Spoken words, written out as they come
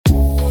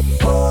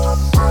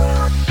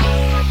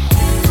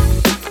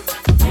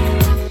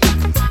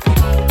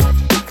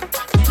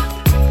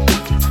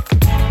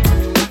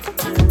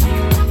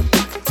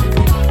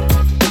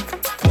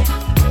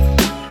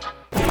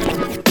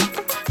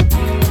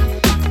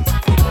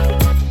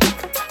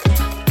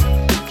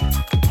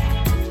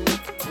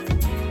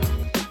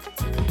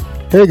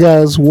Hey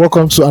guys,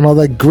 welcome to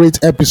another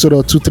great episode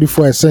of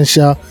 234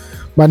 Essential.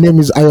 My name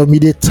is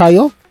Ayomide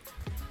Tayo.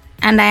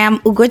 And I am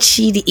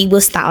Ugochi, the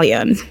Igbo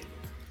stallion.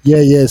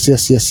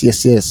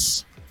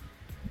 Yes.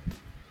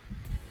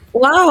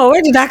 Wow,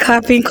 where did that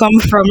clapping come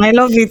from? I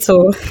love it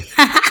all.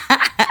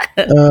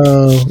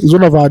 It's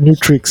one of our new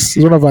tricks.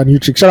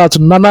 Shout out to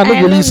Nana. I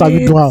Nobody love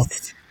Sabi it. Dual.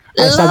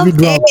 I Sabi Love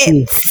Dual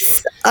too.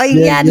 it. Oh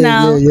yeah,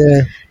 now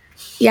Yeah.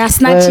 you're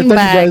snatching Thank you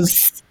guys.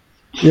 bags.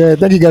 Yeah,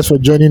 thank you guys for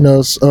joining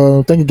us.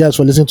 Thank you guys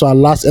for listening to our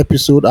last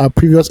episode, our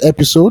previous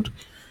episode.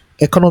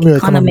 Economy or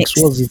economics?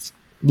 What was it?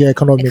 Yeah,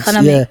 economics. Yeah.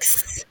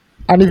 Economics.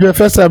 And if you're a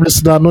first time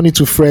listener, no need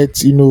to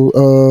fret.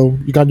 You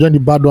can join the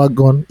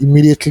bandwagon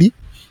immediately.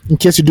 In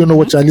case you don't know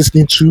what you're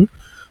listening to,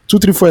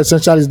 234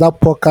 Essential is that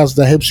podcast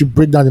that helps you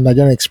break down the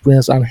Nigerian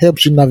experience and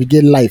helps you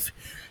navigate life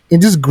in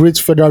this great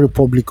federal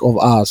republic of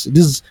ours,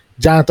 this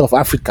giant of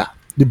Africa,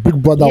 the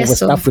big brother of Yes, West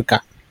so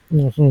Africa.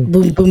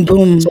 boom, boom,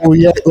 boom. So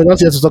we're not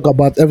here to talk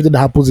about everything that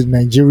happens in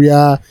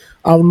Nigeria.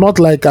 I'm not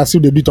like as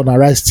if they do it on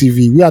Arise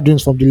TV. We are doing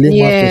it from the layman's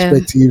Yeah,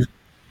 perspective. you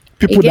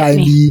People that get are in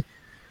me. the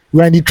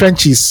we're in the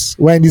trenches,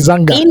 we're in the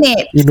zanga. In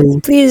it, You know,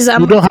 please.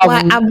 we don't We're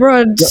have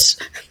abroad.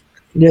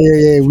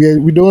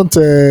 we don't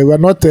we're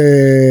not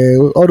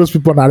all those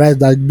people on our right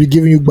that be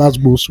giving you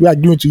basketballs. We are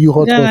giving to you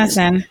hot You hot.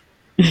 understand?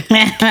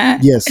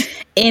 Yes.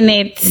 In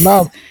it.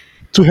 Now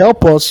to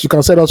help us, you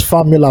can send us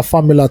fan mail at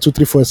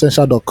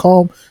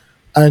 234essential.com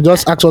and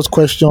just ask us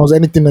questions,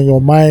 anything on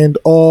your mind,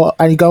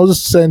 and you can also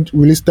send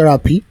release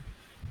therapy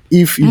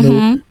if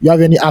you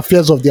have any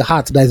affairs of the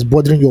heart that is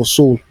bothering your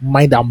soul,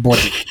 mind and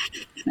body.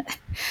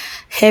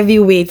 Heavy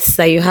weights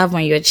that you have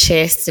on your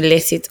chest to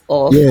let it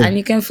off. Yeah. And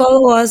you can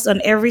follow us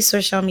on every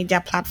social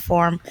media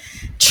platform: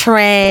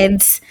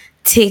 Threads,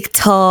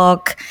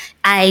 TikTok,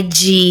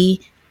 IG,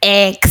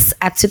 X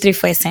at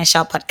 234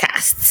 Essential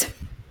Podcasts.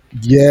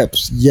 Yep.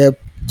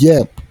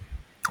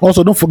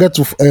 Also, don't forget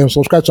to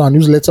subscribe to our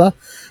newsletter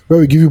where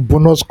we give you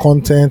bonus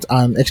content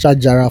and extra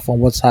jara from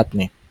what's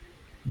happening.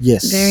 Very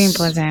Yes.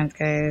 important,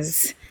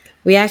 guys.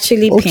 We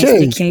actually Okay.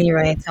 painstakingly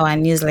write our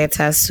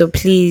newsletters, so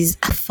please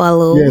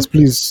follow, Yes,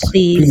 please.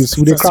 please Please.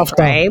 With the craft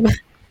down. subscribe.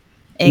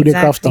 With the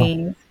craft down.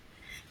 Exactly.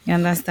 You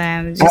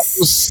understand? I would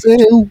Just say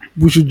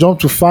we should jump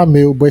to fan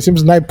mail, but it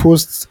seems night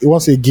posts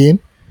once again.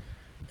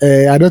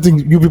 I don't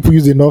think you people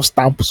use enough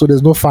stamp, so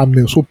there's no fan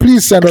mail. So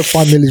please send us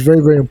fan mail. It's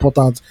very, very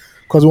important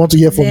because we want to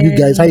hear from you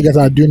guys, how you very. guys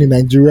are doing in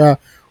Nigeria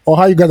or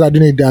how you guys are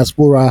doing in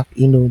diaspora.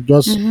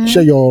 Just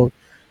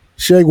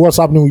share what's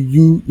happening with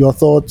you, your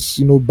thoughts,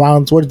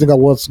 bands, what do you think of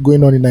what's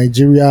going on in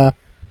Nigeria,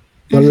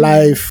 your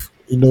life,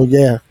 it will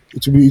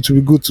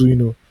be good to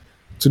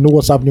know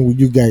what's happening with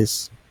you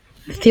guys.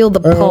 Feel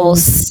the Um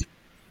pulse.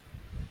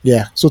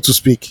 yeah, so to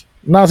speak.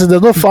 Now since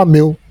there's no fan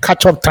mail,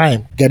 catch up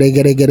time. Get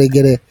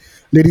it.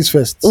 Ladies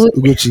first,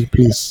 Ugochi,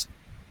 please.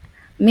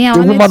 Me, I A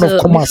wanted woman of to.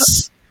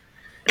 commerce.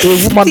 A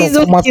woman Please of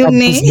don't commerce kill and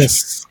me.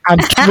 business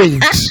and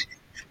trade.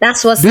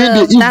 That's what's Doing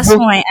the up. That's who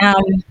Igbo I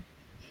am.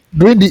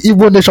 doing the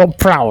Igbo nation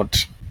proud.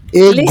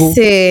 Ego.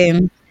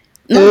 Listen,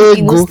 not the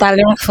Ego.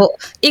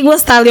 Igbo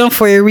stallion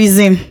for a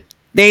reason.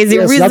 There is a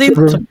Yes, that's reason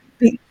true. to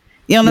be. You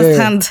Yeah.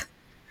 understand?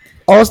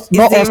 Is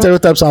Not all there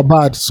stereotypes are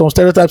bad. Some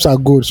stereotypes are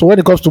good. So when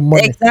it comes to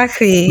money,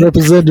 exactly?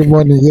 represent the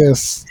money.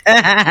 Yes.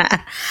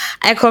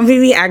 I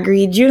completely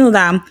agree. Do you know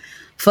that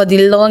for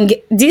the long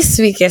this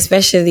week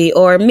especially,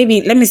 or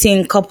maybe let me say in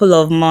a couple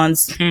of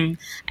months,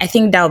 I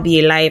think that'll be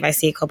a lie if I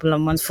say a couple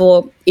of months.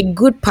 For a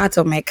good part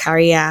of my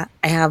career,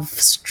 I have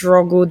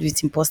struggled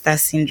with imposter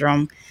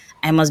syndrome.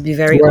 I must be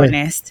very Right.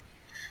 honest.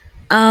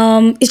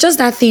 It's just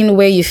that thing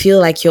where you feel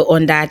like you're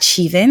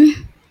underachieving,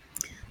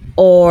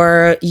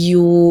 or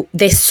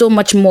there's so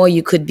much more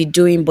you could be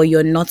doing but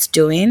you're not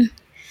doing,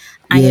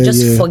 and you're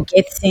just Yeah.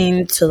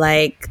 forgetting to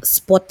like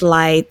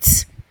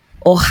spotlight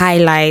or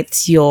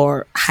highlight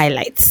your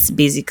highlights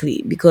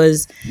basically,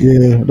 because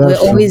Yeah, we're that's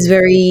true. always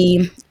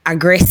very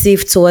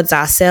aggressive towards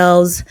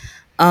ourselves.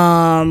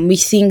 We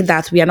think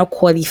that we are not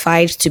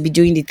qualified to be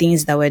doing the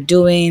things that we're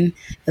doing.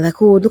 You're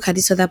like, oh, look at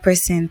this other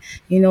person,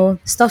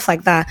 stuff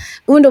like that.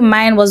 Even though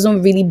mine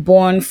wasn't really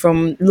born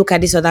from look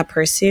at this other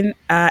person,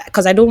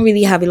 because I don't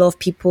really have a lot of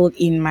people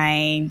in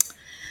my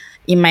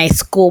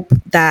scope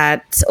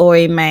that, or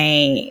in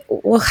my,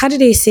 well, how do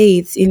they say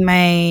it? In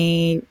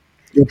my,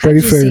 Your how do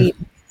you say periphery. it?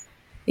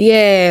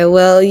 Yeah,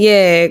 well,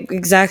 yeah,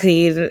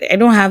 exactly. I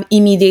don't have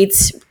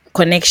immediate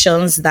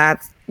connections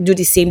that do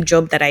the same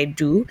job that I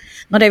do.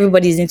 Not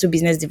everybody is into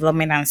business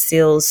development and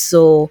sales.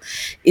 So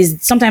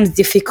it's sometimes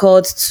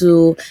difficult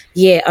to,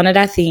 yeah,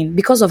 another thing,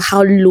 because of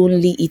how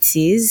lonely it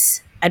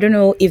is. I don't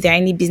know if there are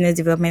any business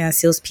development and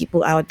sales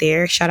people out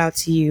there. Shout out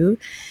to you.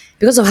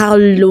 Because of how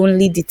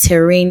lonely the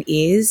terrain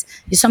is,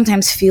 you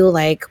sometimes feel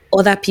like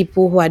other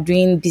people who are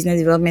doing business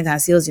development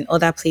and sales in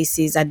other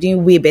places are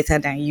doing way better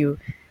than you,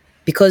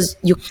 because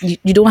you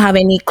don't have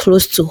any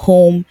close to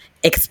home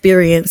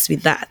experience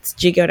with that.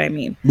 Do you get what I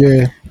mean?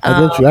 Yeah,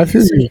 I get you. I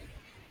feel So you.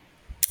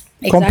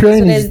 exactly. So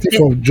Comparing is a thief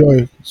of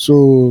joy.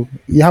 So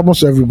it happens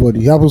to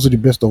everybody. It happens to the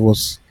best of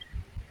us.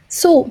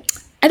 so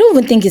I don't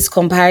even think it's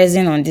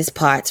comparison on this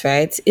part,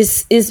 right?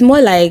 It's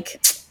more like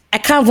I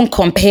can't even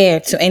compare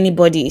to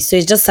anybody. So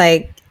it's just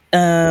like,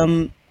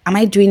 am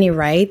I doing it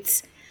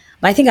right?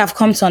 But I think I've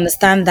come to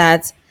understand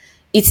that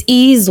it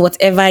is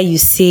whatever you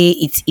say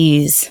it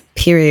is,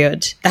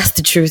 period. That's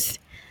the truth.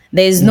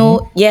 There's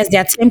no, yes,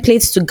 there are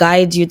templates to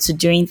guide you to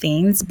doing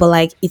things, but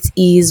like it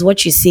is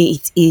what you say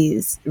it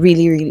is,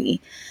 really, really.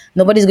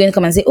 Nobody's going to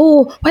come and say,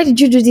 "Oh, why did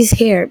you do this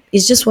here?"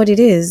 It's just what it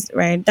is,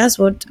 right? That's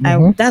what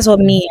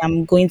me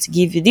I'm going to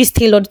give you. This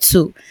tailored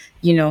to,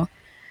 you know.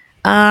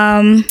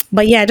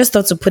 But yeah, I just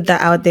thought to put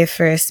that out there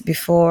first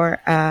before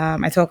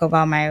I talk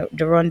about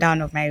the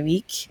rundown of my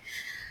week.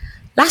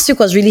 Last week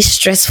was really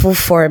stressful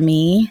for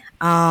me.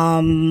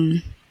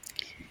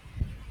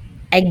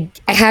 I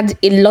had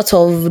a lot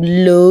of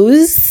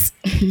lows,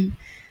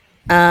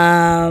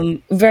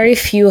 very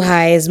few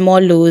highs,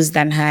 more lows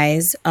than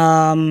highs.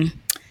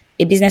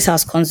 A business I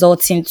was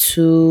consulting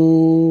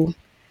to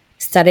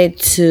started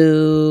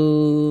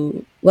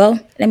to, well,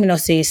 let me not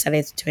say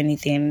started to do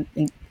anything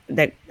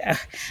that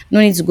no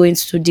need to go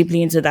into too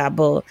deeply into that,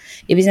 but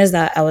a business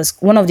that I was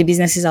one of the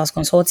businesses I was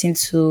consulting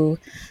to,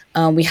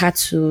 we had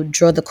to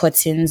draw the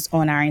curtains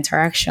on our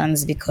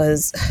interactions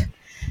because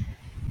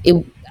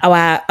it,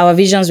 our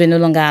visions were no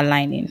longer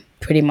aligning,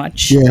 pretty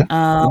much. Yeah,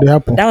 it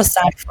happen. That was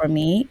sad for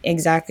me.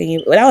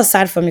 Exactly. Well, that was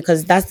sad for me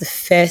because that's the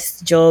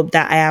first job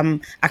that I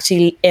am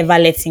actually ever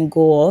letting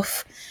go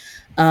of.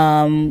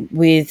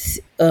 With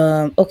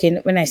okay,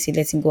 when I say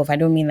letting go of, I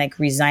don't mean like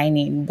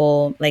resigning,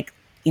 but like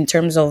in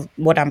terms of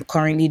what I'm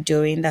currently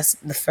doing, that's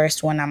the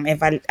first one I'm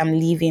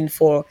leaving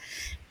for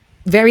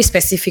very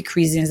specific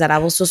reasons that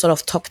I've also sort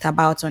of talked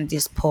about on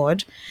this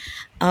pod.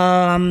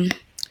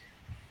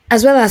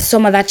 As well as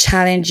some other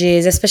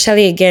challenges,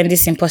 especially again,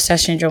 this imposter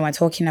syndrome we're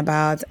talking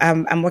about.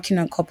 I'm working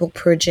on a couple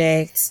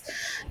projects.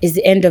 It's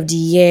the end of the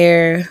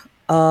year.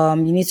 You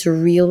need to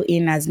reel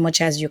in as much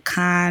as you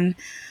can.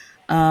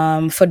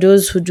 For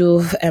those who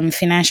do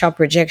financial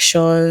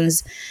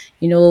projections,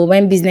 you know,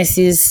 when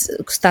businesses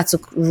start to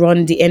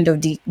run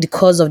the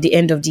course of the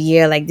end of the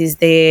year like this,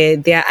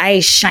 their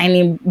eyes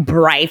shining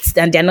bright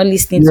and they're not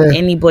listening to Yeah.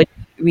 anybody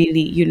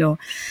really, you know.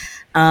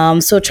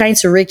 So trying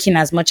to rake in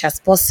as much as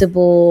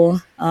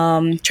possible,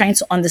 trying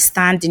to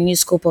understand the new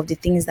scope of the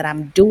things that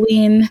I'm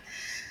doing.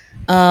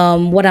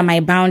 What are my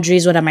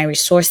boundaries? What are my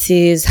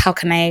resources? How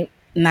can I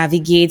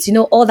navigate? You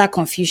know, all that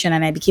confusion,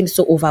 and I became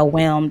so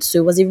overwhelmed. So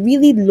it was a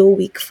really low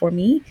week for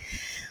me.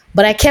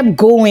 But I kept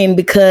going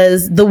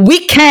because the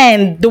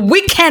weekend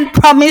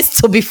promised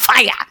to be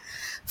fire. I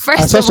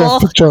First saw of some all,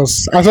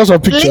 pictures. I saw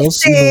some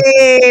pictures.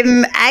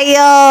 listen,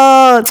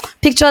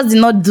 pictures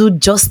did not do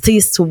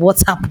justice to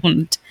what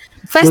happened.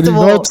 They First did of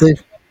not all, take.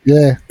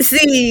 Yeah.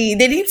 see,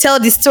 they didn't tell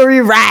the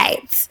story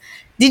right.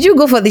 Did you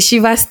go for the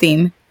Shivas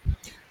thing?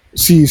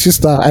 See,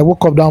 sister, I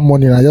woke up that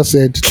morning. I just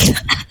said,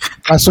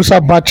 my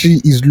social battery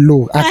is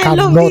low. I I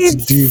love cannot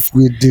it. deal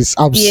with this.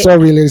 I'm Yeah,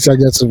 sorry, ladies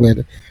and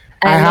gentlemen.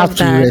 I I have love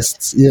to that.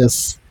 rest.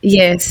 Yes. I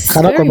Yes,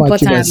 cannot very come and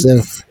kill important.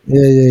 myself.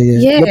 Yeah, yeah,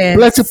 yeah. The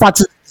plenty Yes.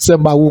 parties in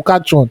December will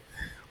catch on.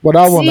 But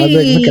that one, I beg,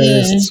 make a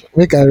See, rest.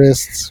 Make a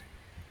rest.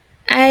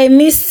 I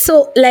missed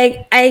so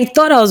like I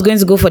thought I was going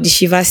to go for the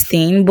Shivas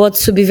thing, but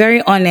to be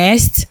very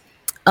honest,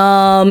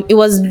 it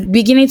was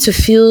beginning to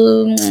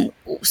feel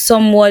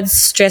somewhat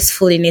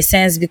stressful in a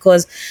sense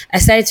because I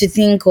started to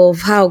think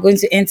of how I'm going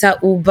to enter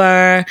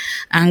Uber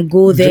and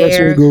go Dress will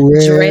there, go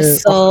well.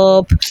 dress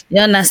up, you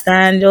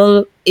understand,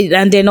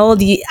 and then all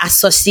the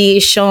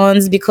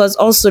associations because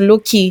also low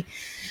key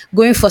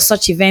going for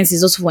such events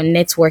is also for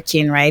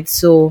networking, right?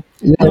 So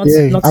Yeah,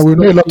 yeah. not I to will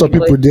go know a lot of anybody.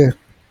 people there.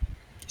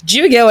 Do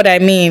you get what I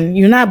mean?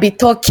 You now be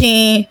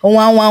talking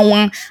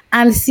one,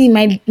 and see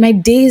my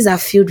days are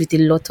filled with a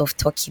lot of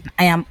talking.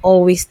 I am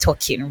always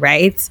talking,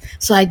 right?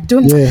 So I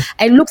don't. Yeah.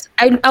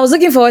 I was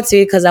looking forward to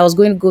it because I was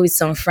going to go with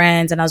some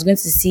friends and I was going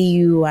to see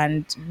you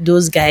and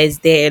those guys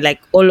there. Like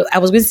all, I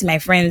was going to see my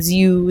friends,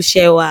 you,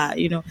 Shewa,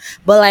 you know.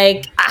 But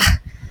like,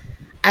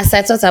 as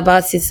I thought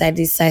about it, I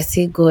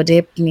decided, God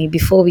help me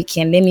before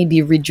weekend. Let me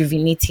be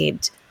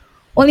rejuvenated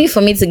only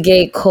for me to get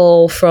a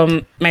call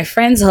from my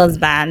friend's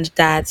husband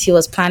that he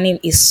was planning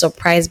a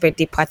surprise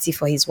birthday party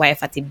for his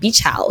wife at a beach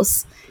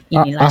house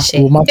in Ilashe.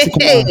 Romantic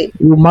man. Hey,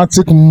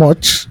 Romantic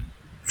much.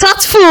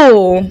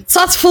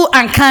 thoughtful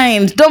and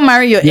kind. Don't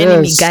marry your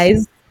enemy, Yes.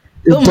 guys.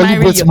 A Don't marry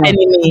deliberate your man.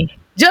 enemy.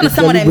 Do you A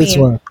understand what I deliberate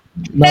mean? man.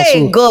 Now Hey,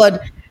 so. God.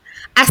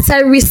 As I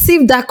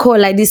received that call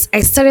like this,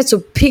 I started to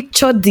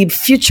picture the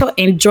future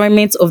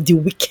enjoyment of the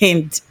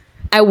weekend.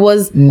 I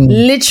was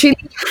literally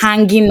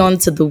hanging on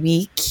to the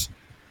week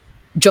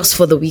just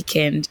for the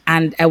weekend,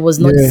 and I was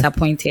not Yeah.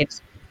 disappointed.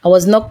 I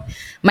was not.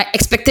 My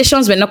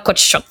expectations were not cut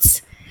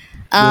short.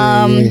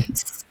 Yeah, yeah.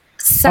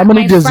 How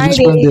many My days did you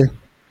spend Friday. there?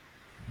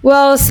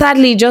 Well,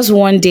 sadly, just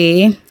one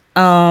day.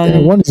 Yeah,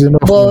 one is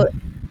enough now. But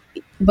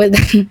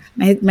but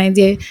my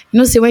dear, you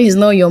know, say when it's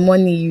not your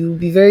money, you'll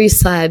be very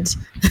sad.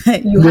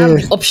 You have Yeah.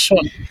 the option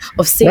of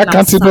Why saying I'm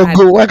can't it not sad.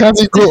 go? Why can't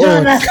it You go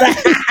on? understand?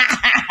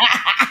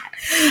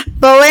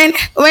 But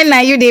when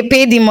now they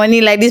pay the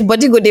money like this,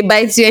 body go they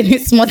bite you any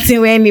small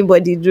thing where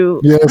anybody do.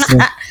 Yes.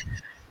 No.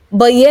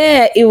 But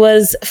yeah, it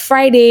was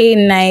Friday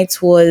night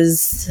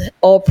was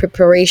all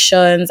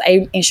preparations.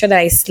 I ensured that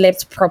I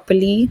slept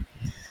properly.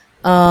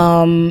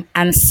 And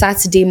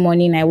Saturday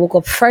morning I woke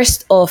up.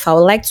 First off, I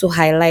would like to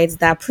highlight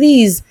that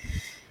please,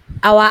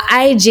 our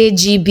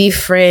IJGB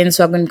friends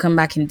who are going to come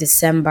back in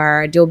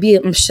December, there'll be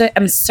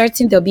I'm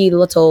certain there'll be a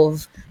lot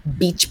of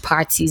beach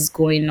parties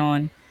going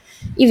on.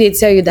 If they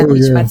tell you that Oh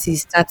beach yeah. party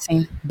is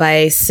starting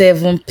by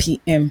 7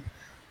 p.m.,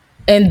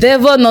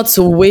 endeavor not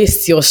to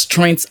waste your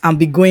strength and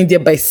be going there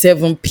by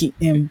 7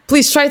 p.m.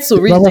 Please try to It's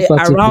reach never there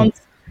started. around,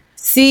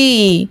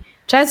 see,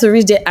 try to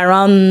reach there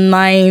around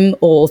 9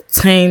 or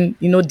 10,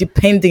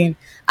 depending.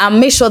 And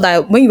make sure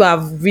that when you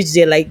have reached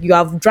there, like you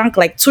have drank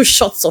like 2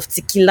 shots of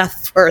tequila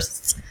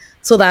first,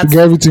 so To that get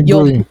everything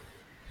your going.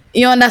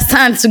 you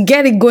understand, to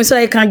get it going so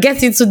that you can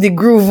get into the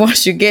groove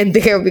once you get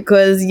there,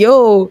 because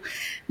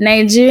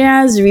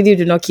Nigerians really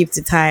do not keep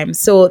to time.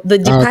 So the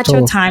At departure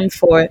all. time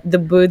for the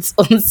boats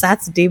on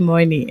Saturday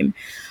morning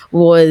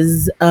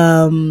was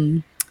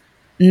 9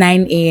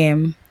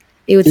 a.m.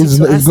 It was It's,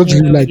 to it's ask going me to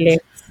be when like we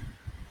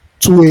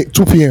left.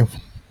 2 p.m.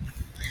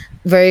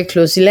 Very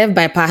close. We left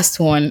by past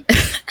one.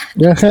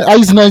 Yeah, I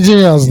use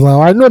Nigerians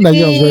now. I know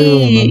Nigerians very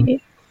well now.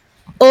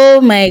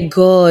 Oh my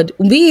god.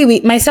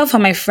 We myself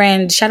and my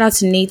friend, shout out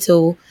to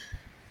Nato,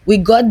 we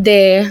got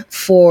there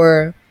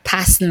for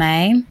past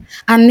 9,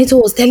 and Nito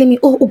was telling me,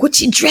 "Oh,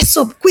 Oguchi, dress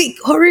up, quick,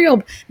 hurry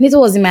up." Nito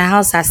was in my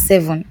house at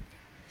 7.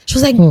 She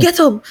was like, Hmm. "Get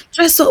up,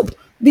 dress up,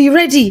 be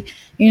ready."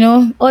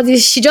 All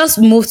this. She just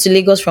moved to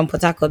Lagos from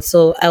Port Harcourt,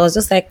 so I was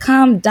just like,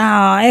 "Calm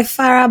down,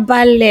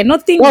 farabalẹ̀.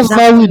 Nothing is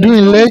That's how we do happening.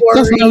 in Don't Lagos.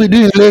 That's how we worry." do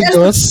in That's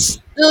Lagos.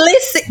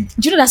 listen.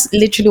 Do you know that's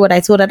literally what I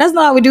told her? That's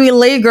not how we do in In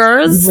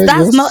Lagos.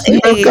 That's not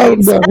Lagos. You know, calm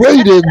it. down. Where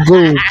you dey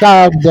go?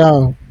 Calm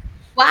down.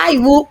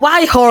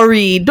 Why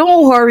hurry?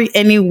 Don't hurry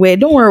anywhere.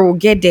 Don't worry, we'll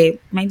get there.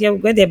 My dear,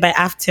 we'll get there by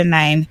after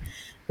 9.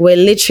 We're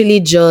literally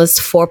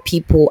just 4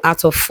 people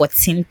out of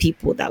 14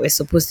 people that were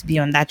supposed to be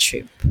on that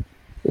trip.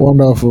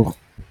 Wonderful.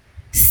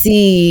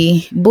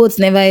 See, boats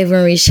never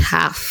even reached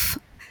half.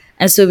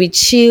 And so we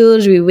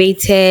chilled, we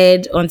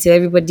waited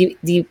until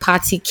the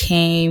party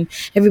came.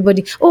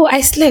 Everybody, oh,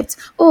 I slept.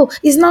 Oh,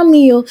 it's not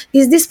me, oh,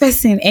 it's this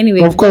person. Anyway,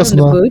 we Of got course on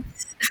the now. boat.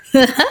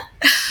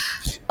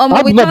 I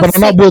have We no thought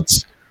banana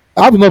boat.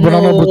 I have no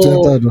banana boat to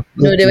no, enter though.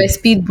 no, they Okay. were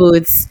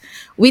speedboats.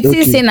 We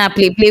didn't Okay. say na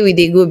play we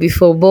they go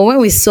before, but when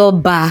we saw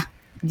bar,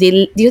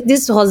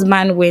 this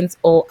husband went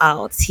all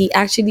out. He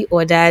actually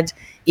ordered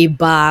a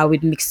bar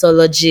with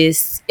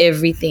mixologists,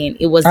 everything.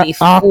 It was a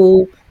Ah,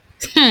 full.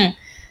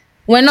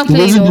 We're not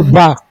playing, raising the no,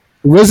 bar.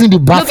 Raising the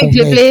bar no be for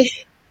play men. play.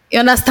 You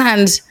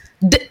understand?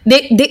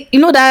 They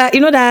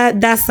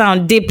that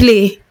sound they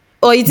play,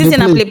 or you think They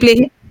say na play.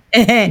 play.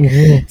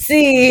 Mhm.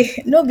 See,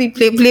 no be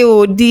play.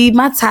 Oh, the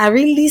matter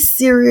really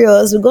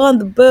serious. We go on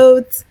the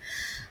boat.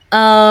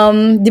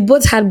 The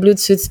boat had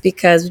Bluetooth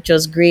speakers, which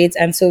was great,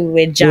 and so we were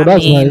Oh, that's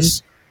jamming.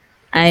 nice.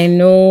 I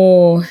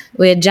know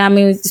we were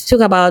jamming. It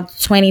took about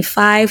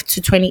 25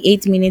 to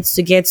 28 minutes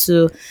to get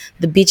to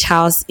the beach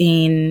house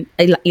in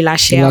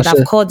Ilashe. I would have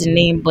Lashe. called the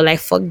name, but like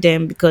fuck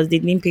them because they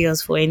didn't pay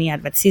us for any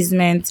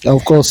advertisement.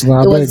 Of course, now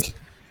I It was, beg.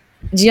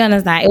 do you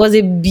understand? It was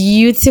a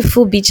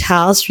beautiful beach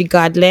house,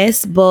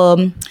 regardless. But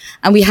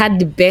and we had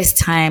the best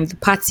time. The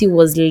party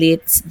was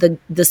lit.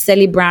 The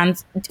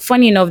celebrant.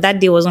 Funny enough, that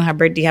day wasn't her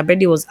birthday. Her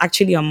birthday was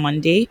actually on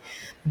Monday,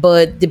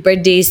 but the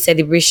birthday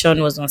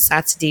celebration was on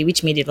Saturday,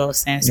 which made a lot of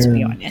sense, to be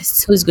Yeah.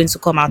 honest. Who's going to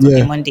come out on a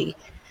Yeah. Monday?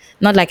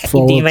 Not like if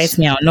For they what? invite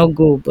me, I'll not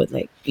go. But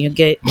like you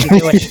get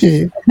what I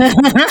mean.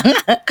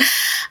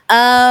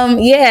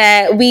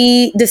 Yeah,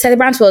 the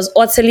celebrant was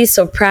utterly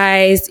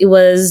surprised. It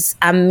was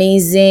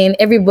amazing.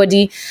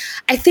 Everybody,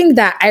 I think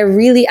that I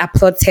really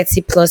applaud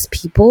 30 plus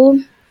people,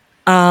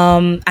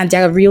 and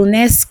their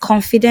realness,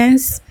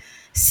 confidence.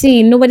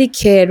 See, nobody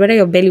cared whether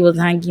your belly was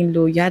hanging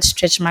low, you had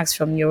stretch marks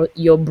from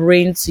your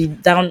brain to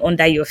down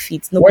under your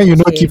feet. When Nobody you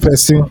know cared. keep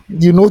person,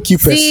 you know keep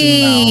person now.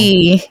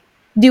 See,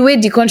 the way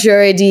the country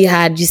already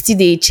had, you still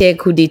they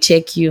check who they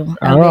check you.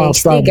 I I don't beg,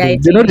 stay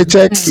understand. Though. They know they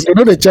guiding. check. They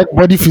know they check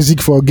body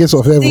physique for gates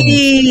of heaven.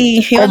 See,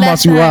 you Come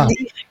as you are.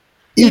 understand?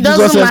 If It Jesus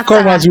doesn't says,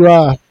 "Come as matter. you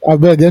are," I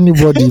beg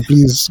anybody,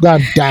 please go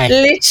and die.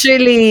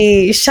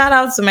 Literally, shout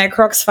out to my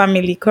Crocs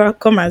family.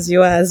 Come as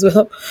you are as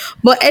well.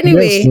 But Yes,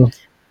 anyway, no.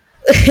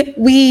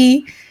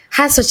 we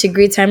had such a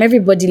great time.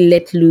 Everybody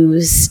let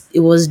loose.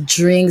 It was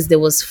drinks, there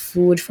was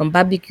food from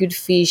barbecued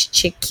fish,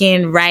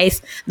 chicken,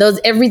 rice. There was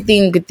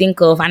everything you could think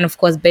of, and of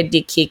course,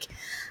 birthday cake.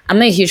 I'm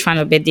not a huge fan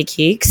of birthday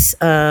cakes.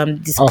 Oh,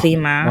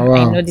 Disclaimer. I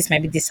wow. know this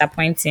might be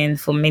disappointing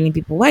for many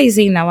people. Why are you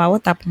saying now?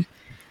 What happened?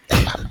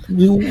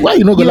 Why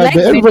you not You gonna like? like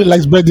Everybody birthday?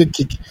 likes birthday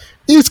cake.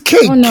 It's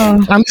cake Oh no.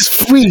 and it's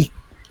free.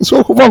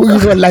 So why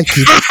would you not like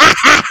it?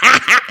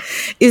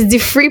 It's the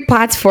free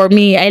part for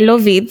me. I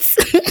love it.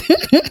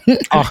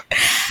 Ah,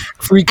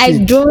 free I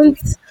cake. don't.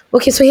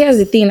 Okay, so here's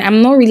the thing.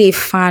 I'm not really a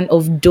fan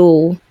of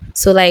dough.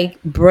 So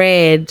like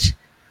bread,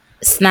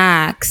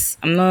 Snacks.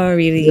 I'm not Yeah.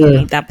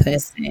 really that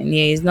person.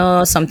 Yeah, it's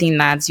not something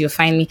that you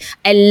find me.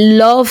 I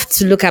love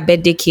to look at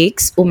birthday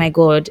cakes. Oh my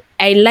god.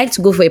 I like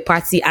to go for a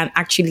party and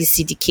actually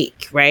see the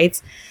cake, right?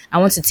 I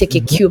want to take a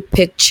Mhm. cute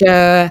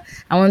picture.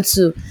 I want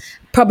to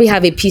probably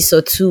have a piece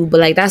or two, but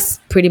like that's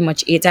pretty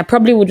much it. I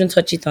probably wouldn't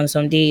touch it on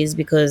some days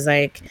because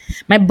like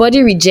my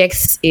body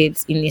rejects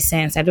it in a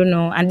sense. I don't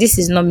know. And this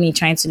is not me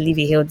trying to live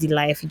a healthy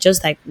life. It's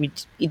just like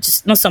it's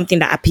just not something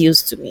that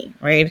appeals to me,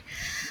 right?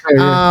 Yeah,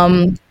 yeah.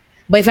 Um,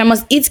 but if I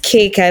must eat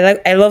cake,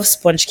 I love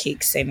sponge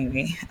cakes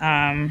anyway.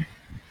 And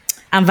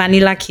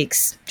vanilla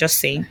cakes. Just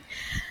saying.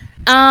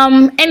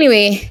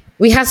 Anyway,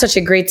 we had such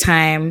a great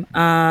time.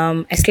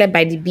 I slept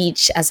by the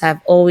beach as I've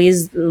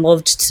always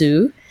loved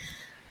to.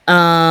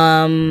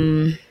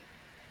 Um,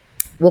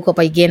 woke up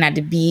again at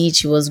the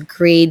beach. It was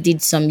great.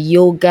 Did some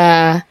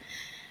yoga.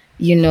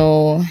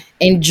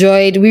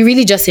 Enjoyed. We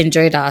really just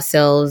enjoyed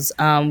ourselves.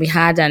 We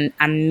had an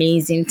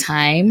amazing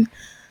time.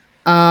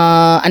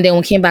 And then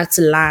we came back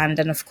to land,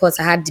 and of course,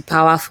 I had the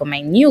power for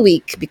my new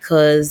week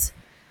because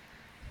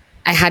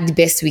I had the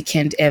best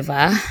weekend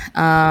ever.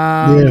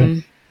 Yeah.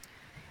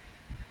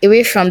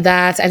 Away from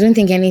that, I don't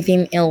think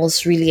anything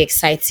else really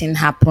exciting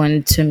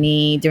happened to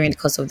me during the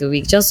course of the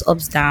week. Just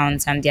ups,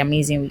 downs, and the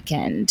amazing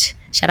weekend.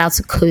 Shout out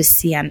to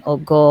Kosi and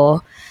Ogo.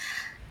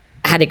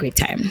 I had a great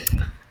time.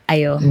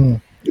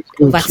 Ayo, It's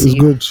good. over to It's you.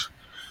 good.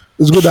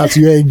 It's good that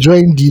you're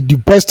enjoying the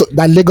best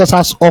that Lagos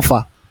has to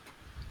offer.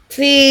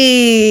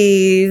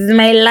 Please,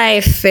 my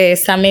life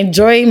first. I'm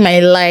enjoying my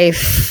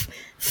life.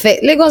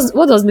 Lagos,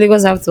 what does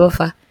Lagos have to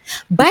offer?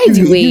 By Give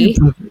the you, way,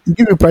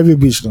 give you private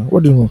beach now.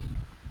 What do you know?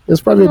 There's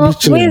private no, beach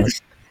chilling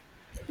wait,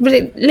 now.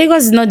 but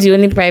Lagos is not the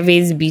only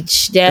private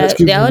beach. Excuse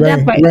There me, are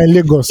other we're in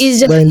Lagos.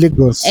 It's We're just, in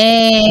Lagos.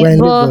 We're in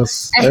but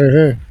Lagos.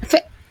 Uh-huh.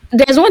 f-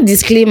 there's one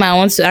disclaimer I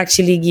want to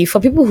actually give for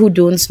people who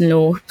don't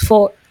know.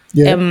 For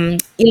Yeah.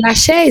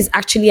 Ilashe is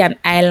actually an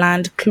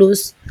island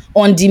close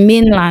on the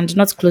mainland,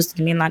 not close to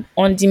the mainland,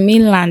 on the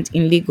mainland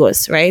in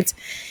Lagos, right?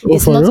 Oh,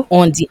 It's for not real?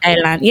 on the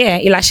island. Yeah,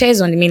 Ilashe is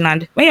on the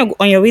mainland. When you're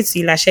on your way to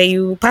Ilashe,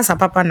 you pass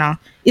Apapa now.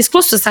 It's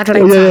close to Oh,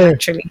 Satellite yeah, Town, yeah.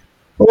 actually.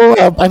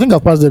 Oh, I think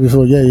I've passed there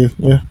before. Yeah, yeah,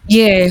 yeah.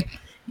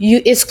 Yeah,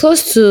 it's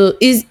close to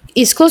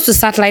it's close to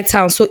Satellite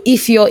Town. So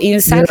if you're in Yeah,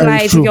 it's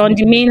Satellite, if true. you're on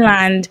the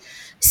mainland,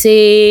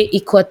 say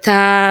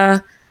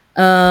Ikota,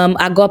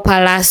 Agor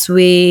Palace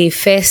Way,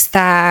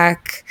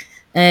 Festac,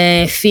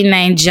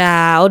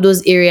 Finanja, all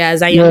those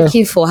areas, and you're Yeah.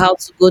 looking for how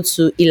to go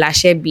to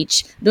Ilashe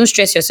Beach, don't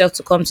stress yourself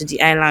to come to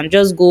the island.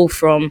 Just go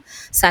from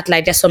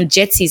Satellite. There's some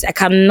jetties. I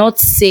cannot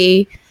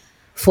say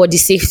for the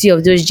safety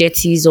of those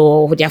jetties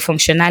or their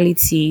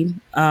functionality,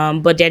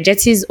 but there are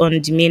jetties on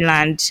the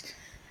mainland,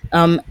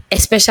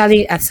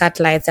 especially at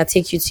satellites that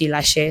take you to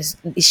Lashes.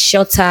 It's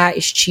shorter,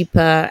 it's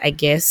cheaper, I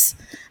guess.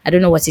 I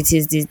don't know what it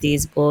is these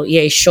days, but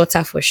yeah, it's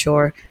shorter for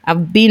sure.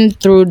 I've been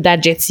through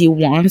that jetty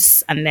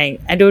once, and I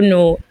don't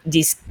know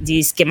the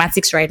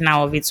schematics right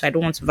now of it, so I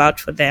don't want to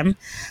vouch for them.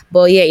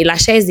 But yeah,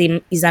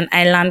 Ilashe is an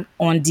island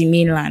on the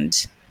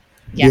mainland.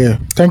 Yeah, Yeah.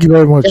 Thank you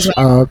very just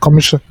much,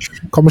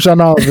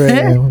 Commissioner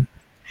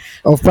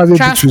of Private Beach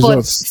transport.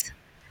 Resorts.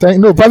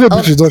 No, Private Beach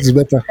Oh, Resorts is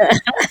better.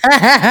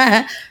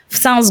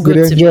 sounds Good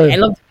good to me. enjoy. I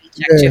love the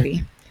beach Yeah.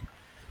 actually.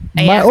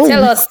 My Yeah, own week,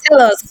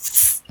 tell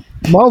us.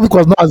 my own week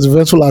was not as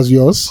eventful as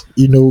yours.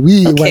 We were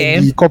in Okay.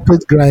 the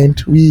corporate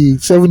grind. We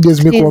 7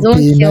 days make Please one don't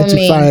pay, nine kill to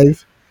me.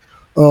 five.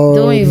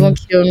 Don't even Um,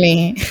 kill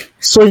me.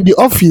 so in the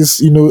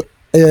office,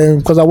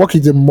 because I work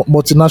in the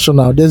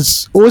multinational,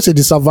 there's always a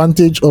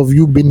disadvantage of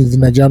you being in the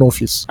Nigerian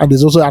office, and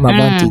there's also an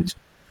advantage.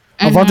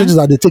 Advantage is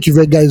that they take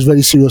you guys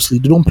very seriously.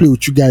 They don't play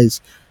with you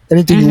guys.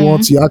 Anything you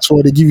want, you ask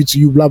for, they give it to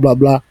you. Blah blah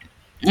blah.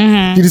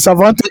 The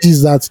disadvantage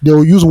is that they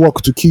will use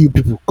work to kill you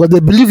people because they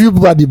believe you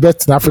people are the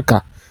best in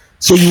Africa.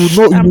 So you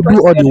will do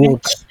all the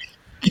work.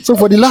 So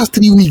for the last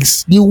 3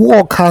 weeks, the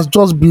work has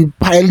just been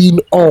piling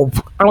up.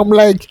 And I'm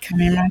like, Can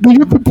you imagine? do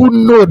you people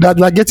know that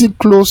we are getting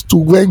close to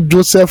when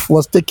Joseph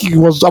was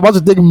about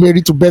to take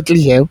Mary to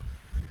Bethlehem?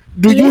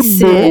 Do you know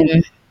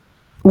Listen,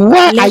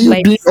 why are led you by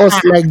the doing us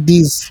star. like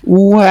this?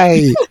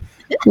 Why?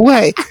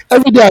 Why?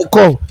 Every day I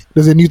come,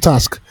 there's a new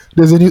task.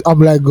 I'm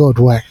like, God,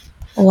 why?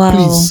 Wow.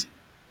 Please.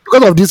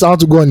 Because of this, I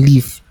want to go on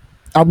leave.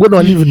 I'm going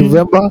on leave in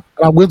November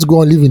and I'm going to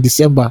go on leave in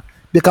December.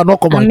 They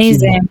cannot come and kill me,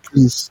 Amazing.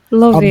 please.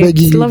 Love I'm begging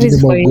it. you in Love the it name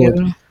for of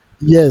God. you.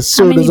 Yes,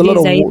 How so many there's a lot days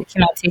of are you work,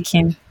 looking at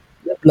taking?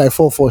 like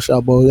 4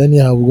 sha, but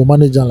anyhow, we will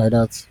manage them like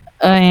that.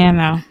 Oh yeah,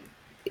 no.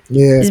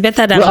 Yeah. It's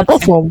better than Well,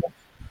 nothing.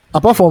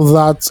 apart from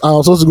that, I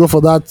was supposed to go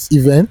for that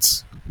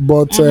event,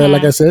 but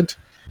like I said,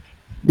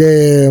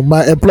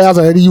 my employers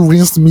already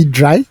rinsed me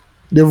dry.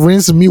 They've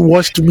rinsed me,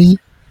 washed me,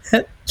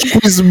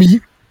 squeezed me.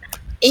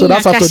 So In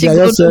that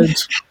Saturday,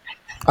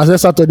 I said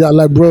Saturday, I'm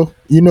like, bro,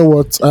 you know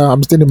what?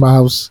 I'm staying in my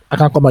house. I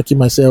can't come and keep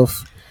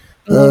myself.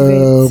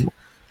 Love it.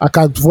 I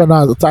can't run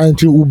out of time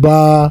to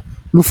Uber,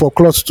 look for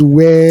clothes to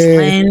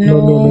wear. I No,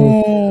 no, no.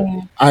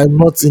 know. I'm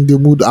not in the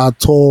mood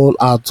at all,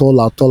 at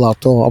all, at all,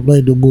 at all. I'm not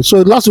in the mood. So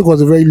last week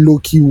was a very low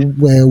key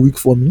week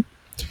for me.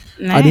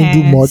 I didn't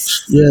do much.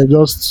 Nice. Yeah,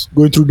 just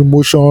going through the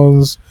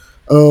motions,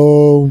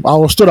 I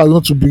was told I was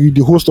going to be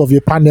the host of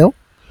a panel,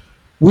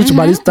 which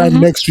by this time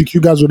next week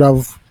you guys would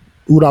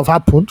have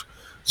happened.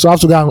 So I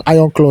have to get an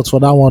iron cloth for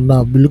that one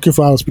now. Be looking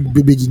for how to speak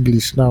big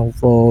English now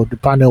for the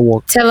panel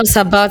work. Tell us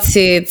about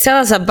it. Tell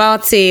us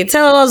about it.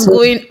 Tell us what's So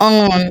going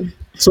on.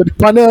 so the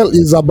panel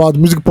is about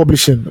music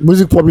publishing.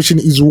 Music publishing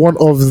is one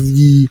of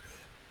the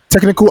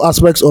technical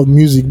aspects of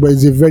music, but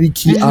it's a very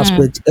key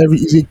aspect.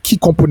 It's a key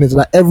component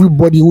that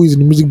everybody who is in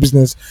the music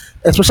business,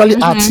 especially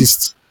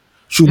artists,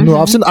 should know.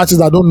 I've seen artists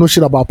that don't know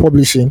shit about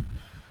publishing,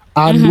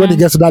 and when they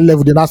get to that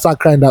level, they now start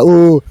crying that,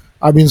 oh,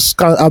 I've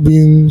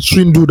been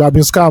swindled, I've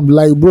been scammed.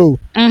 Like, bro,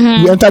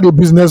 you enter the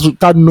business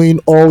without knowing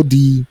all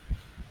the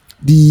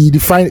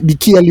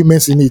key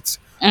elements in it.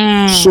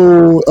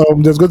 So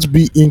there's going to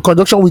be in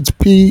conjunction with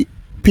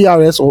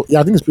PRS, or yeah,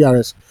 I think it's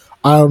PRS,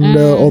 and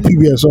or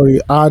PBS, sorry,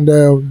 and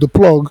the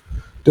plug.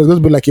 There's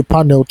going to be like a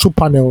panel, two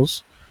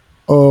panels,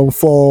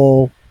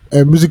 for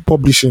music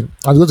publishing.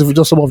 And it's going to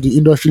feature some of the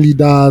industry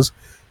leaders,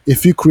 a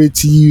few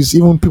creatives,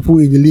 even people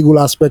in the legal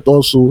aspect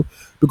also,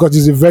 because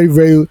it's a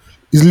very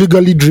it's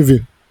legally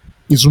driven.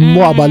 It's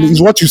more about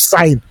it's what you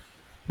sign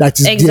that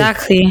is there.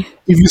 Exactly.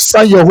 If you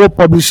sign your whole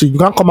publishing, you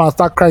can't come and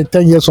start crying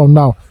 10 years from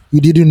now.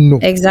 You didn't know.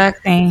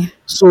 Exactly.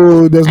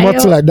 So there's I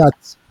nothing know. like that.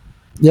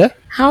 Yeah.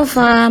 How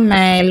far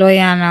my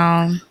lawyer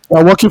now?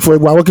 We're working for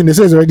it. We're working. They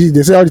say it's already.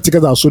 They say all the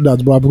tickets are sold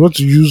out, but I'm going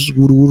to use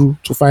Wuru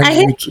Wuru to find I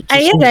hear, it. To I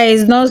hear sell. that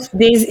it's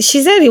not.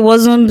 She said it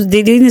wasn't.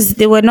 They didn't.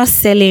 They were not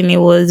selling. It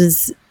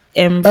was.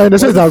 They say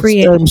Was it that.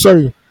 free?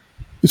 Sorry,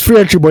 it's free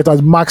entry, but it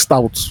has maxed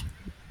out.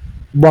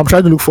 But I'm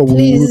trying to look for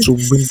Wuru Wuru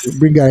Please, to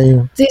bring her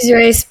in. please, you're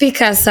a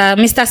speaker, sir.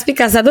 Mr.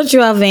 Speaker, sir, don't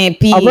you have a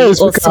P I'm not a or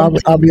speaker.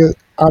 something?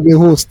 I'm a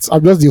host.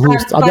 I'm just the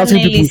host. I'm asking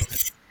people.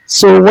 Panelists.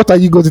 So, what are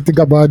you going to think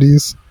about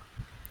this?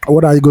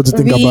 What are you going to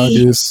think about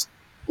We this?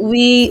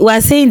 we were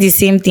saying the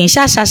same thing.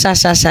 Sha sha sha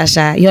sha sha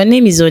sha. Your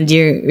name is on the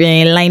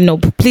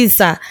lineup. Please,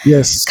 sir,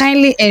 Yes.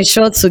 kindly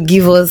ensure to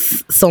give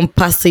us some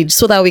passage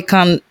so that we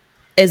can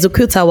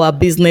execute our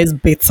business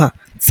better.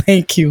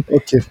 Thank you.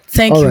 Okay.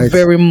 Thank All you right.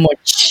 very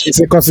much. It's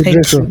a Thank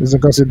consideration. you. It's a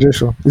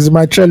consideration. It's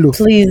my Trello.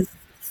 Please.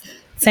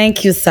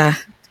 Thank you, sir.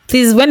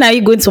 Please, when are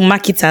you going to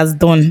mark it as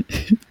done?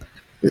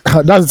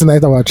 That's the night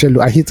about Trello.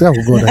 I hate it. Oh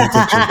God,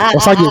 I hate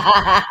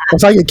Trello.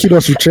 Osage killed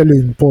us with Trello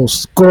in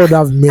post. God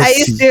have Are you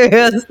mercy.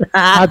 serious?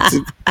 At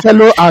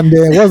Trello and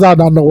what's that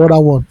other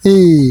one?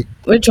 Hey,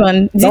 Which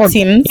one? Is that it one,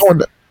 Teams? that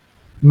one,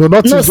 no,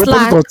 not No, Teams. Don't put it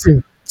Slack. on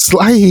Teams.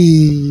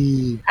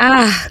 Slack.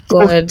 Ah,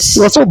 God. It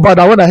was so bad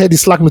that when I heard the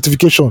Slack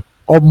notification,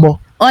 more,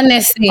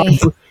 Honestly,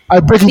 I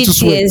break into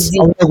sweat. PTSD.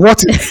 I'm like,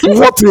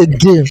 what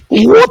again?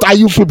 What are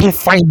you people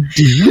finding?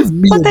 Leave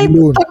me What are you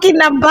alone.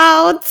 talking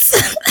about?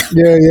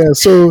 Yeah.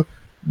 So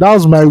that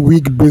was my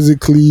week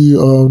basically.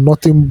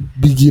 Nothing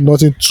biggie,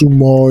 nothing too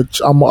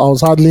much. I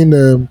was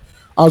handling.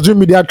 I was doing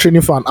media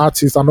training for an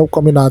artist, an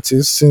upcoming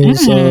artist.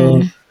 Since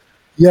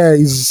yeah,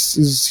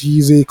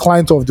 he's a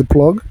client of the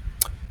plug,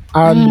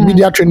 and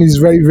media training is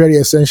very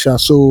essential.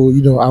 So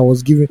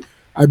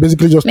I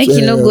basically just Make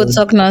you no go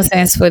talk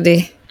nonsense for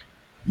the.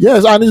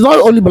 yes, and it's not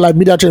only like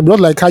media training, but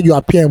like how you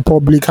appear in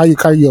public, how you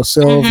carry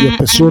yourself, your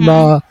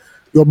persona,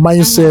 your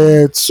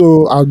mindset.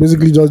 So I was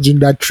basically just doing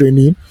that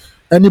training.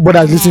 Anybody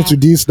that's listening to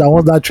this that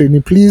wants that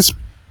training, please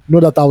know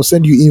that I will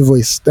send you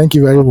invoice. Thank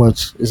you very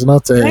much. It's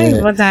not Very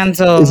important.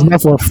 it's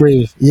not for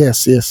free.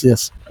 Yes.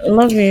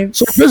 Love it.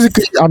 So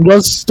basically, I'm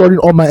just storing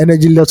all my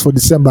energy left for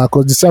December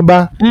because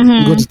December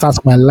is going to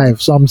task my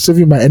life. So I'm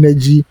saving my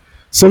energy,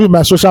 saving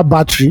my social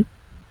battery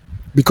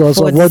because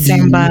For of what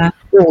December.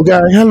 oh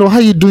guy, hello, how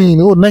you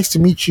doing? Oh, nice to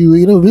meet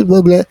you. Blah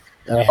blah blah.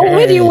 Oh,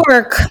 where do you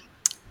work?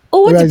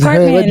 Oh, what Where do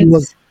you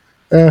work?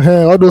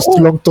 department? All those Oh,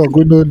 long talk,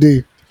 we know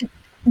they.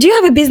 do you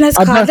have a business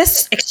And card? that-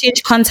 Let's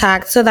exchange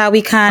contact so that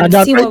we can And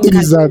the see annoying what we thing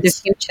can is do in that the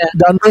future.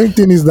 the annoying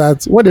thing is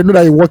that when they know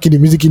that you work in the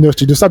music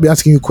industry, they start be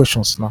asking you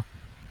questions now.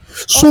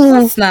 Of So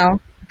course, now.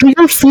 do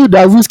you feel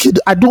that whiskey?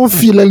 I don't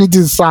feel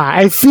anything, sir.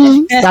 I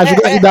feel that I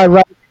should eat that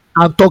rice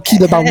and turkey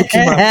that I'm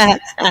looking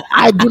at.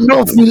 I do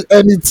not feel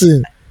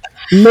anything.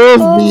 Leave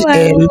Oh me my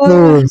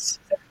alone. gosh.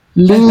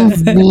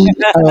 Leave me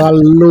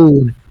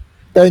alone.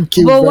 Thank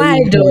you But very why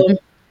much. though?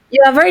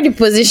 You are very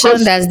positioned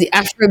Because as the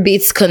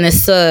Afrobeats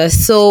connoisseur.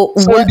 So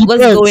so it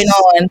what's depends. going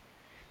on?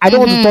 I don't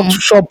want to talk to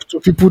shop to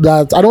people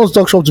that I don't want to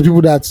talk shop to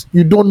people that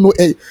you don't know.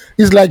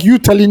 It's like you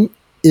telling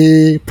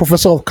a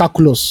professor of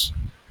calculus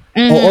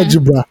or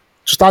algebra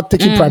to start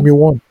taking primary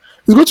one.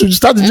 It's going to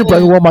start teaching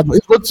primary one.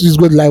 It's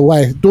going to like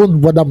why? Don't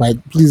bother my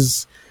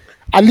please.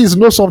 At least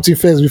know something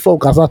first before we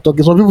can start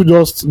talking. Some people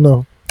just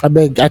no. I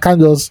beg. I can't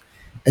just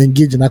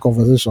engage in that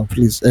conversation.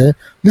 Please,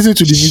 listen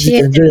to the music.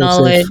 Share Enjoy the yourself.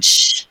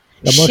 knowledge.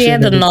 I'm not Share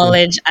sharing the anything.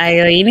 knowledge,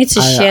 Ayo. You need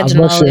to share the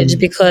I'm not knowledge sharing.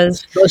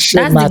 because Not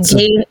share that's the nothing.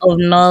 gain of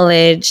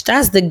knowledge.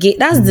 That's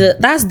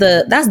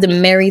the that's the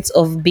merit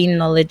of being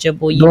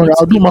knowledgeable. You Don't. need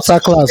I'll to be do able to master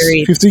class. share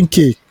it.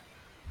 15K.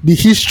 The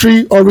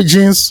history,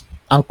 origins,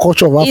 and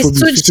culture of It's Afrobeat.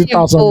 too cheap.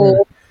 15,000.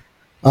 Oh.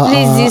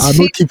 Please, I it's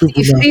don't keep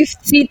people now.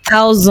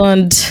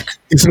 50,000.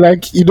 It's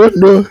like you don't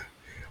know.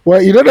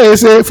 Well, you don't know. You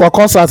say for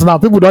concerts now,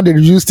 people don't they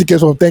reduce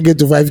tickets from 10K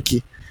to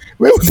 5K.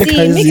 Where would they See,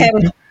 can make see?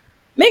 I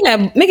Make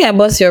I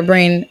bust your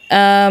brain.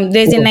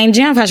 There's a Oh,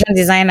 Nigerian fashion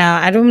designer.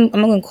 I'm not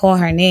gonna call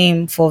her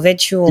name for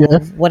virtue yeah,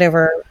 of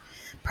whatever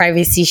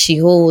privacy she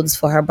holds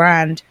for her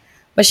brand.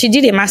 But she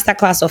did a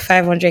masterclass of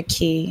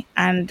 500K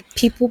and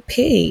people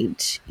paid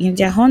in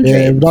their yeah. hundreds.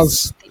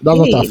 They That's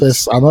not our paid.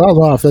 first. I know that's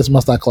not our first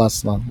master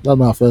class now. That's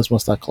not our first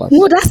master class.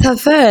 No, that's her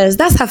first.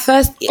 That's her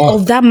first Ah,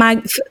 of that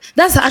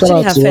That's shout actually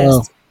out her to her.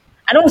 first.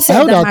 I don't I say of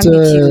heard that that.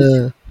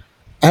 magnitude.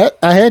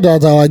 I heard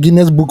that our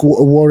Guinness Book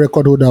World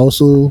Record holder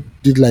also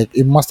did like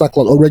a master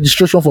class or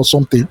registration for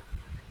something,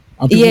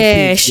 and people Yeah,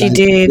 paid. she Like,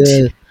 did.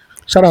 yeah,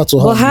 shout out to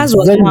But her, man. hers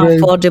was Very, more very.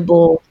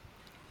 affordable.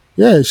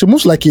 Yeah, she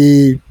moves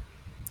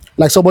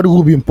like somebody who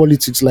will be in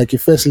politics, like a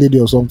first lady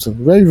or something.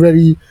 Very,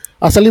 very.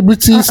 A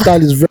celebrity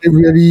style is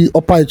very, very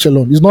upper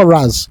echelon. It's not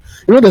Raz.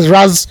 You know, there's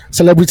Raz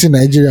celebrity in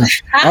Nigeria.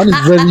 And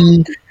it's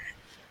very.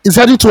 It's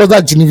heading towards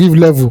that Genevieve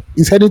level.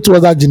 It's heading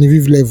towards that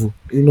Genevieve level.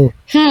 You know,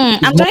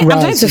 it's not I'm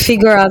trying Raz. to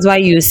figure out why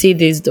you say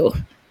this though.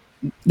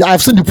 Yeah,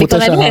 I've seen the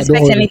Because I potential. don't Don't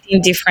expect worry.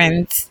 anything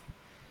different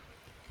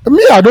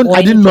Me, I don't. or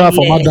I didn't know her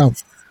anything from Madam.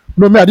 less.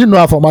 No, me, I didn't know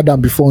her from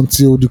Madam before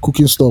until the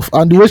cooking stuff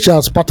and the way she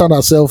has patterned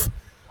herself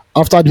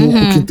after the whole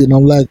cooking thing.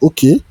 I'm like,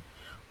 okay,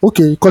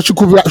 okay, because she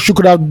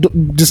could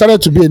have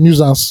decided to be a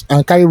nuisance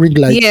and carry ring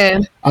lights Yeah.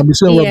 and be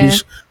saying Yeah.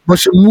 rubbish, but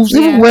she moves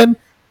even Yeah. when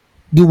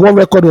the world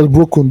record was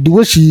broken. The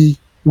way she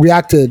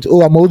reacted,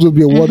 oh, I'm going to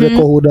be a world record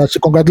holder. She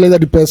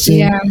congratulated the person,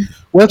 Yeah.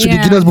 went to the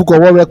Yeah. Guinness Book of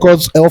World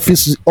Records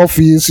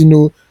office. You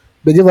know,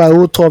 they gave her a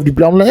whole tour of the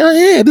place. I'm like,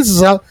 yeah, this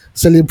is how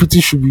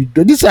celebrity should be.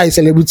 This is how a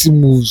celebrity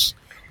moves.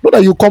 Not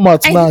that you come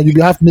out now, I you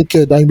be half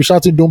naked and you be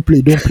shouting, "Don't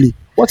play, don't play."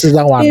 What is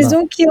that one Please now?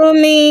 don't kill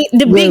me.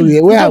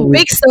 Where are The we?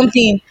 big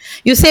something.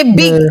 You say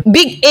Yeah,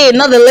 big A,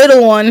 not the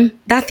little one.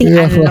 That thing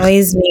yeah.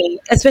 annoys me,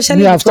 especially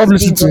Me, I've stopped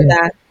because listening Big to him.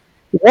 Brother.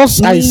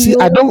 Once I see,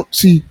 I Leo. don't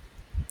see.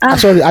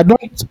 Sorry, Ah,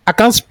 I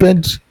can't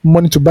spend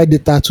money to buy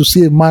data to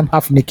see a man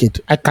half naked.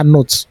 I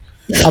cannot.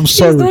 I'm please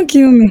sorry. don't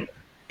kill me.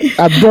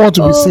 I don't want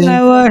to be Oh saying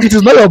my word. it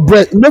is not your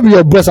breast, not be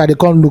your breast that they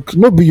can't look,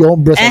 not be your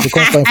own breast that they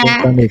can't find for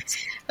internet.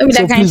 Maybe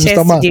So that kind of please, Mr.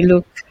 chest Man, they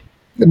look.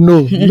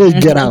 no, no,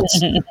 get out.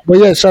 But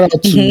yeah, shout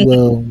out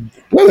to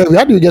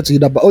how do you get to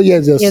that? Oh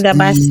yes, You're yes, the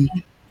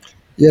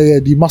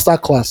best. the master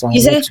class You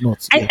and say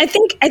whatnot. Yeah,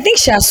 I think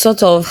she has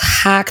sort of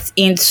hacked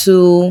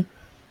into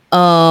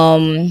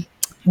um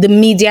the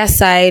media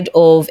side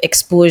of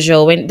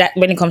exposure when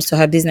it comes to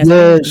her business. I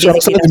yeah, think she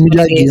basically understands the that's what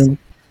media it is. game,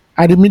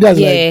 and the media is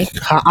like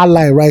Yeah, her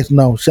ally right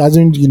now. She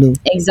hasn't, and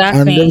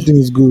exactly. everything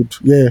is good.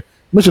 Yeah,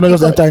 make sure not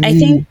just Because enter I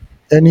think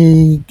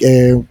any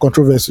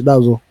controversy. That's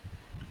all.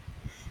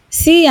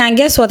 see, and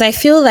guess what? I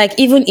feel like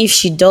even if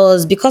she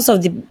does, because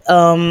of the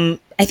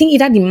I think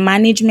either the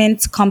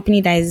management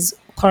company that is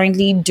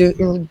currently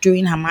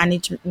doing her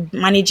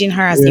managing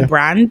her as the Yeah,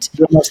 brand,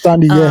 you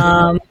understand it.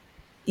 Yeah,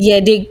 yeah,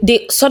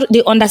 they sort of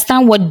they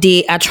understand what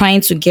they are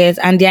trying to get,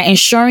 and they are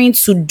ensuring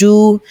to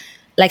do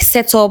like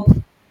set up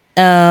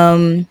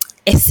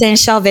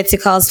essential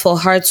verticals for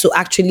her to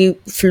actually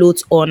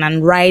float on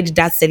and ride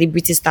that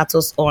celebrity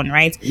status on,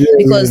 right? yeah, yeah,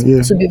 Because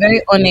yeah. to be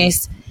very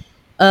honest,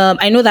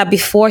 I know that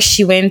before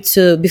she did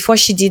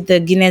the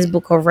Guinness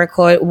Book of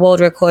World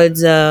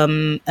Records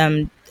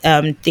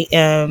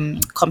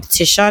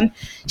competition,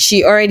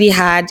 she already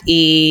had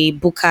a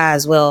booker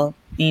as well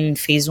in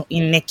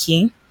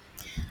Neki,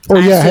 Oh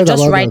and yeah, I so heard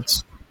just about right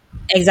that.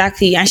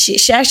 exactly, and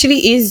she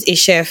actually is a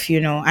chef,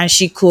 and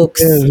she Yeah,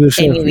 cooks she's a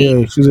chef.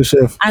 anyway, Yeah, she's a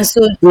chef. and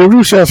so You're a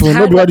real chef, she man. had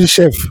Nobody all this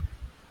chef.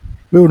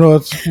 No,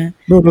 not.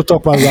 No, no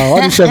talk about that.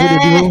 All the chef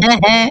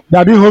wey they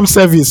are doing home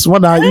service.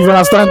 One, if you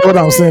understand what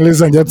I'm saying,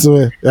 ladies and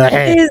gentlemen,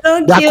 please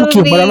don't they are kill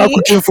cooking, but they're not me.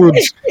 cooking food.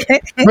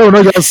 No,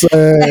 not just we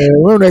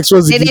don't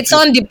expose the They duty.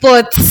 turn the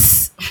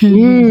pots.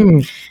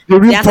 The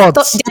real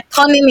pots. They're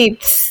turning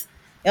it.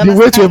 You The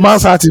way to a understand?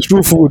 man's heart is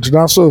through food.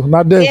 Now, so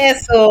not them. Yeah,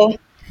 so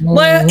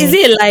but is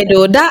it a lie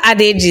though? That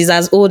adage is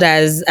as old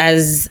as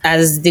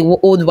the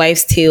old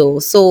wives'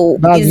 tale. So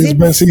That's is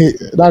Lisbon.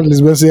 it That's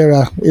Lisbon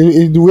era.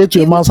 The way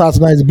to a man's heart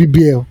now is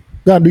BBL.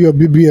 Go and do your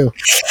BBL.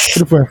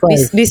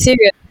 3.5. be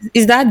serious?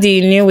 Is that the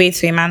new way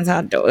to a man's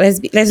heart though? Let's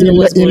know In, Le-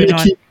 what's in going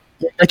on.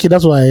 Lekki,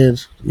 that's what I heard.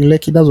 In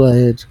Lekki, that's what I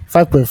heard.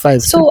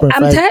 5.5, So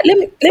I'm 3.5, tired.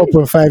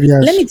 4.5 Let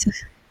me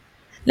years.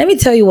 let me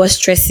tell you what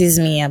stresses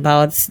me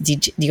about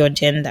the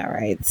agenda,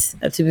 right?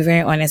 To be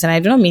very honest, and I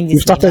do not mean We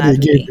this in a started bad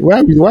again.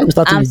 way. Why we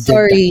starting I'm with gender?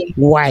 sorry.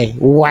 Why?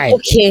 Why?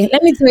 Okay,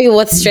 let me tell you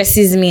what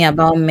stresses me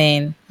about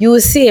men. You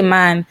will see a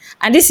man,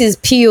 and this is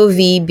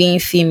POV being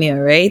female,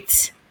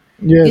 right?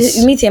 You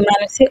Yes. meet a man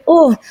and say,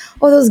 "Oh,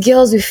 all those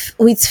girls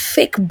with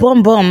fake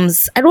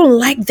bums. I don't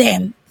like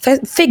them.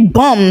 Fake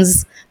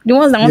bums. The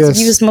ones that want to give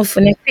you Yes. small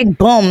phone, fake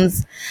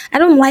bums. I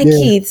don't like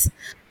Yeah. it."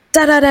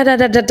 Da da da da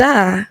da da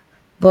da.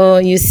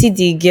 But you see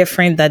the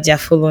girlfriend that they're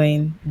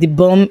following. The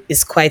bum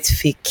is quite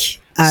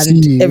fake,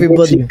 and See,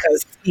 everybody waiting. can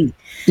see.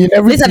 In Later they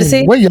everything,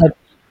 say,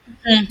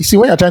 you see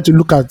when you're trying to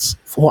look at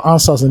for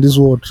answers in this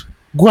world,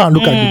 go and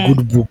look at the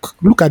good book.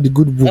 Look at the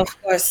good book.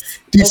 "Of course,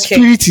 The okay."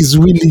 spirit is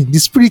willing. The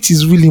spirit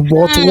is willing,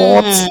 but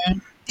what?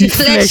 The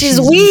flesh is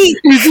weak.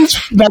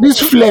 This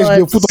flesh they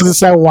God. put on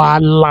inside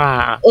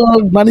wala. Oh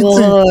Now the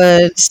thing,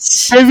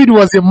 God. David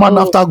was a man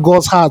Oh, after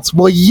God's heart,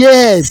 but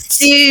yet,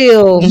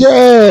 still, he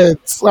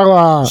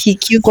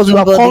killed because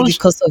somebody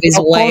because of we his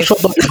have come short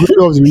of wife. the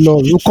glory of the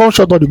Lord. We come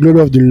short of the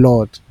glory of the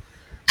Lord.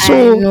 I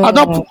So know.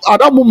 at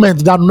that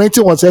moment, the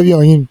anointing was heavy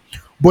on him,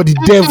 but the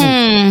devil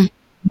Mm,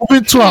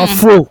 moving to and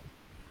fro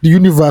the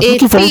universe, a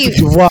looking for who to thief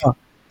devour.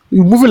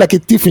 You moving like a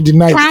thief in the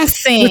night.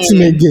 Waiting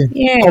prancing.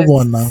 again. Come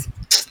on now. Yes.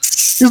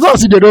 It's not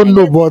as if they I don't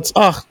know, just.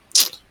 but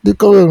they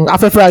come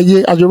afẹ́fẹ́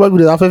ayé, as you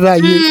remember the afẹ́fẹ́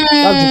ayé.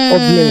 That's the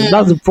problem.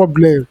 That's Mm, the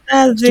problem.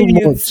 that's It's too it.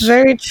 It's much.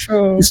 very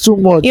true. It's too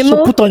much. You So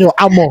know, put on your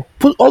armor.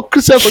 Put all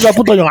Christians soldier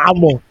put on your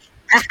armor.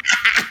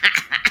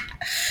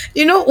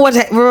 you know what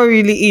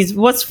really is.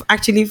 What's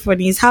actually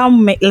funny is how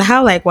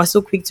like we're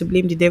so quick to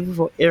blame the devil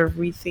for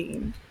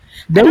everything.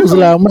 I Devil don't was know.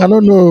 like, man, I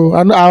don't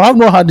know. I have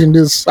no hand in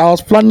this. I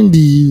was planning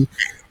the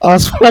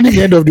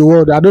end of the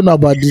world. I don't know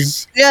about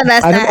this. You I don't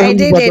understand? know I what did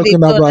people are it. They talking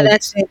go about.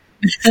 that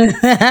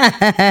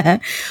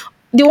shit.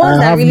 The ones I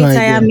that have no really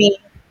tire idea. me,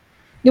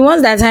 the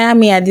ones that tire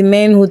me are the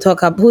men who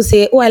talk up, who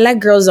say, "Oh, I like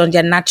girls on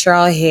their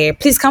natural hair."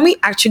 Please, can we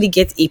actually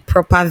get a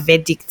proper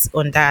verdict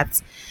on that?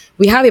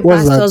 We have a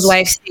What's pastor's that?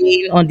 wife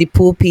saying on the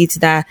pulpit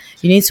that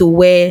you need to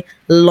wear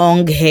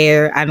long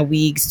hair and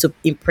wigs to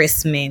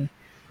impress men.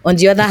 On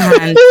the other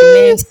hand,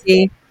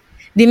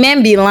 the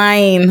men be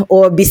lying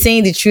or be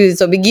saying the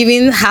truth or be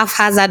giving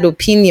haphazard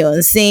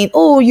opinions, saying,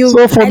 "Oh,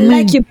 So for I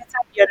like me, you better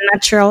with your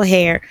natural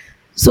hair."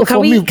 So so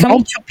for me, can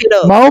we chop it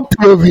up? my own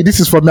POV, this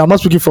is for me. I'm not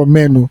speaking for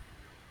men. No.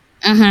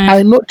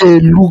 I know they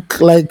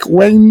look like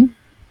when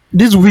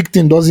this weak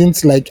thing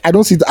doesn't like I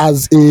don't see it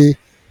as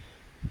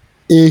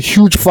a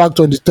huge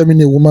factor in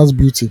determining a woman's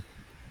beauty.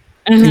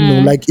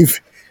 Like if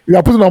you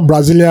are putting on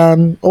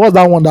Brazilian, what's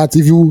that one that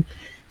if you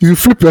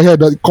flip your hair,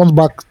 that it comes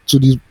back to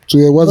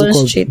a, what's it Bone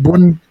called, Street.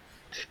 bone.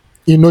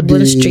 You know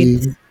Bone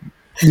Street.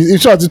 in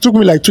short, it took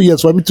me like 2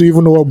 years for me to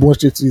even know what bone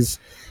street is.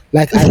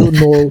 Like I don't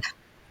know.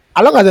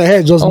 As long as the hair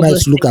is just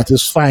nice to look Obviously. at,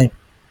 it's fine.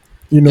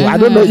 I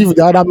don't know if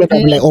the other men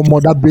are like, oh, my,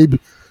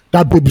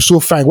 that baby so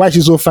fine. Why is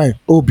she so fine?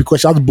 Oh,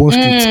 because she has bone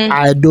street.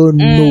 I don't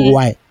know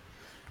why.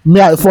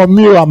 For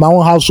me, I'm my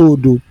own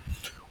household, though.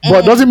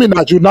 But it doesn't mean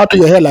that you now do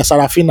your hair like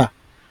Sarafina.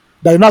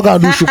 That you're not gonna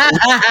do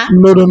shuku.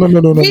 No, no, no, no, no, no,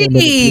 no, no, no, Really?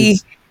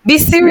 please. Be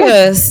Yes.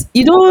 serious.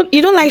 You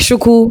don't like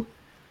shuku?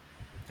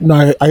 No,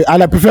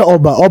 I prefer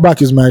Obak.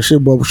 Obak is my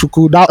shape, but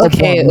shuku that up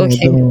Okay, one, no,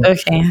 okay, no,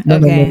 okay, no,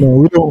 no, no, okay. no.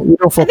 We don't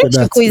I fuck with think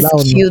that. shuku is That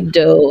one, no. cute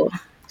though.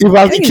 If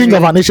I I was the think it's king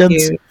of really an ancient,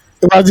 cute.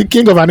 if I was the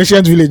king of an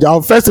ancient village,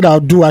 our first thing I'll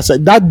do, I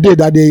said that day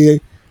that they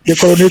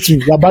coronate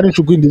me, they're banning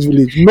shuku in this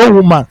village. No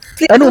woman,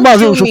 Please any don't woman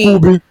saying kill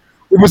shuku me.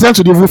 will be sent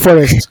to the evil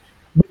forest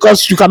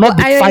because you cannot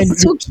But be Ayo fine.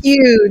 is so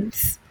cute.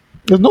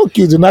 There's no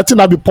kids, nothing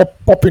will be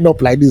popping up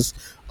like this.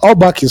 All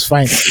back is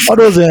fine. All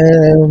those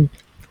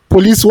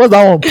police, what's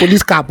that one?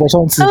 Police cap or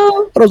something.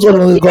 Oh, All those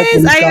ones got yes,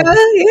 police cap.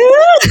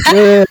 yeah.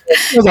 Yeah,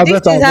 those are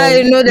This better. is how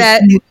you know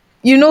that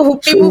you know who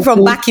people from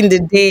So, back in the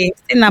day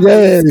still have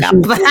yeah, police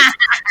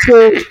cap.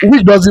 so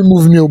which doesn't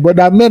move me, but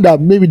that meant that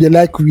maybe they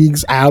like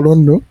wigs. I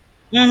don't know.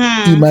 It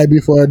Mm-hmm. might be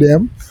for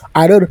them.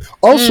 I don't.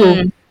 Also,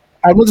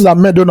 I noticed that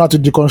men don't know how to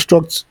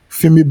deconstruct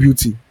female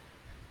beauty.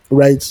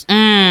 Right?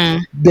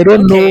 Mm. They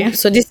don't Okay, know.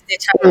 so this is the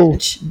Oh,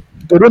 challenge.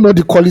 they don't know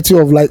the quality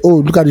of like. Oh,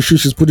 look at the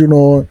shoes she's putting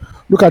on.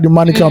 Look at the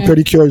manicure and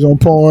pedicure is on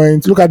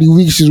point. Look at the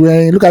wig she's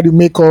wearing. Look at the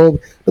makeup.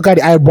 Look at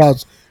the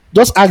eyebrows.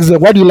 Just ask them,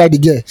 why do you like the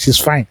girl? She's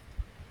fine,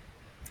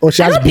 or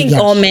she I has don't big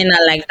think all ass. men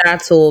are like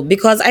that, though,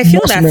 because I feel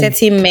Most that men,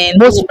 certain men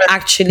most who men,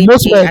 actually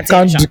most pay men can't.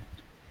 attention.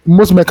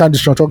 Most men can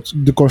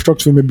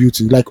deconstruct female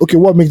beauty. Like, okay,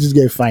 what makes this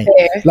girl fine?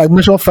 Fair, Like,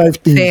 mention 5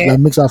 things fair, that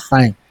makes her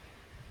fine.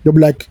 They'll be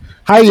like,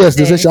 hi, yes,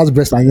 they say fair. she has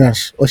breast and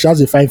yash, or she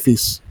has a fine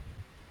face.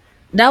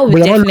 That But would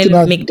you're not looking definitely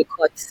at, make the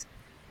cut.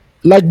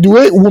 like, the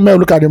way women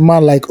look at the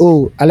man, like,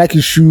 oh, I like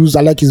his shoes,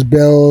 I like his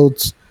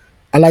belt,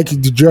 I like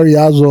the jewelry he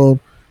has on.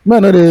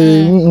 Man, no,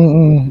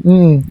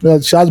 yeah,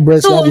 she has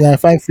breast, she has So, a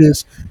fine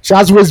face, she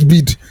has waist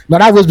bead. Now,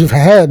 that waist bead for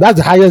her, that's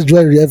the highest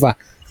jewelry ever.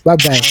 Bye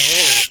bye.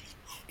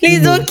 You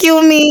please don't know,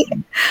 kill me.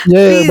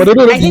 yeah, but Please, they don't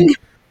know I think.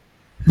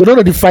 they don't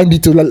know the fine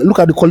detail. Like, look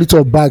at the quality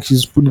of bag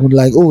she's putting on.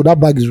 Like, oh, that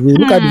bag is real.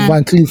 Look at the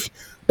Van Cleef.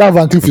 That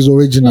Van Cleef is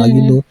original.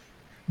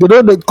 They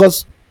don't know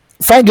because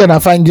fine girl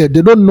and fine girl.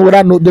 They don't know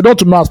that. They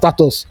don't know our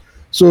status.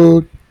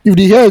 So if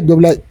the hair, they'll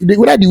be like,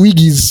 whether the wig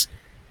is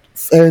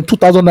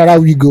 2,000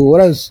 naira wig or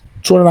whether it's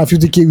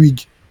 250K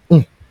wig,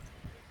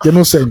 they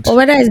no send. Or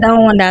whether it's that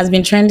one that has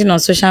been trending on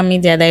social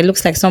media that it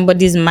looks like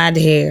somebody's mad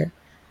hair.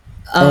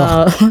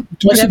 Uh,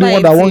 this is the Whatever one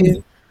it that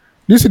is.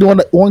 this is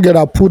the one girl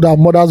that pulled her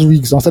mother's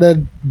wigs and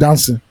started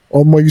dancing.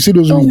 Or more, you see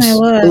those Oh my wigs?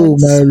 Oh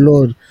my words.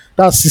 lord,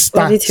 that's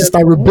Was it sister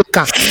your girl?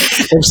 Rebecca of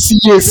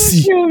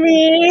CAC. Kill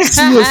me.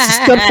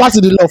 CAC steadfast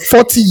in the law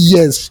 40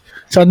 years.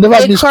 Shall never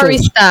A miss church.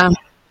 chorister,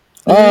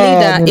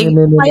 Ah, leader, no, no, a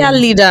no, no, choir no.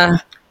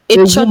 leader, a A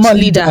church woman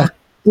leader. leader.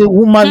 A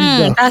woman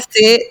leader. That's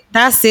it.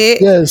 That's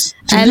it. Yes.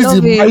 She I leads the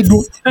love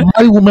it.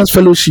 Married Women's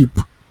Fellowship.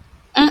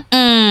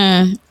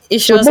 Mm.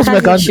 So Ishon most Skadi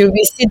mechanic, should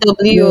be yeah.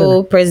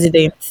 CWO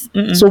president.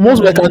 Mm-mm, So no, most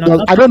no, no, no, mechanics,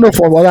 not I don't know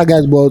from other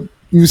guys, but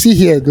you see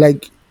here,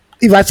 like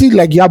if I see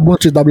like you have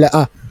bunches, I'm like,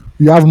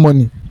 you have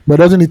money, but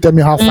doesn't it tell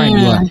me how fine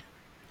you are? mm,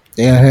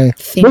 Yeah.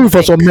 Maybe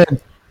for some fintech.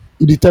 men,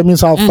 it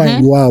determines how fine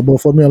Mm-hmm. you are,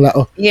 but for me, I'm like,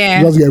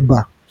 Yeah. just get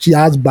bar. She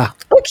has bar.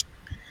 Okay.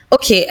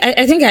 Okay,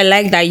 I think I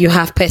like that you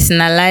have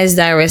personalized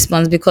that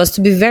response because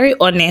to be very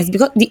honest,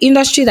 because the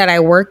industry that I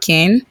work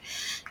in,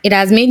 it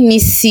has made me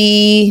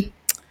see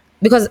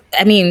because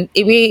I mean,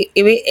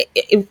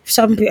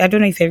 some people, I don't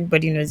know if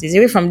everybody knows this.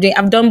 Away from doing,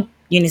 I've done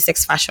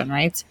unisex fashion,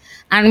 right?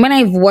 And when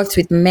I've worked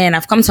with men,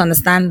 I've come to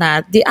understand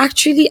that they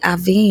actually are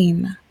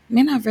vain.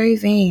 Men are very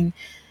vain.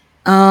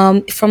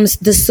 From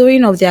the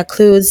sewing of their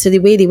clothes to the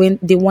way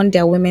they want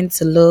their women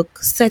to look.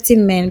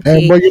 Certain men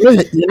pay But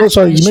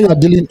sorry, attention.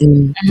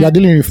 you are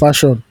dealing in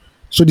fashion.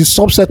 So the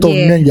subset of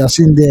Yeah. men you are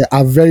seeing there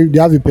are they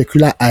have a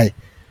peculiar eye.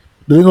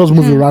 They don't just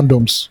move with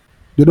randoms.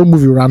 They don't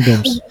move with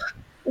randoms.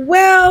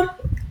 Well,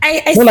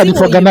 I Not like see the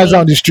what you organizer mean.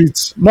 on the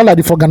street. Not like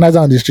the organizer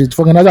on the street.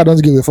 Organizer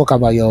doesn't give a fuck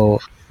about your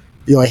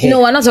hair.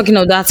 No, we're not talking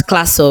of that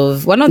class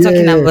of. We're not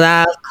talking about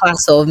Yeah, that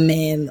class of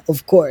men,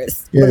 of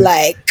course. But yeah.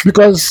 like,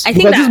 Because I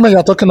think because these that men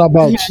you're talking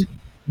about,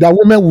 that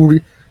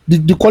women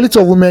the quality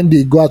of women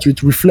they go out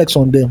with reflects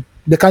on them.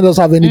 They can't just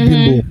have any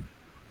bimbo.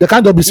 They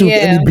can't just be seen with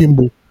yeah. any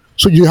bimbo.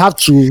 So you have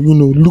to,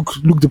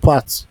 look the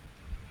part.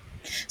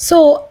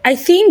 So I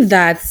think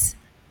that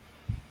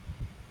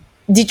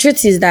the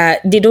truth is that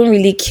they don't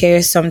really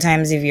care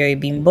sometimes if you're a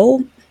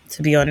bimbo.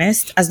 To be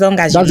honest, as long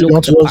as you That's if you look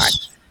want the to part.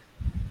 just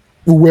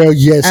well,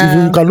 yes, if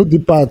you can look the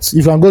part, if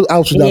you can go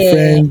out with their Yeah.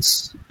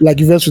 friends,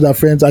 like events with their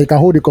friends, and you can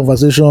hold a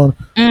conversation,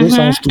 don't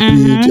sound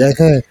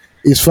stupid,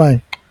 it's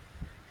fine.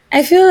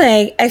 I feel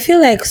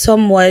like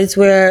somewhat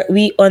where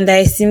we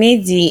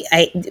underestimate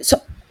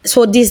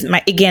so this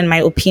my again my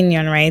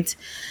opinion, right?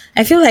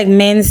 I feel like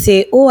men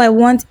say, "Oh, I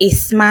want a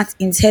smart,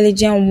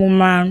 intelligent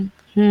woman,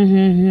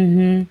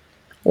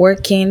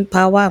 working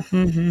power."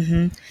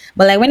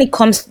 But like when it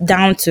comes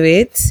down to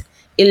it,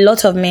 a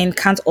lot of men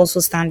can't also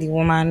stand the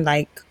woman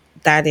like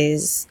that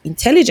is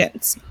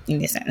intelligent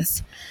in a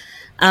sense.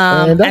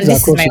 And that's And this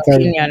is across my the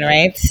carry. opinion,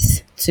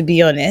 right? To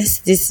be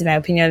honest, this is my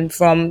opinion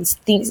from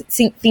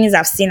things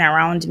I've seen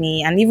around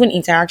me and even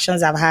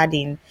interactions I've had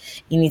in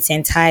its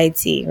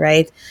entirety,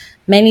 right?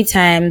 Many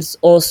times,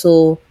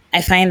 also,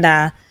 I find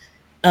that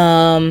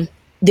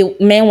the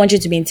men want you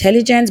to be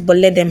intelligent, but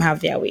let them have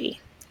their way.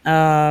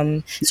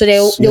 So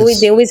Yes.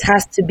 there always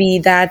has to be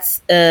that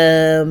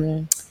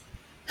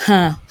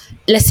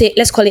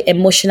let's call it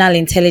emotional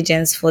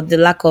intelligence for the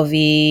lack of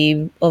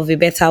a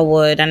better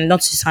word and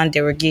not to sound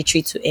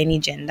derogatory to any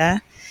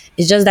gender.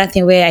 It's just that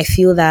thing where I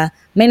feel that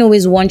men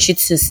always want you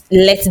to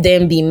let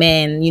them be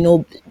men,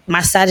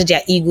 massage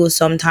their ego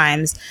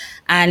sometimes.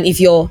 And if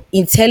you're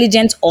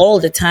intelligent all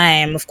the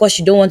time, of course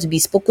you don't want to be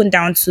spoken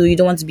down to, you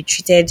don't want to be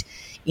treated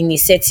in a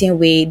certain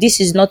way. This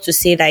is not to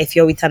say that if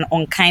you're with an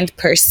unkind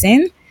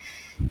person,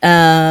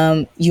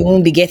 you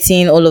won't be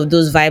getting all of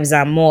those vibes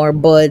and more.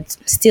 But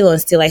still,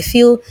 I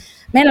feel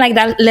men like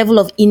that level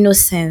of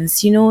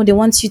innocence. They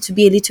want you to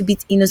be a little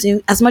bit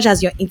innocent. As much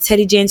as you're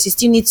intelligent, you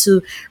still need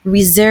to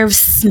reserve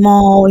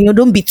small.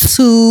 Don't be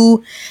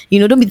too.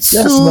 Don't be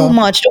Yes, too now.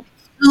 much. Don't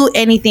be too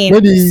anything.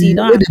 Where See, you the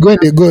don't where have.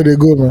 they go, they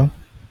go,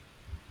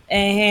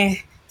 man.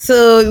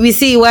 So we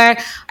see where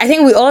I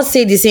think we all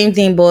say the same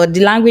thing, but the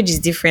language is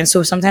different.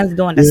 So sometimes we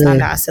don't understand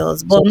Yeah.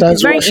 ourselves. But it's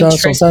Sometimes very Russian,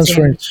 sometimes interesting.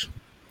 French.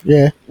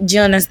 Yeah.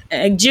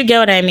 Do you get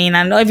what I mean?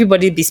 And not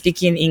everybody be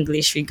speaking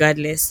English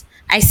regardless.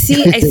 I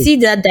see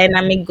that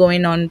dynamic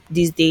going on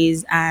these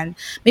days, and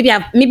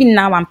maybe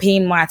now I'm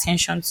paying more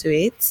attention to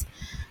it.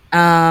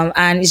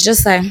 And it's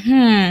just like,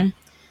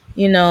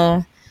 you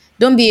know,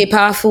 don't be a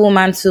powerful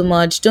woman too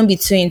much. Don't be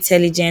too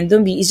intelligent.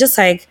 Don't be. It's just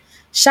like,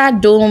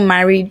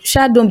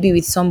 don't be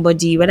with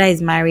somebody, whether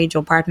it's marriage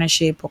or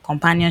partnership or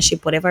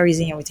companionship, whatever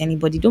reason you're with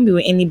anybody. Don't be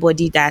with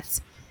anybody that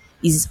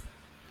is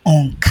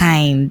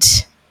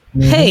unkind.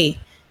 hmm Hey,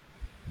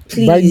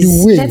 By the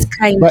please, let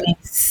way, but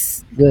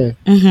kindness. yeah.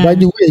 By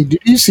the way, did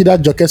you see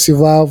that Joke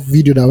Silva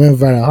video that went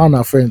viral? Her and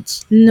her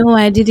friends. No,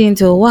 I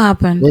didn't. Oh, what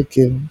happened?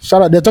 Okay.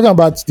 Shout out. They're talking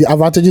about the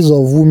advantages of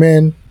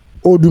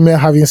old women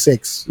having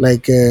sex,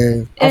 like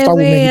after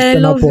women hit Wait, I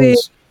love it.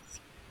 menopause.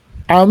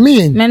 I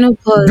mean,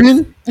 Menopause.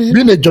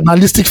 being a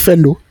journalistic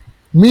fellow,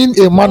 being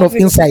a man Love of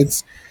it.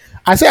 insights,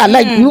 I say I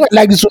like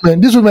like these women.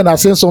 These women are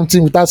saying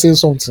something without saying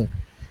something.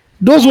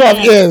 Those who have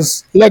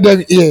ears, let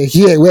them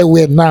hear where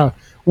we're now.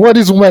 What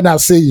these women are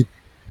saying.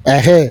 I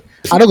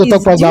don't go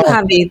talk Please, past do you that one.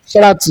 have it?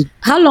 Shout out to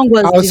How long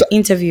I was was the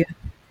interview?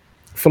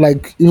 for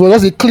like it was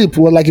just a clip,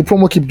 or like a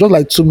promo clip, just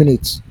like 2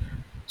 minutes.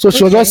 So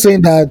she was just Okay.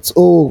 saying that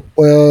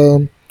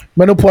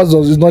menopause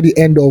is not the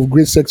end of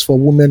great sex for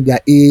women their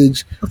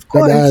age. Of That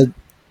course.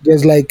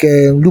 there's like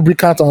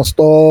lubricant and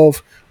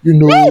stuff, you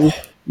know.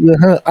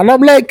 Yeah, and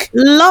I'm like,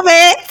 Love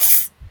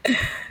it.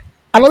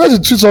 I wanted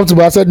to tweet something,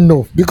 but I said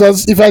no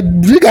because if I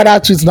look at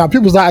that tweet now,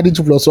 people start adding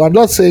 2 plus. So I'm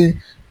just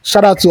saying,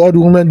 shout out to all the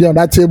women there on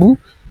that table,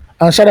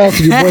 and shout out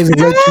to the boys in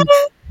Lekki.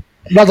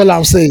 That's all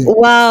I'm saying.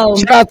 Wow.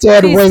 Shout out to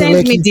all the Please boys in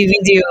send me Lekki. the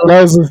video.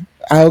 Let's,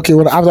 okay,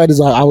 well, after this,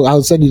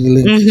 I'll send you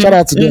the link. Shout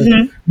out to them.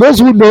 Mm-hmm. Those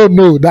who don't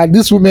know that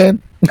these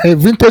women,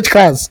 vintage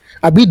cars,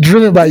 are being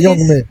driven by young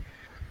Please men.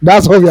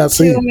 That's what we are kill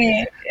saying.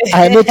 me.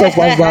 I know talk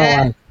about that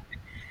one.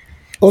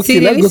 Okay, See,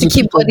 they let's go need to to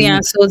keep tweet of the body week.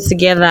 and soul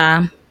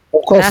together.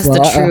 Of course, That's now.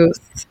 the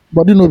truth.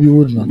 Body no be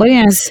wood now. Body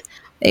and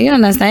you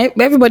understand?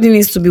 Everybody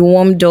needs to be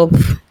warmed up.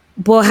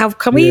 But have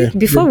can we Yeah.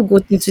 before we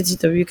go into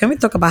TW, can we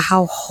talk about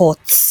how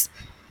hot,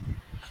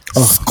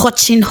 Oh,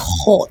 scorching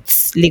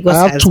hot I Lagos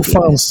have has two been?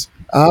 fans.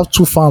 I have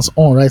two fans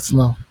on right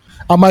now,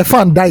 and my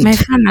fan died. My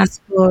fan has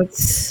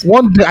got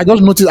One day, I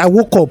just noticed. I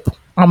woke up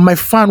and my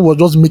fan was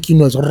just making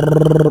noise.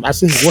 I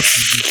said, "What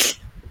is this?"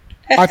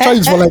 I tried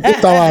it for like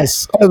 8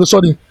 hours. All of a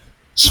sudden,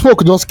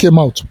 smoke just came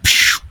out.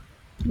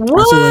 I said,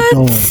 "We're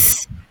done.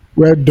 what?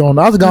 We're done."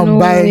 I was gonna No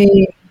buy.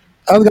 way.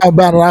 I was gonna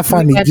buy another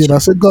fan Look at again. I you.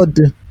 said, "God,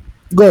 day,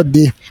 God,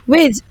 day."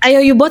 Wait,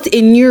 Ayo, you bought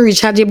a new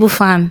rechargeable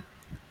fan.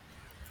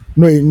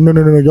 No, no,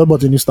 no, no, no. Just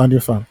bought a new standing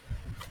fan.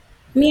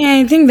 Me,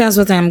 I think that's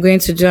what I'm going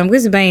to do. I'm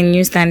going to buy a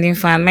new standing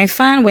fan. My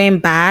fan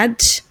went bad,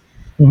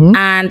 Mm-hmm.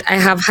 and I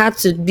have had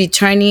to be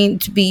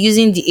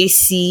using the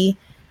AC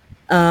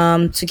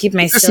to keep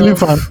Is this ceiling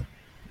fan? myself.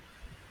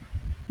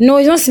 No,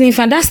 it's not ceiling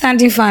fan. That's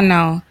standing fan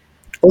now.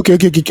 Okay,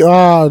 okay, okay.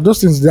 Ah, those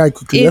things die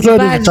quickly. I It's thought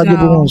those bad rechargeable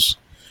now. ones.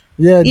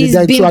 Yeah, they It's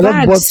died. So been I just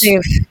bad, bought.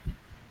 safe.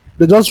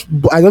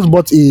 I just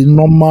bought a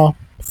normal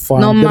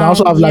fan. Then I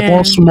also Normal, have like yeah.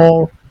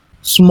 one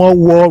small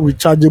wall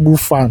rechargeable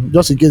fan,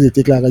 just in case they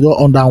take like I just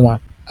on that one.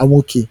 I'm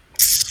okay.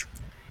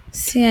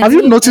 See, Have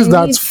you noticed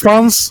that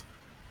fans,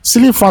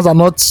 ceiling fans are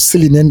not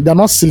ceiling? They're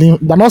not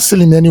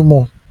ceiling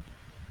anymore.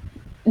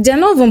 they're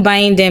not even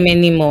buying them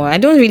anymore. I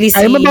don't really I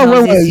see remember when we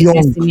were houses using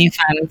young. ceiling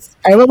fans.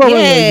 I remember when we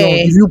were young.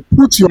 Yeah, If you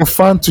put your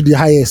fan to the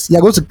highest, you're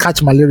going to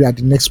catch malaria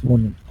the next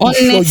morning. Before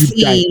you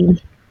die.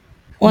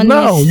 honestly,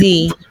 Now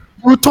honestly.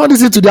 you turn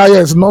this into the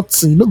highest,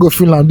 nothing. You don't go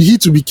feel am. The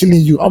heat will be killing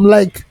you. I'm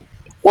like,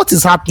 what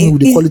is happening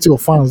with the Is, quality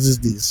of fans these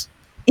days?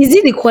 is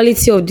it the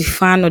quality of the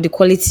fan or the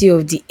quality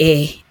of the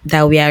air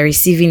that we are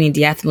receiving in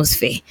the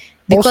atmosphere?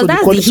 Because Also, the that's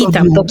the quality of heat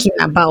I'm the talking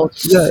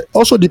about. yeah.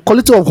 Also, the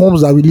quality of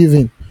homes that we live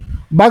in.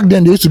 Back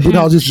then, they used to build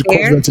houses to cause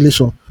Air.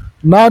 ventilation.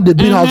 Now they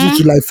build houses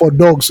to like for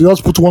dogs. You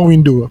just put one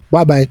window.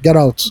 Bye bye. Get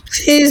out.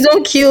 Please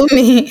don't kill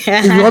me.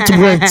 If you want to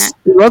rent,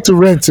 you want to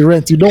rent, you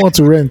rent. You don't want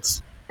to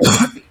rent.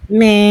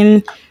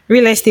 Man,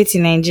 real estate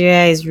in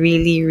Nigeria is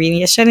really,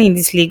 really, especially in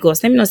this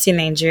Lagos. Let me not say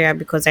Nigeria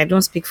because I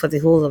don't speak for the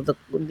whole of the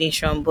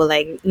nation, but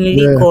like in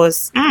Yeah.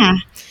 Lagos,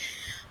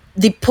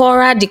 the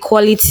poorer the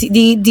quality,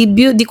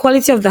 the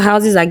quality of the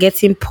houses are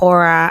getting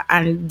poorer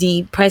and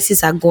the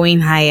prices are going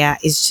higher.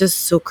 It's just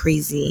so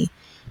crazy.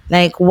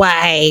 Like,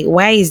 why?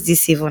 Why is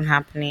this even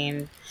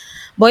happening?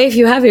 But if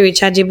you have a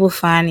rechargeable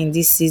fan in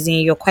this season,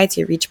 you're quite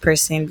a rich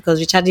person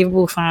because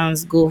rechargeable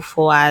fans go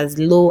for as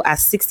low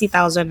as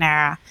 60,000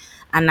 naira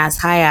and as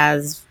high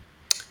as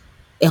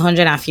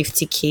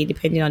 150K,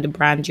 depending on the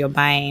brand you're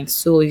buying.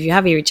 So if you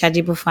have a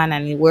rechargeable fan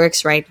and it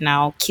works right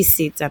now, kiss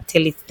it and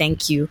tell it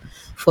thank you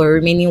for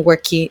remaining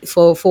working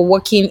for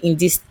working in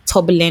these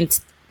turbulent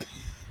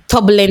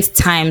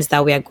times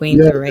that we are going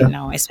Yeah, through right yeah,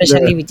 now,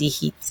 especially yeah. with the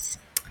heat.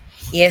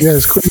 Yeah, it's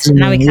Yes. crazy,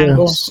 Now we man. can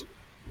go. Yes.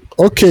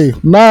 Okay,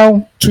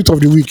 now tweet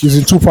of the week is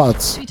in two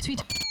parts.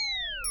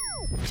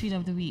 Tweet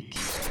of the week.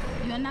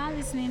 You are now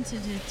listening to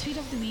the tweet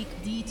of the week,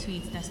 the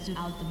tweet that stood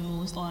out the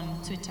most on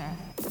Twitter.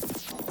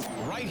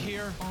 Right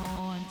here.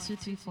 On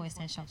 234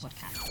 Essential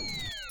Podcast.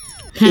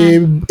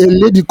 A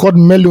lady called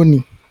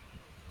Melanie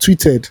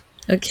tweeted,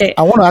 Okay.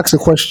 I want to ask a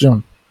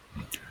question.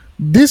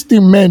 This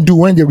thing men do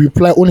when they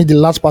reply only the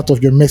last part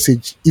of your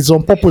message is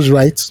on purpose,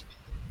 right?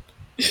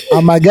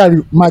 And my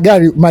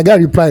guy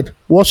replied,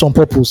 "What's on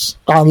purpose?"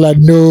 I'm like,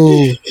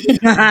 no.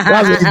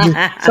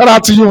 That's shout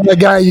out to you, my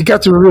guy. You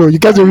get to real. You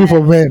get to real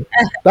for men.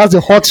 That's the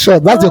hot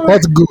shot. That's the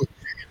hot goal. Oh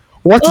my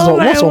What's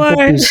on word.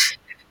 purpose?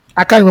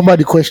 I can't remember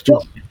the question.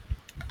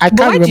 I But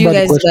can't why do you remember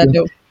the guys do that question.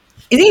 though?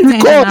 Is it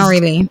intentional Because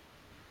really?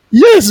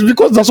 yes,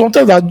 because there's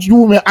sometimes that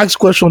you may ask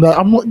questions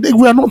that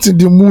we are not in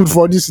the mood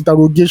for this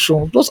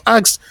interrogation. Just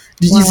ask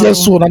the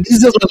easiest one, and the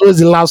easiest one is always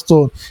the last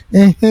one.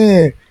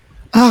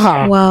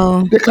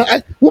 Wow.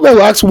 Women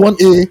will ask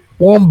 1A,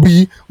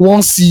 1B,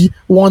 1C,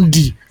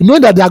 1D.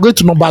 Knowing that they are going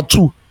to number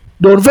 2,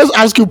 they will first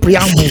ask you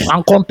preamble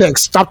and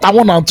context. Chapter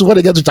 1 and 2, when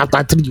they get to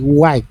chapter 3.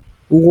 Why?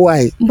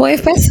 But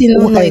if person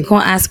don't know Why? you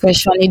can't ask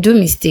question, you do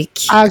mistake.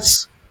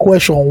 Ask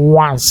question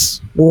once.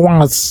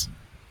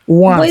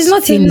 But it's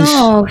not Finish.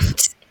 enough.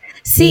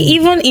 See,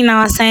 even in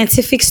our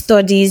scientific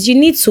studies, you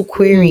need to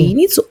query, you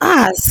need to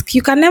ask.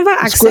 You can never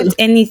accept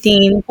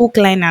anything hook,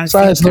 line, and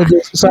Science sinker.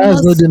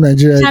 not in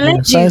Nigeria again.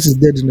 challenge Science it. is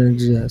dead in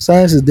Nigeria.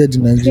 Science is dead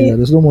in Nigeria.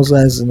 There's no more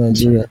science in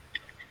Nigeria.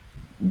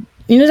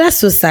 You know, that's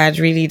so sad,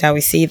 really, that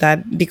we say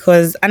that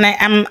because, and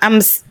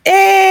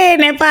hey,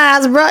 Nepal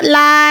has brought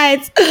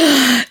light.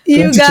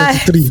 You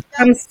guys, 2023.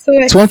 I'm so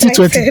excited.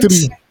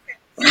 2023.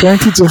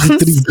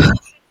 2023.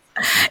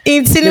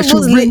 In They should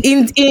Tinubu's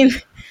bring-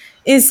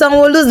 In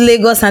Sanwo-Olu's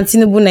Lagos and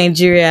Tinubu,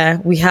 Nigeria,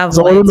 we have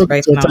So I light don't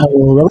right get your now.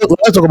 time.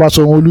 Let's talk about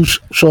Sonolu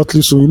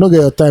shortly. So you don't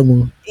get your time.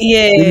 Baby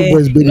Yeah, boy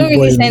is you baby don't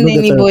boy. really You send don't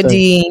get your time.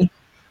 anybody.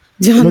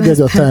 Do you You don't get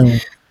your understand? time.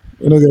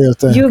 You don't get your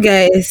time. You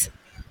guys.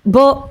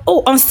 But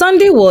on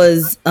Sunday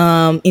was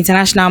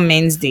International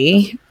Men's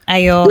Day.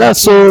 Ayo, Yeah. happy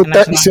So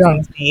International see,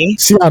 Men's Day.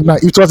 see, now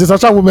it was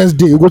International Women's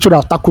Day. You go to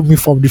have tackled me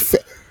from the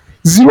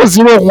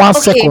 001 Okay,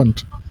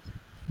 second,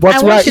 but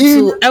I we are want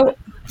you in to.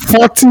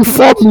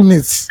 44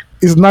 minutes.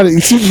 It's not.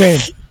 It's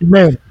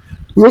men.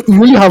 We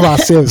really have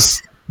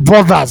ourselves,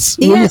 brothers.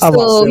 We really Yes, have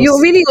so you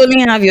ourselves. really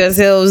only have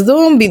yourselves.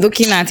 Don't be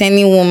looking at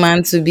any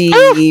woman to be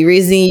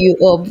raising you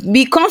up.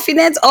 Be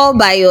confident all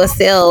by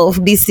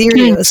yourself. Be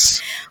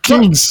serious. Kings, But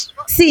kings.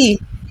 see,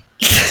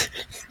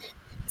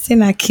 say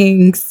na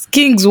kings.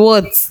 Kings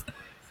what?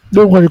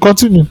 Don't worry.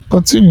 Continue.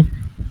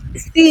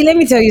 See, let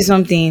me tell you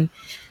something.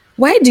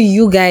 Why do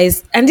you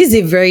guys, and this is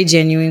a very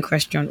genuine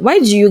question, why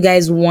do you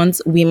guys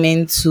want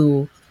women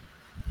to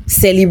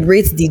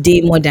celebrate the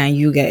day more than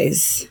you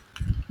guys?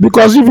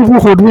 Because you people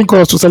hoodwink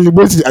us to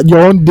celebrate your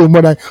own day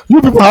more than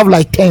you people have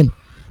like 10,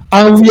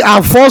 and we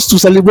are forced to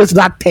celebrate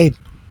that 10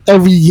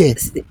 every year.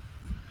 So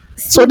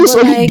See, this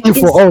but only like, day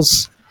for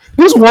us.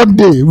 This one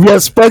day we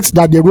expect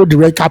that they roll the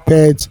red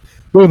carpet,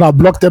 we gonna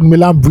block them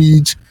Milan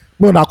Bridge,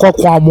 we gonna call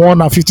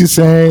Kwamon and 50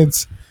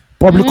 cents,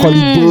 public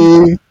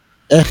holiday.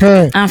 and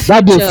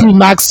That day future.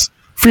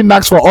 free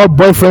knacks for all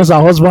boyfriends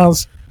and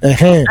husbands.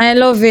 I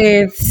love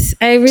it.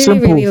 I really,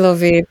 Simple. really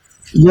love it.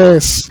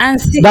 Yes. And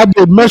see, That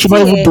day men should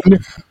not see, even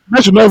donate,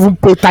 men should not even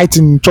pay tithe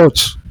in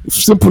church.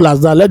 Simple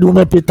as that. Let the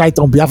women pay tithe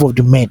on behalf of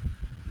the men.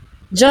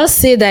 just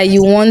say that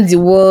you want the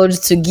world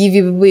to give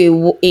you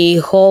people a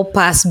hall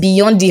pass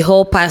beyond the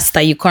hall pass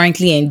that you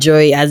currently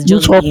enjoy as Which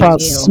just hall being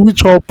pass? male.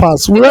 Which hall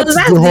pass? Where Because is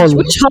that's the hall?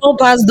 which hall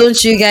pass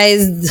don't you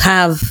guys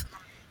have?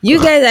 You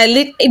guys are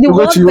the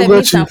world Ugochi,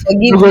 permits and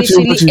forgive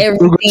literally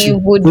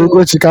everything voodoo.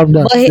 Ugochi, calm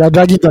down. But You are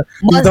dragging that.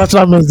 It's but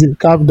International Men's Day.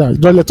 Calm down.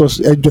 Don't let us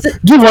enjoy.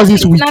 Give us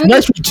this week. I mean,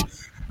 Next week.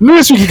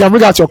 Next week you can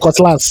bring out your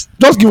cutlass.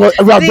 Just give us.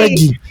 We are See,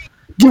 begging.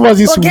 Give us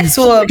this but week. guess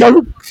what? Can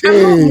we,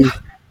 hey.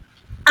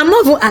 I'm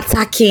not even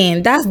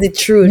attacking. That's the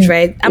truth,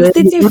 right? I'm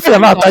stating We facts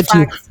cannot on attack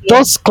you. facts. Here.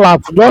 Just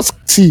clap. Just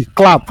see.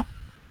 Clap.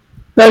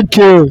 Thank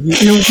you.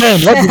 You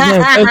men. What the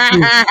men? Thank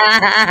you.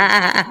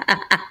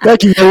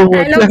 Thank you very I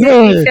much. love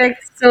the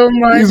effect so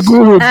much. It's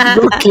good.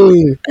 It's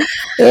okay.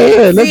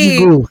 Hey, let See,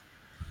 you go.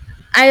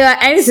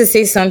 I need to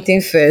say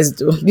something first,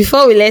 though. Before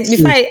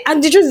I,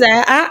 and the truth is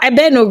that I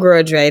bear no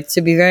grudge, right?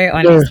 To be very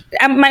honest,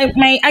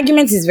 my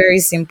argument is very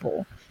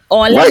simple.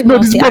 Or Why let me no?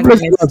 not This is say my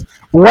place. argument.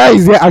 Why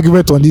is there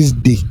argument on this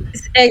day?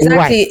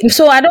 Exactly.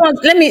 So I don't want.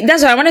 Let me.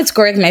 That's why I wanted to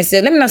correct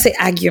myself. Let me not say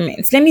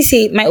arguments. Let me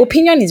say my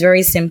opinion is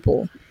very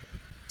simple.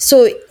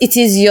 So it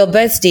is your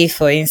birthday,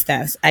 for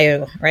instance,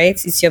 Ayo,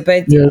 right? It's your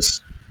birthday,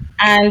 Yes.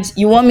 and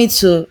you want me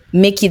to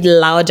make it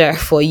louder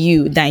for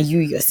you than you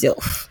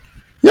yourself.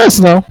 Yes.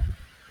 Now.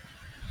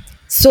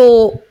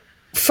 So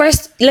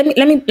first, let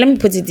me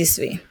put it this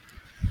way: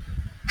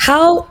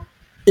 how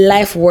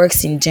life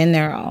works in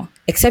general,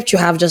 except you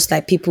have just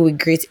like people with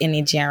great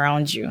energy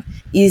around you,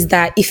 is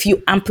that if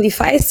you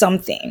amplify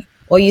something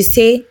or you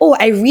say, "Oh,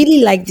 I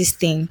really like this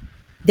thing,"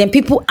 then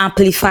people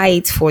amplify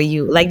it for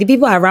you. Like the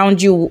people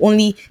around you will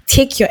only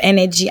take your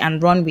energy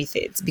and run with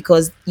it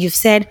because you've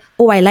said,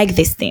 "Oh, I like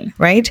this thing,"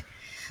 right?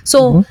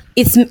 So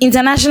it's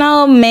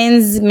International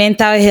Men's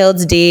Mental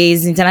Health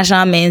Days,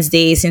 International Men's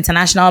Days,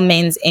 International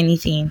Men's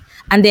anything.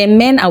 And then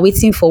men are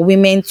waiting for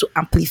women to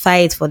amplify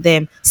it for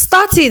them.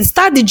 Start it,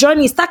 start the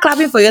journey, start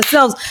clapping for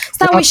yourselves,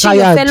 start You are wishing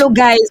your tired. fellow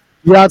guys,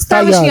 You are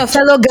start wishing your tired.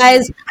 fellow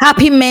guys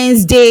happy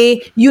Men's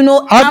Day. You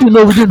know, How do you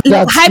know we did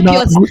that? hype, in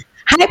our group?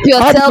 hype How do you know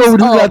yourselves we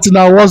did up. that in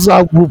our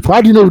WhatsApp group?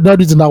 How do you know we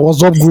did it in our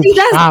WhatsApp group? See,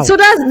 How? so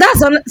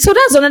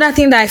that's another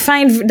thing that I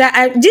find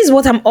this is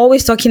what I'm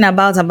always talking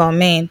about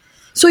men.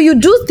 So you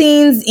do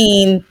things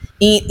in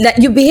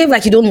that you behave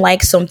like you don't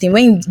like something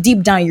when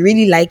deep down you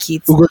really like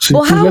it. Ugochi,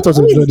 But please how let us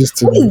enjoy this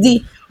thing.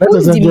 Let who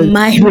us is the enjoy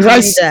mind the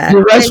rice. reader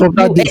The rice that from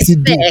that you day.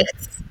 Today.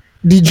 expect?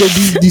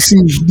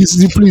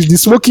 Please, the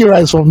smoky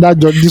rice from that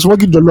the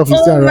smoky jollof is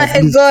Oh there, right? my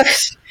Please.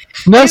 gosh.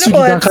 Next You know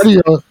week you can what? carry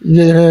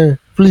your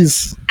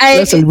please.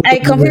 Let's celebrate I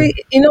it together.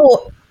 completely,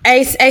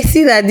 I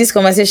see that this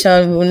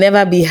conversation will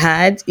never be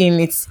had in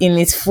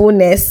its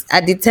fullness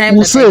at the time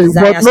We'll that I say,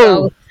 desire. but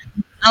no.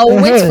 I'll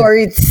wait Uh-huh. for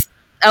it.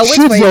 I'll wait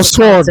Sheathe for your it to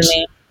come sword. to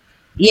me.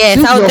 Yes,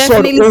 Sheathe I'll your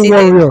sword, definitely oh see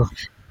that. warrior.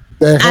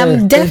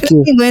 I'm Thank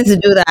you. definitely going to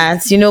do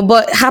that,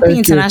 but happy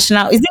Thank you.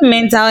 international, is it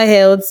mental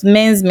health,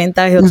 men's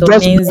mental health It's or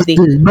just men's men's day?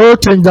 day. No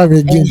change them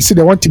again. See,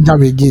 they won't change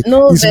them again.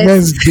 No, It's but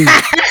men's day.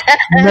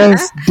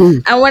 Men's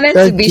day. I wanted to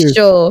Thank be you.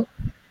 sure.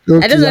 I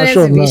Okay, just you're wanted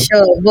sure to be now.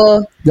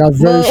 sure, You're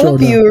very but sure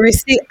hope now. you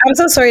receive. I'm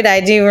so sorry that I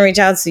didn't even reach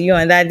out to you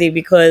on that day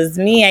because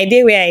me, I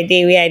did where I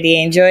did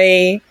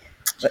enjoy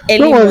early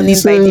Don't worry, morning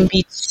it's, by the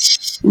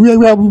beach.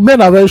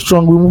 men are very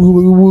strong.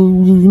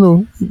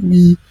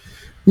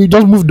 We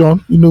just moved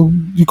on.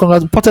 We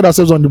patted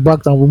ourselves on the back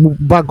and we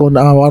moved back on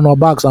our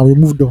backs and we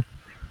moved on.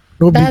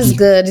 No That's biggie.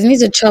 good. You need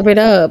to chop it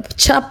up.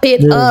 Chop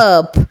it Yes.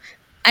 up.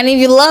 And if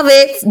you love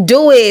it,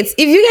 do it.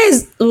 If you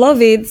guys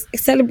love it,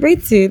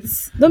 celebrate it.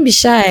 Don't be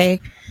shy.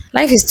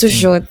 Life is too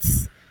short.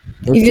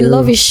 If you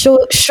love Okay.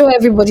 it, show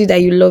everybody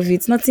that you love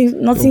it.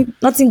 Nothing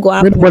go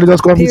happen. Anybody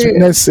just come to Period.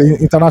 witness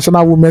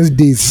International Women's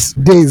Days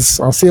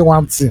and say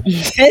one thing.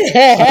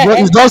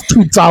 It's just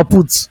tweets I'll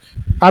put.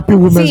 Happy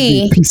Women's Day,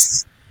 See,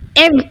 peace.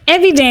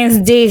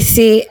 Evidence they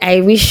say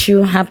I wish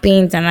you happy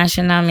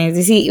international men's.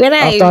 You see, whether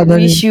I After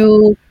many wish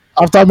you,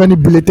 after many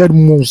belated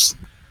moves.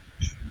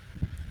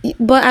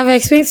 but I've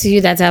explained to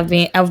you that I've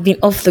been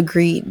off the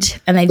grid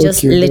and I just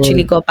Okay,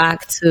 literally well, got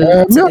back to me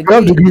the I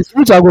have grid. degree.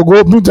 Me I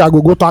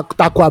go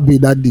Takwa Bay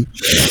that day.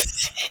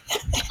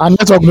 And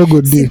network no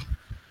good day.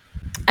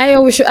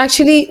 We should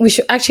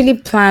actually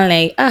plan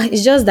like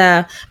it's just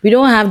that we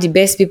don't have the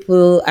best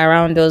people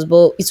around us,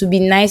 but it would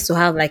be nice to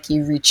have like a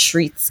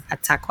retreat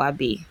at Takwa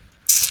Bay.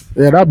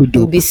 Yeah, that'd be It would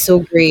dope. be so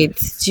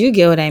great. Do you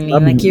get what I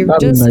mean? Like you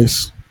That'd be just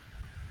nice.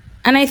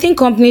 and I think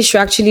companies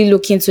should actually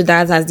look into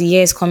that as the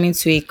year is coming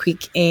to a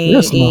quick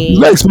Yes, now. It's a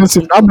very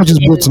expensive. How much is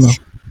boat now?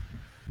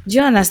 do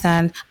you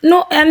understand?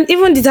 No, and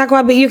even the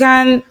Takwa Bay, you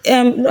can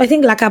I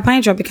think like a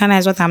pine tropicana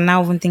is what I'm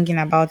now even thinking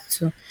about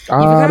too. If you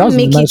can't That's a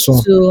make it nice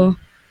one. to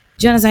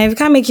do you understand? If you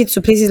can't make it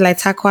to places like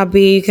Takwa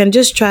Bay, you can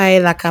just try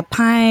like a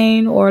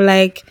pine or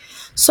like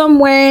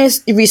somewhere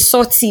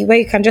resorty where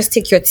you can just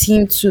take your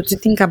team to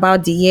think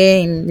about the year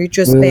in Yeah.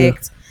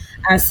 retrospect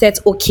and set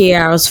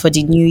OKRs for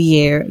the new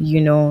year,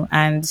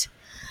 and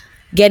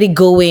get it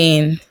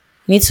going.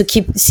 Need to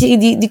keep see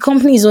the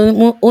company is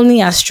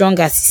only as strong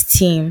as its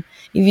team.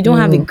 If you don't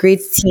have a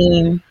great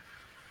team,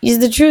 it's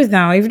the truth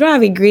now. If you don't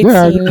have a great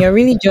Yeah, team, you're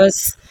really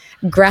just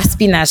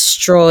grasping at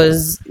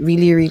straws,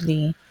 really,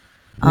 really.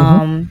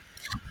 Um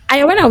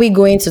when are we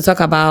going to talk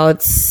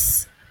about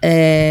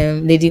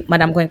Lady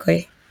Madam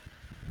Kwenkwe?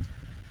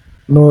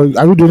 no,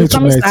 are we doing We it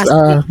promised tonight?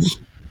 last week.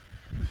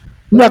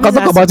 We Me, I can promised talk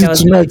last week about that it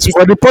was gonna be tonight. this.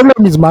 But the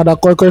problem is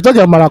Madakoko. You're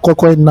talking about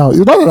Madakoko now. It's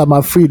not that I'm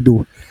afraid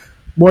though.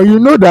 But you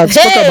know that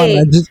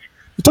Hey,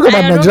 You talk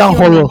about I don't Nigerian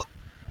kill me. horror.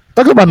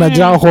 Talking about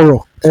Nigerian horror,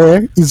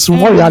 it's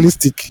more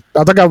realistic.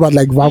 I'm talking about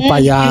like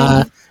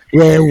vampire,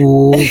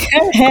 werewolf.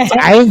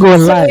 I ain't gonna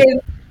So lie.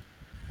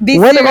 be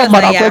Whenever serious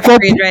that you're Madakoko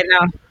afraid right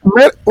now.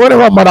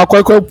 whenever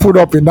Madakoko put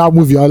up in that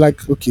movie, I'm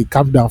like, okay,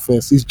 calm down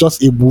first. It's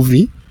just a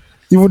movie.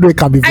 Even though it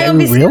can be I'll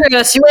very be real.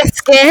 serious. You were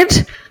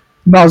scared?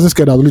 No, I wasn't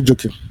scared. I was only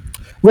joking.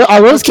 Well, I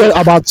was Okay. scared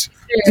about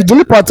the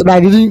only part that I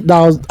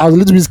was a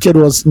little bit scared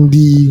was in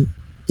the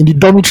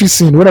dormitory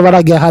scene. Whenever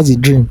that girl has a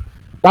dream,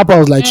 that part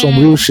was like some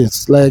real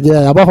shit. Like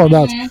yeah, apart from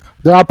that,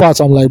 the other parts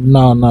I'm like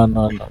no, no,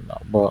 no, no, no.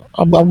 But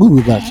I'm good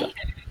with that.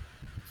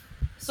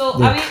 So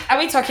Yeah. are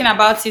we talking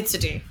about it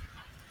today?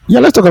 Yeah,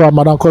 let's talk about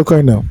Madame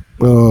Koi now.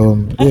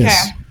 Okay.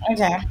 Yes.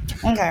 Okay.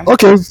 Okay.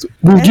 Okay,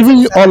 we've Let's given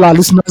do you that. all our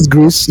listeners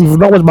grace. If you've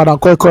not watched Madame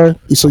Koi,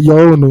 it's on your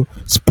own. Oh.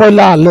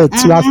 Spoiler alert!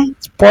 You have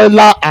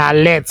spoiler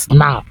alert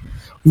now.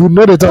 You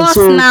know the time. Pause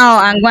So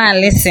now and go and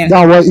listen.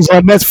 that was it's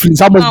on Netflix.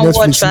 How much Go and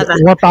watch Netflix?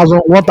 rather.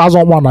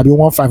 1,001, I'll be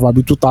 1,500, I'll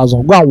be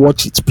 2,000. Go and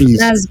watch it, please.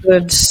 That's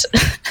good.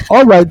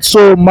 All right.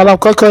 So Madam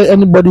Koko,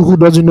 anybody who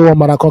doesn't know what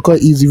Madam Koko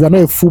is, if you're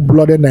not a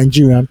full-blooded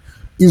Nigerian,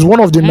 is one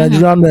of the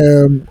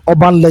Nigerian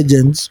urban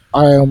legends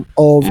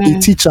of a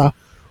teacher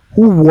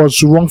who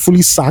was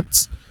wrongfully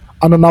sacked,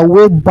 and on her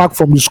way back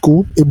from the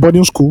school, a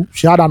boarding school,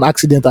 she had an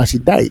accident and she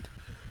died.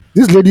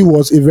 This teacher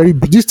was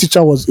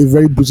a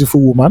very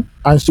beautiful woman,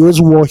 and she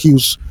always wore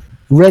heels,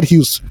 red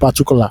heels in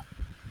particular,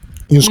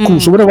 in school.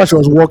 So whenever she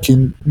was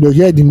walking, they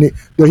hear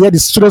the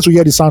students will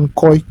hear the sound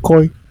koi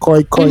koi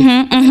koi koi.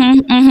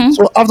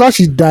 So after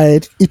she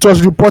died, it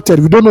was reported.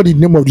 We don't know the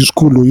name of the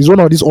school. Though. It's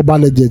one of these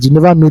urban legends. You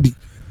never know the.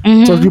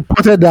 It was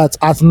reported that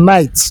at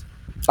night,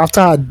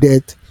 after her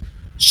death,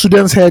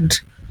 students heard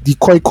the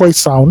koi koi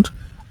sound,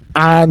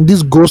 and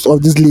this ghost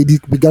of this lady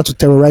began to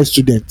terrorize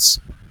students.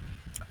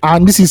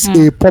 And this is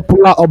a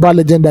popular urban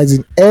legend that is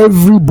in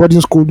every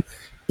boarding school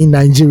in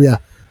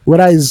Nigeria,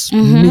 whether it's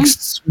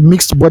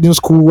mixed boarding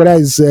school, whether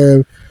it's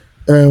male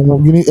or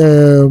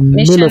female boarding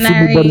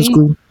Missionary.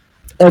 school,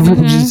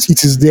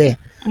 it is there.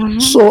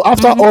 So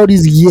after all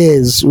these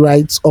years,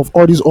 right, of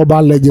all these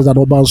urban legends and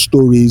urban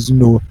stories,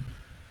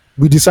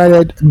 we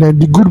decided, then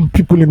the good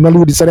people in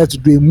Nollywood decided to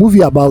do a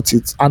movie about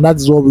it, and that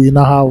is what we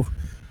now have.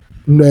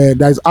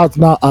 That is out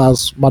now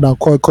as Madam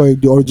Koi Koi,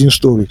 the origin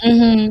story.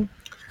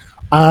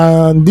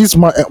 And this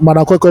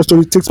Madam Koi Koi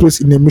story takes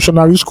place in a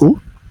missionary school.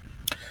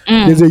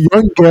 There's a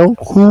young girl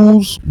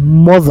whose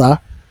mother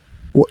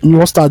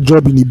lost her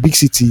job in a big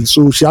city,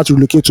 so she had to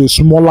relocate to a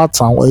smaller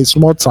town or a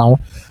small town,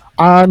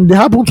 and there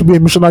happened to be a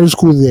missionary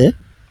school there,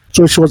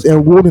 so she was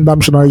enrolled in that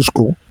missionary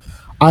school,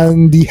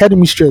 and the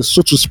headmistress,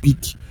 so to speak,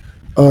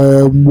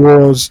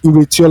 was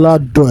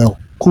Iretiola Doyle,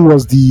 who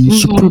was the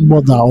supreme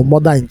mother or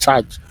mother in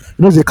charge.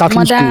 It's a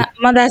Catholic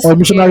Mother school or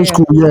missionary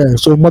superior. school, yeah.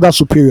 So mother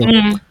superior.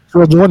 She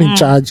was the one in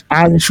charge,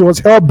 and she was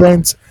hell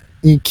bent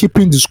in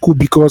keeping the school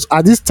because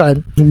at this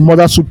time the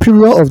mother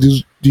superior of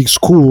the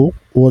school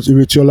was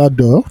Iretiola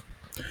Doyle,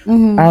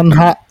 and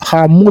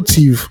her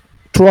motive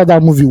throughout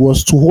that movie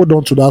was to hold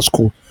on to that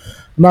school.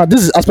 Now,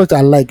 this is aspect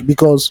I like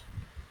because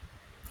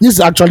this is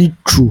actually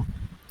true.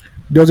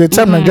 There was a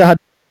time Nigeria had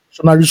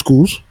missionary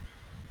schools,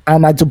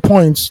 and at the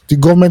point, the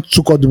government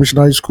took out the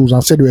missionary schools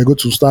and said they were going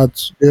to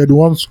start. They were the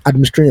ones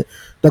administrating.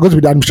 They're going to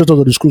be the administrators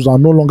of the schools, are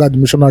no longer the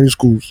missionary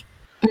schools.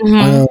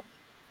 Well,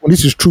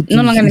 this is true.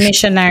 No longer the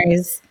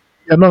missionaries.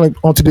 Yeah, not like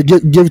until they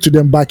gave it to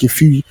them back a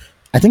few,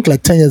 I think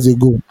like 10 years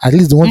ago. At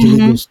least the ones in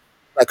Lagos,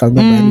 I can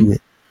remember anyway.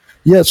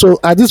 Yeah, so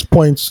at this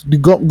point, the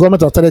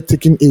government has started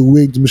taking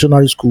away the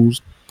missionary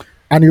schools,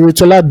 and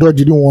Iretola Dodge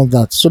didn't want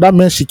that. So that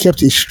meant she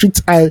kept a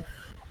strict eye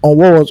on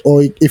what was,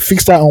 or a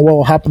fixed eye on what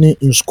was happening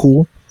in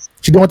school.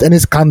 She didn't want any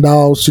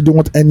scandals, she didn't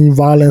want any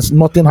violence,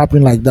 nothing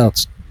happening like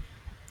that.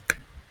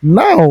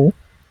 Now,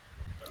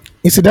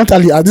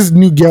 incidentally, as this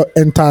new girl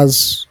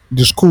enters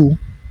the school,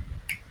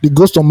 the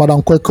ghost of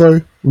Madame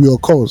Kwekwe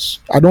reoccurs.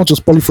 I don't want to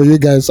spoil it for you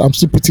guys. I'm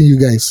still putting you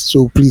guys,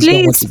 so please don't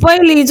Please watch it.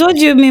 spoil it. What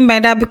do you mean by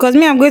that? Because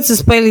me, I'm going to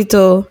spoil it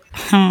all.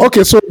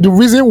 Okay, so the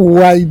reason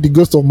why the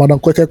ghost of Madame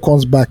Kwekwe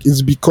comes back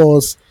is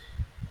because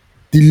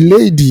the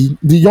lady,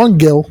 the young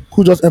girl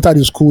who just entered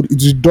the school, is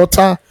the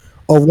daughter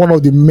of one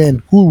of the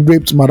men who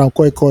raped Madame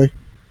Kwekwe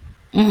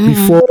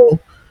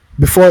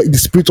before the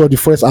spirit of the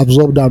forest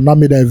absorbed her and now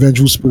made her a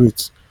vengeful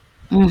spirit.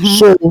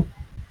 So,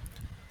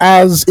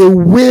 as a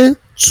way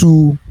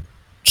to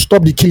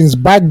stop the killings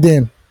back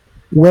then,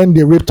 when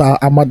they raped her,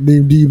 and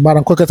the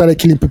Madam Kwekwe started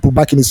killing people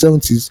back in the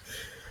 70s,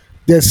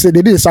 they said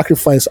they did a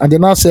sacrifice, and they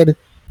now said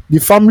the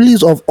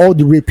families of all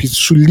the rapists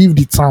should leave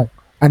the town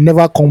and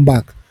never come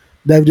back.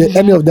 That if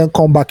any of them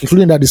come back,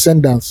 including their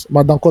descendants,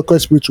 Madam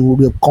Kwekwe's spirit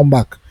will come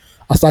back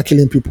and start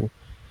killing people.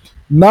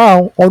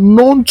 Now,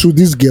 unknown to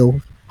this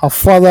girl, her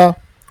father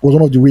was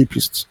one of the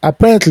rapists.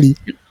 Apparently,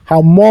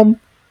 her mom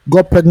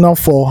got pregnant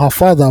for her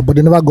father, but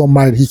they never got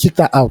married. He kicked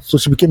her out, so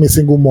she became a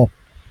single mom.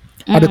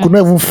 And they could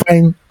not even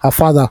find her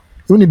father.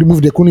 Even in the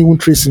movie, they couldn't even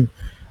trace him.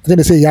 I think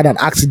they say he had an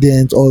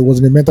accident or it was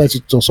in a mental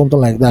institute or something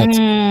like that.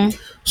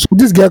 So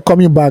this girl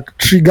coming back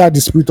triggered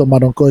the spirit of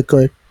Madam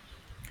Kwekwe.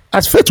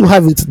 As fate to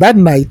have it, that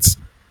night,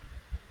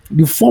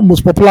 the four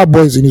most popular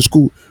boys in the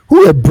school,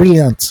 who were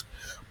brilliant,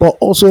 but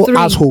also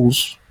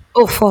assholes.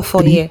 Oh,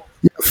 four, yeah.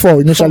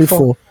 Four, initially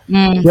four.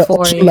 Were Four,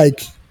 also yeah.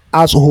 like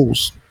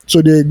assholes.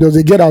 So there was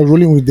a girl that was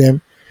rolling with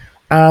them.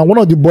 And one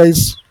of the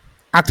boys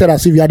acted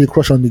as if he had a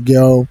crush on the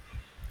girl.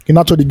 He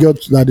now told the girl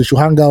that they should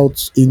hang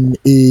out in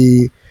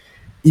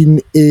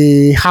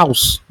a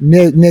house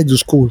near the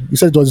school. He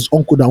said it was his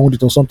uncle that owned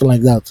it or something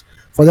like that.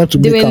 For them to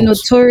They make were out.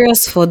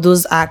 notorious for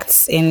those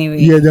acts anyway.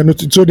 Yeah,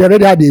 so they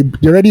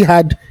already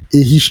had a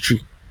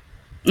history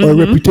or a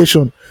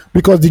reputation,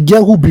 because the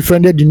girl who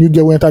befriended the new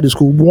girl who entered the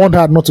school warned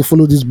her not to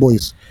follow these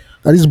boys.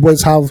 That these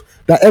boys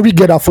that every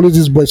girl that follows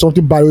these boys,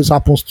 something bad always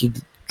happens to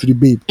the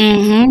babe.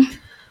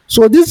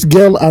 So this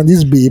girl and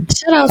this babe,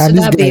 Shout out and to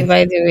this that guy, babe,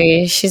 by the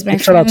way. She's my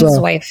Shout out to friend's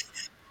her.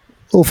 wife,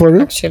 oh for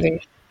real?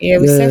 actually. Yeah,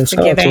 we Yeah, served shout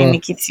out together to in her.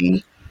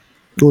 Nikiti.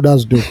 Oh,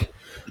 that's dope.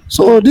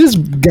 So this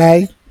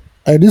guy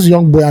and this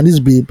young boy and this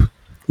babe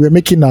were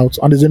making out,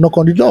 and there's a knock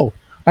on the door,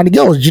 and the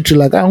girl was jittery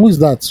like, who is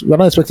that? We're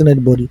not expecting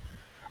anybody.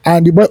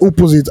 And the boy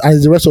opens it, and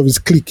it's the rest of his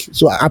clique.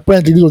 So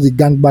apparently this was a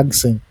gangbang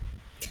scene,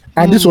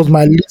 and this was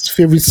my least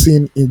favorite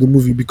scene in the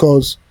movie,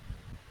 because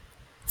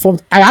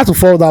I had to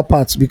follow that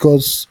part,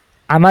 because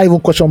and I even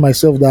questioned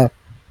myself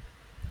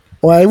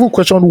or I even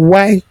questioned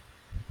why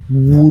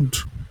would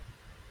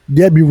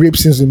there be rape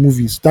scenes in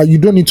movies, that you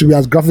don't need to be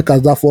as graphic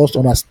as that for us to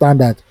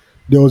understand that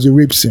there was a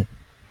rape scene.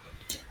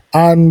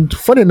 And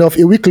funny enough,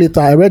 a week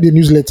later, I read a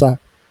newsletter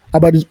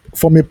about it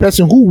from a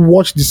person who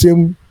watched the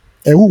same,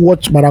 who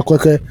watched Madam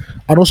Kwekwe,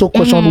 and also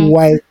questioned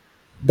why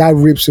that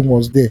rape scene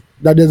was there.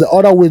 That there's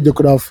other way they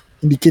could have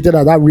indicated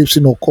that rape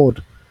scene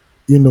occurred.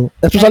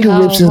 Especially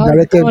rape scenes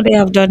directed. How they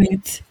have done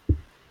it.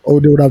 Or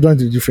they would have done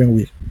it a different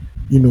way.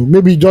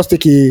 Maybe just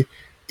take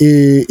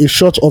a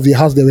shot of the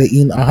house they were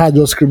in and her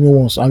just screaming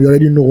once, and you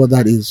already know what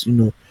that is.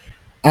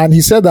 And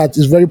he said that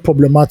it's very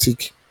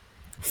problematic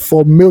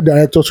for male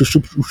directors to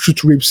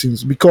shoot rape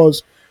scenes,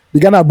 because the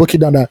guy broke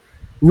it down that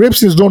rape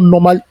scenes don't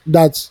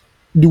that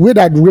the way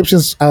that rape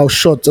scenes are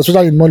shot,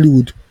 especially in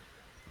Nollywood,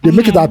 they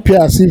make it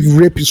appear as if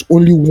rape is it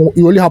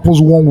only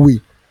happens one way,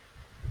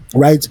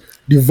 right?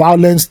 The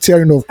violence,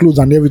 tearing of clothes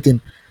and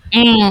everything.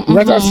 The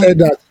writer said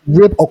that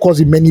rape occurs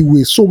in many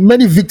ways. So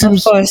many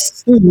victims Of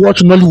course. who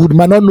watch Nollywood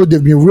might not know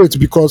they've been raped,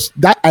 because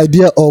that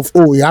idea of,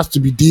 it has to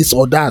be this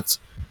or that,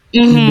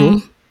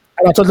 And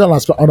I totally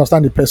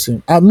understand the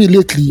person. And me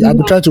lately, I've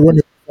been trying to run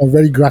away from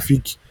very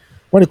graphic.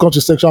 When it comes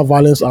to sexual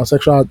violence and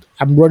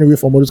I'm running away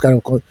from all those kind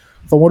of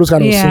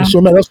Yeah. things.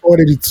 So I just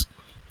forwarded it.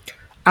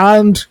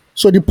 And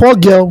so the poor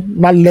girl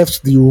now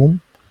left the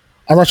room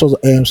after she was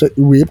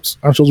raped,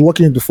 and she was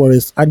walking in the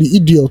forest, and the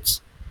idiot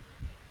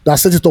that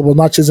set it up was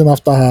not chasing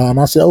after her, and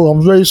I said,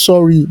 I'm very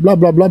sorry, blah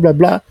blah blah blah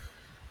blah,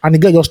 and the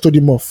guy just told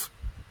him off.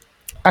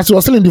 As he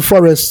was still in the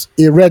forest,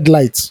 a red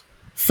light.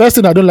 First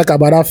thing I don't like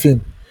about that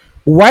film,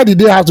 why did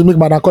they have to make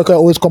Madam Kwekwe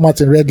always come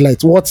out in red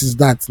light? What is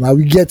that? Now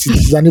we get it.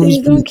 It's an evil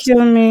Please don't spirit.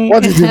 kill me.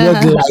 What is the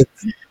red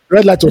light?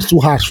 Red light was too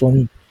harsh for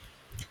me.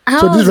 How,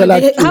 So this red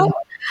light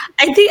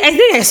I think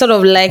I sort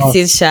of liked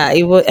it, Sha.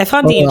 I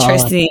found it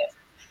interesting.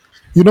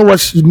 You know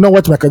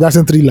what Michael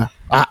Jackson Thriller?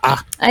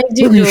 I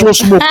do Maybe you do. show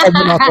smoke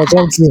coming out or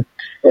something.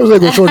 Don't say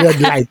go show red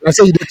light. I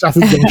say you did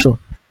traffic junction.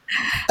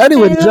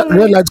 Anyway, I the love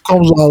red it. light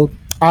comes out,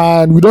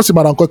 and we don't see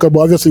Madam Kweke, but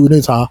obviously we know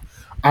it's her.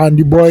 And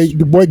the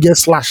boy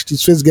gets slashed.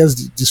 His face gets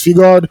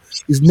disfigured.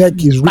 His neck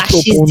is ripped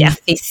Bashes their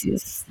open.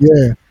 faces.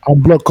 Yeah,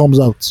 and blood comes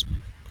out.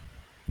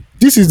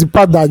 This is the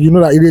part that you know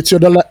that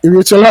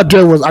Iretiola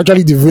Joy was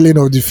actually the villain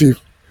of the film.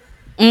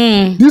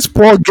 This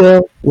poor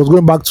girl was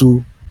going back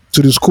to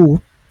the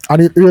school,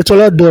 and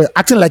Iretiola Joy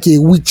acting like a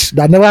witch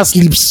that never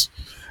sleeps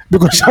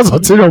because she has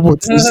ulterior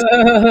motives.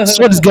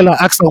 So this girl and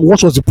asked her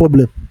what was the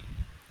problem.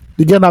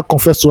 The girl now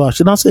confessed to her.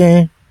 She now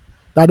say,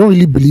 I don't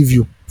really believe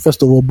you,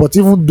 first of all. But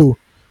even though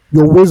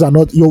your ways are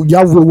not, you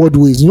have wayward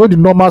ways. You know the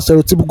normal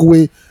stereotypical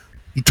way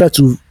you try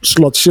to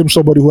slut shame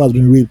somebody who has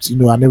been raped,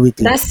 and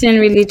everything. That scene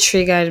really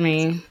triggered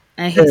me.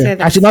 I Yeah. hated And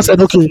that she now scene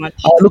said, so okay, much.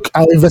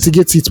 I'll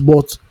investigate it,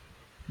 but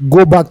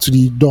go back to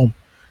the dorm.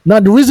 Now,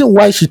 the reason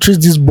why she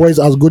treats these boys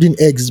as golden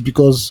eggs is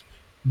because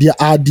they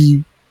are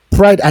the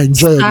pride and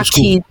joy of the Star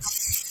school.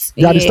 Kids.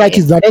 They are the star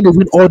kids that then they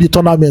win all the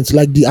tournaments,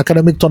 like the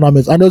academic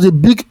tournaments. And there was a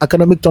big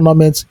academic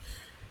tournament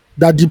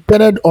that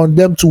depended on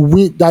them to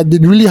win, that they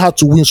really had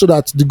to win so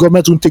that the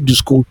government won't take the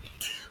school.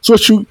 So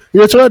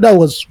that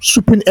was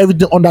sweeping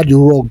everything under the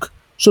rug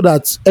so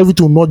that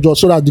everything will not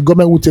just, so that the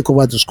government will take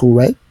over the school,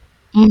 right?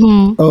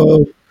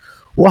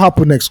 What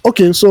happened next?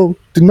 Okay, so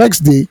the next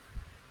day,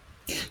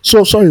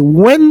 so sorry,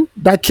 when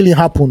that killing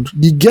happened,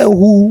 the girl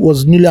who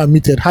was newly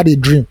admitted had a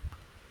dream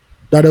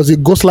that there was a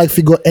ghost-like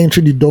figure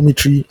entering the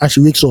dormitory, and she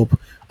wakes up,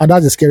 and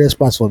that's the scariest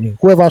part for me.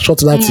 Whoever shot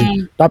that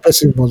thing, that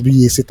person must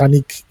be a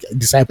satanic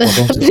disciple or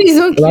something. Please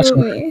don't That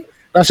kill shit, me.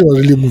 that shit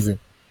was really moving.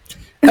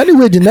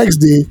 Anyway, the next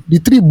day, the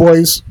three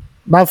boys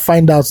now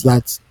find out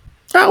that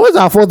where's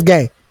our fourth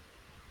guy?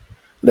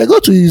 They go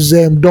to his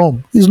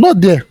dorm. He's not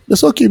there. They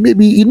say, okay,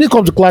 maybe he didn't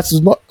come to class.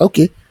 He's not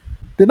okay.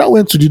 They now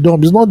went to the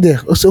dorm. He's not there.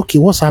 I say, okay,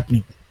 what's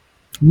happening?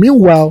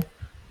 Meanwhile,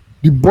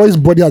 the boy's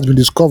body has been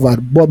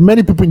discovered, but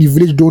many people in the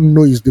village don't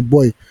know he's the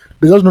boy.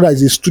 They just know that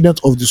he's a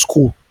student of the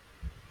school.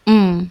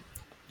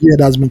 Yeah,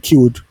 that's been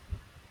killed.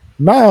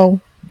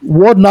 Now,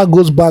 word now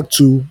goes back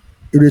to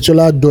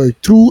Irechola Doy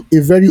through a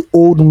very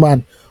old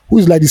man who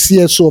is like the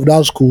CSO of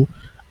that school,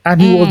 and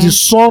he was the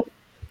son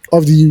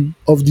of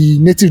the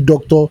native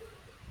doctor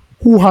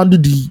who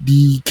handled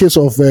the case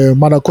of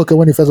Madam Kweke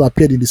when he first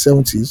appeared in the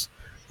 70s,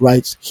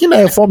 right? He now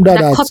informed her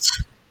That that cut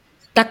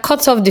that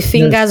cut off the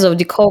fingers of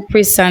the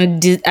culprits and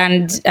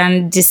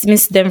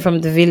dismissed them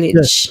from the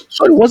village.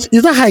 sorry,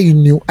 is that how you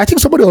knew? I think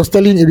somebody was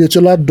telling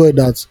Irechola Doy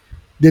that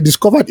they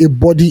discovered a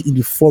body in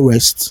the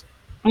forest,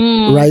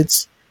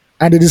 right?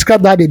 And they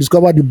described how they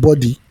discovered the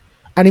body,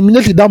 and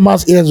immediately that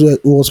man's ears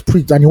was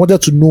pricked, and he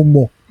wanted to know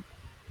more.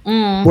 But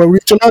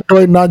Irechola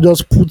Doy now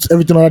just puts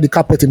everything under the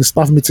carpet in the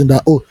staff meeting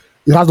that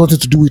it has nothing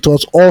to do with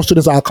us. All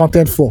students are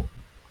accounted for,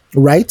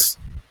 right?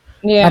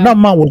 Yeah. And that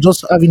man was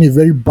just having a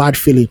very bad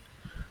feeling.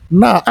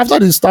 Now, after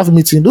the staff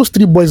meeting, those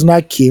three boys now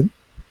came.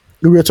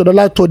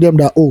 Irechola told them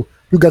that,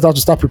 you guys have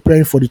to start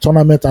preparing for the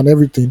tournament and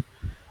everything.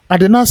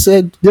 And they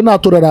now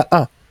told her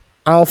that,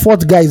 our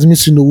fourth guy is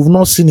missing. We've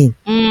not seen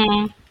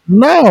him.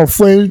 Now,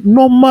 for a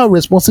normal,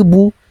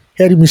 responsible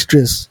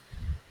headmistress,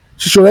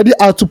 she should already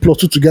add 2 plus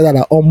 2 together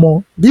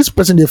that, this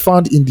person they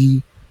found in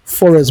the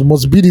forest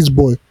must be this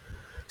boy.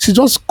 She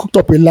just cooked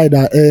up a lie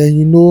that,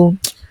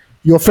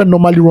 your friend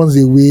normally runs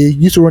away,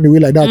 used to run away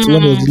like that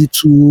when he was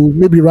little,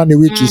 maybe ran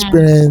away to his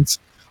parents.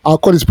 I'll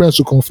call his parents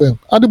to confirm.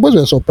 And the boys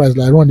were surprised,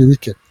 like, on the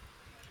weekend.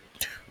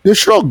 They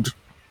shrugged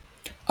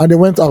and they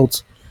went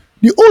out.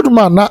 The old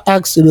man now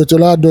asked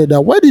Irechola Doy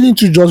that, why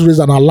didn't you just raise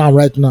an alarm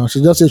right now?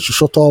 She just said she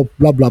shut up,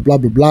 blah, blah, blah,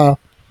 blah, blah.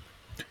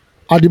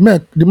 And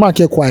the man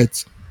kept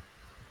quiet.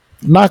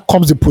 Now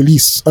comes the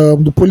police.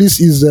 The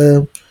police is,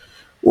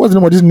 what's the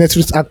name of this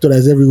Netflix actor that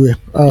is everywhere?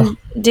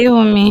 Deal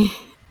with me.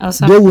 They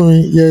Awesome. will,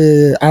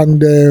 yeah. And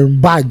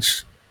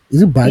Badge.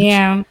 Is it Badge?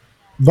 Yeah.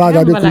 Badge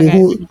I remember Adekule, that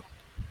who,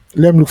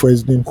 let me look for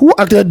his name. Who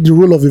acted the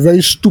role of a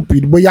very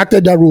stupid, but he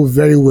acted that role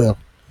very well.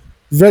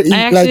 Very,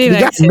 I like, actually the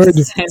guy liked annoyed him.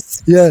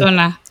 his Yeah.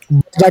 persona.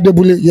 Badge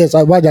Adebule, yes,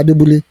 Badge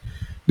Adebule.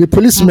 The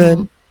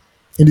policemen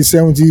in the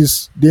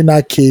 70s, they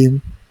now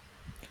came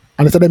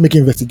and they started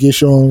making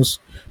investigations.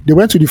 They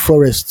went to the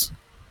forest.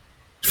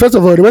 First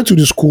of all, they went to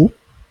the school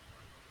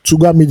to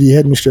go and meet the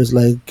headmistress,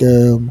 like,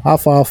 how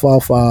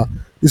far,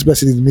 this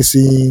person is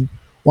missing,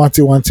 one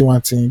thing.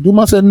 The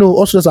man said, no,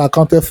 all students are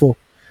accounted for.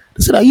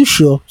 They said, are you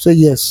sure? Say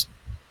yes.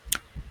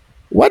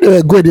 While they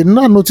were going, they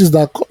now noticed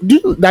that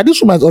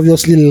this woman is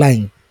obviously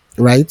lying,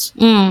 right?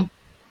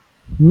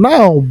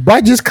 Now,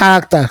 Badge's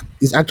character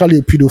is actually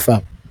a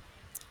pedophile.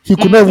 He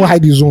could not even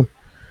hide his own.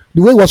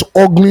 The way he was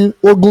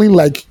ogling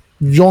like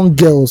young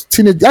girls,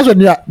 teenage. That's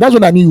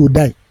when I knew he would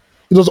die.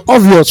 It was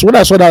obvious when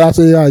I saw that. I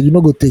said, "Yeah, you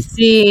not go take.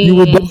 See, You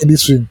will die in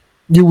this film.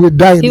 You will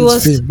die in He this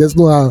was- film. There's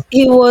no how."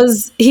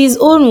 his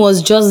own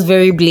was just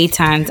very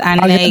blatant and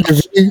And like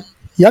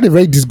he had a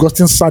very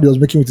disgusting sound he was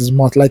making with his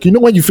mouth. Like,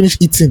 when you finish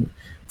eating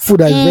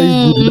food that is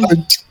very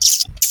good.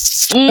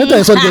 Anytime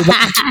I saw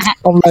the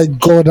I'm like,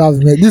 God have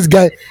me. This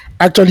guy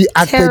actually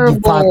acted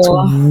the part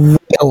Terrible.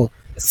 well.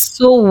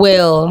 so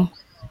well.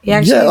 He Yeah,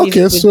 actually did a okay.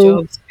 good So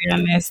job, to be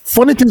honest.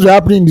 funny things were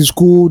happening in the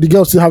school. The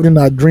girl still having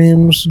her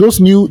dreams. Those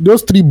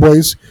three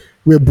boys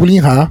were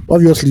bullying her.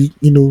 Obviously,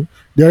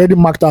 they already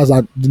marked her as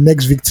the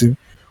next victim.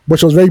 But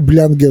she was a very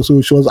brilliant girl,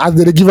 so she was as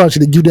they give her, she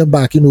they give them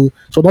back.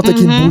 So not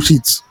taking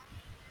bullshit.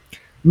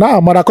 Now,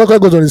 Madakoko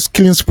goes on his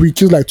killing spree,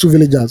 kills like two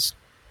villagers.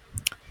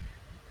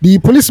 The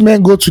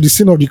policemen go to the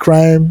scene of the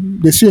crime.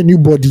 They see a new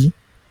body.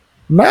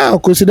 Now,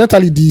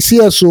 coincidentally, the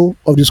CSO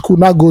of the school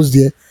now goes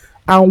there,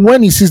 and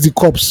when he sees the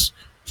cops,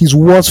 his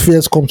worst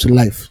fears come to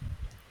life.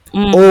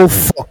 Oh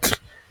fuck!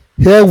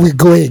 Here we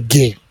go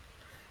again.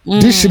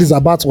 This shit is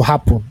about to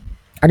happen,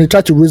 and he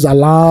tried to raise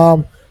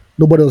alarm.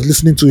 Nobody was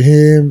listening to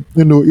him.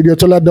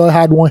 Idiotola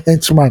had one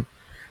henchman,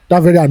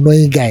 that very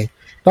annoying guy.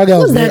 That guy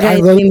was What's that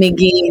very, guy's name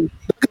again?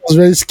 was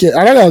very scared.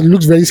 And that guy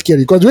looked very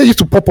scary because the way he used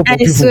to pop up I on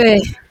people, swear.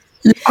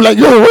 like,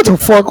 yo, what the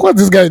fuck? What's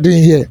this guy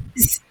doing here?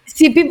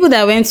 See, people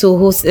that went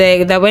to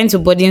that went to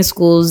boarding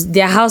schools,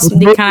 their house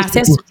they Most can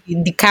attest people.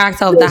 to the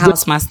character of the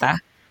housemaster.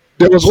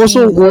 There was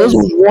also He was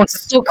one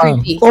so man,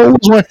 creepy. always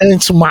one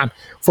henchman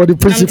for the I'm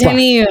principal.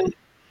 telling you,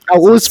 I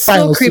always spy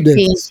so on creepy.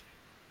 students.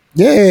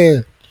 Yeah.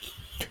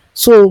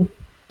 So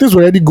things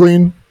were already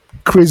going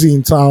crazy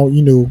in town.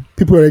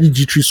 People were already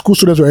G3. School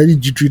students were already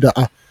G3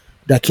 that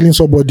they're killing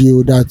somebody,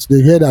 or that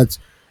they hear that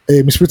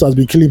Miss Peter has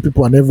been killing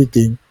people and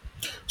everything.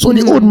 So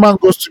the old man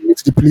goes to meet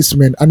the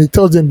policeman and he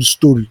tells them the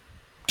story,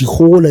 the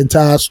whole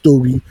entire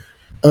story.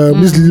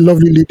 This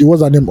lovely lady,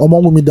 what's her name?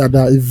 Omawumi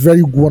Dada, a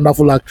very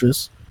wonderful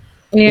actress.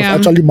 Was Yeah.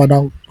 actually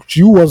Madam.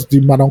 She was the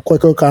Madam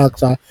Kweko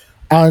character,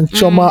 and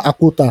Choma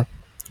Akota.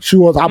 She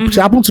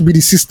happened to be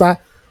the sister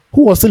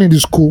who was still in the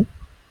school,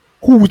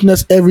 who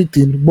witnessed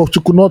everything, but she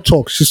could not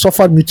talk. She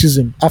suffered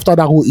mutism after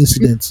that whole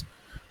incident.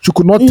 She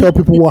could not tell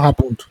people what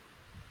happened.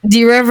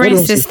 The Reverend What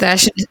else? sister.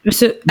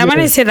 So I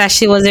want to say that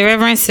she was a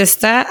Reverend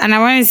sister, and I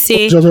want to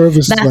say She was a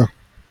reverend that sister.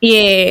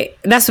 yeah,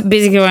 that's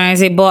basically what I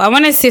say. But I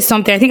want to say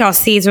something. I think I'll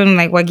say it when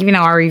like we're giving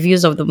our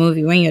reviews of the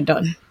movie when you're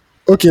done.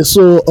 Okay,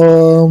 so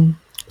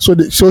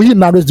he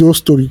narrates the whole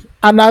story,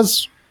 and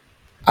as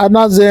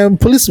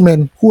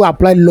policemen who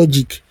applied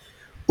logic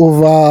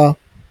over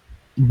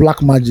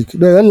black magic,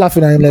 they're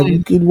laughing at him like,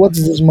 "Okay, what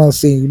is this man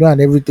saying?"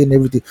 And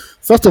everything.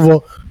 First of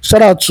all,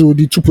 shout out to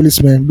the two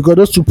policemen, because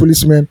those two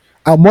policemen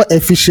are more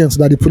efficient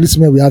than the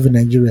policemen we have in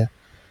Nigeria.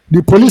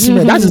 The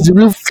policemen, that is the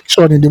real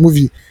fiction in the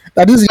movie.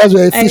 That these guys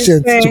were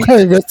efficient swear. to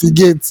kind of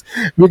investigate,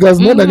 because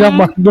no Nigerian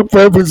man, no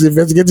problem is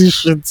investigating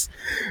shit.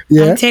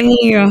 Yeah. I'm telling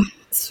you.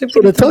 So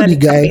they tell the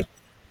guy.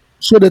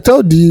 So they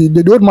tell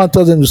the old man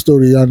tells them the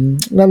story, and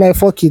they're like,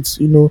 fuck it,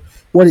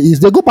 what it is.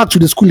 They go back to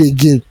the school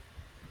again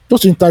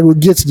just to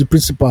interrogate the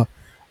principal,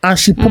 and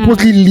she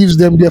purposely leaves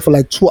them there for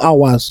like 2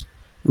 hours,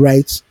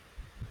 right?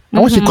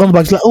 And when she comes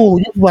back, she's like, "Oh,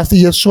 you people are still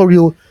here. Sorry,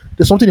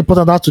 there's something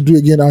important I have to do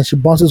again," and she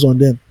bounces on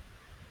them.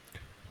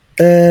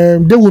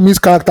 Then Wumi's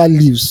character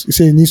leaves. He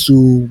says he needs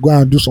to go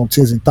and do some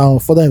things in town,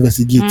 further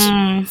investigate.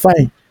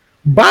 Fine.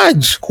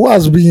 Badge, who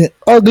has been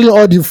ugly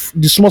all the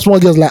small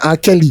girls like R.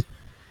 Kelly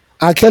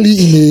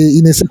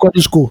in a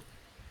secondary school,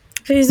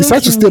 Please don't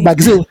decides to kill stay me. back.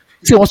 He said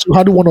he wants to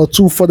handle one or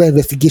two further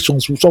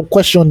investigations with some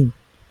questioning.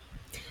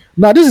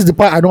 Now, this is the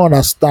part I don't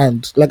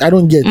understand. Like, I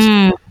don't get.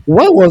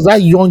 Why was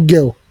that young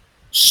girl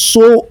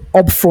so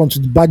upfront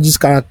with Badge's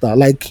character?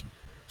 Like,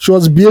 she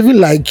was behaving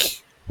like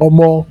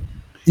more,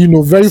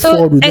 very So,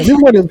 forward. Even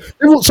when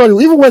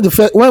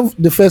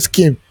the first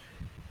came,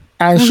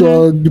 and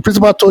the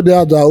principal told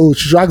her that,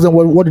 she should ask them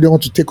what do they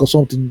want to take or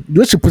something. The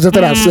way she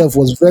presented herself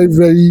was very,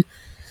 very,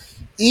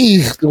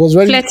 it was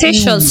very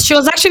flirtatious. She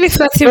was actually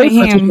flirting very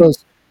with him.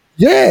 flirtatious.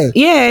 Yeah.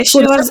 Yeah, So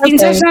she the was second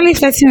time- intentionally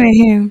flirting with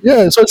him.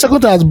 Yeah, so the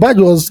second time, as Badge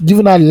was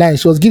giving her line,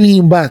 she was giving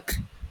him back,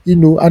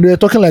 and they were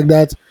talking like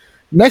that.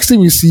 Next thing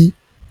we see,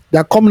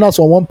 they're coming out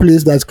from one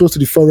place that's close to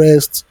the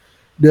forest.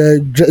 They're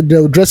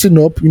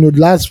dressing up, the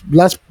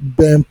last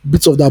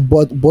bits of that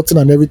button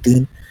and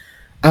everything.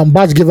 And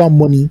Badge gave her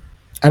money,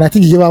 and I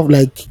think he gave her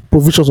like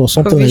provisions or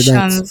something like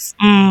that. Provisions.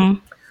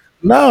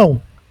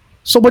 Now,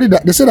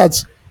 they say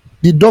that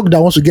the dog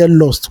that wants to get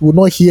lost will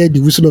not hear the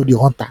whistle of the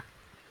hunter.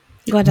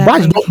 God,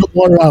 Badge don't do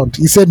one round.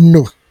 He said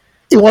no.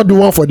 He want do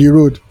one for the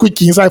road.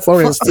 Quickie inside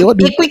forest. He want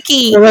do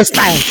quickie. forest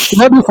time. He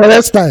want do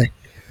forest time.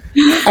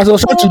 As I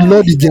was trying to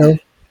lure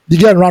the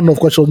girl ran off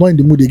because she was not in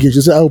the mood again.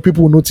 She said, "Oh,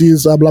 people will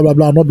notice, blah blah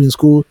blah. I'll not be in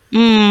school."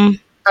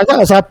 As that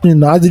was happening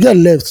now, as the girl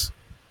left,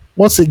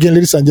 once again,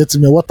 ladies and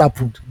gentlemen, what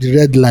happened? The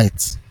red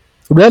light.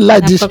 Red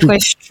light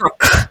district.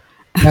 Struck.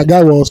 That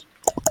guy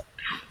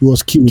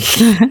was killed.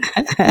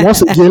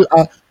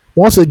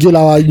 Once again,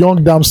 our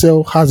young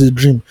damsel has a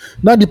dream.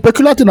 Now, the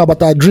peculiar thing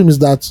about her dream is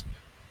that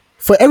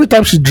for every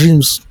time she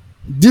dreams,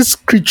 this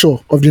creature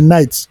of the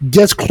night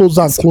gets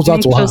closer and closer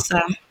to her.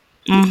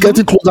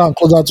 Getting closer and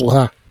closer to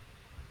her.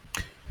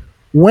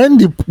 When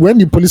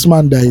the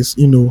policeman dies,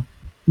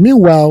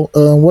 meanwhile,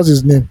 what's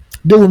his name?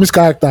 Dewumi's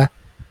character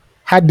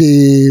had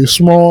a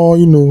small,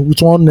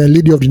 with one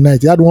lady of the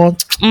night. He had one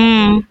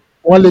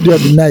lady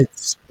of the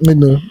night,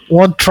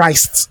 one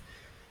tryst.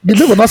 The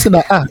people not saying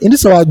that in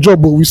this our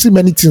job, we see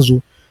many things.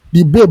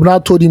 the babe now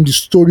told him the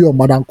story of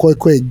Madame Koi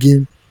Koi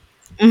again.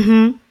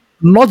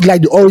 Not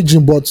like the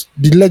origin, but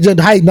the legend,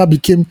 how it now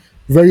became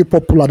very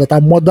popular, that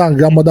her mother and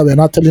grandmother were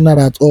not telling her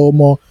that, oh,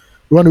 more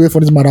run away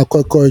from this Madame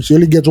Koi Koi. She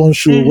only gets one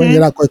show when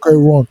the other Koi Koi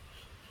run.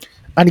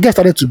 And the guy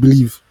started to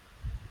believe.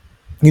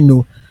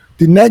 The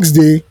next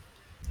day,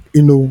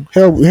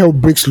 hell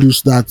breaks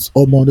loose that,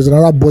 oh, man, there's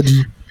another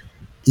body.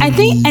 I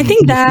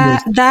think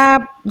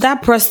that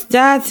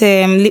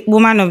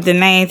woman of the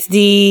night,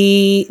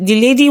 the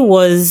lady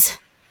was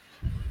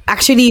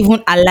actually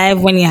even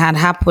alive when it had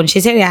happened. She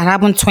said it had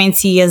happened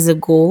 20 years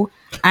ago,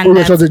 and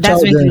She was a that's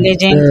child when the then.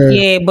 legend.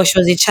 Yeah, but she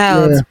was a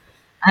child, Yeah.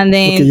 and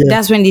then Okay, yeah.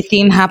 that's when the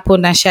thing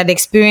happened, and she had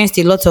experienced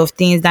a lot of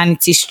things. And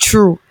it is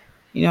true,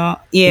 Yeah,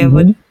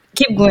 but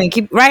keep going,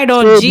 keep right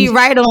on, So G, the-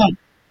 right on.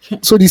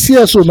 So the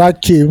CSO now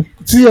came.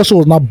 CSO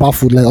was not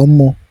baffled, like,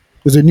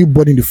 there's a new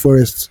body in the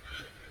forest.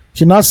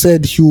 He now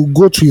said he will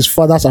go to his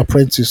father's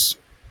apprentice,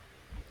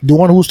 the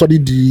one who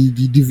studied the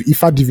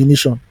Ifa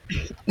divination.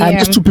 And Yeah.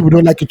 these two people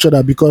don't like each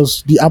other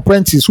because the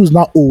apprentice, who's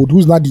not old,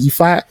 who's not the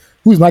Ifa,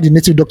 who's not the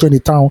native doctor in the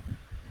town,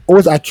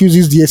 always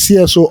accuses the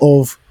CSO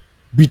of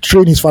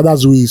betraying his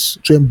father's ways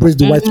to embrace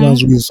the white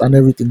man's ways and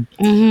everything.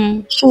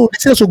 So the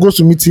CSO goes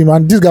to meet him,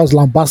 and this guy was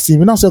lambasting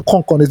him. He now said,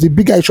 Concon, there's a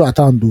bigger issue at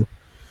hand, though.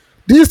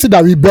 This thing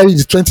that we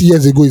buried 20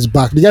 years ago is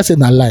back. The guy said,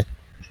 nah, lie.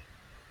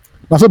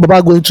 Now, so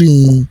Baba going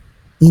to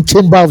in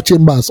chamber of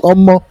chambers.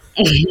 When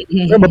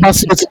Baba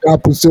see what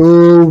happened, so,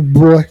 oh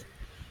boy,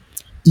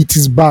 it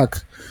is back.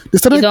 They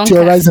started don't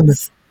theorizing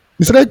cast. it.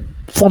 They started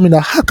forming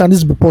that, how can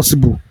this be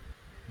possible?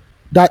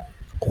 That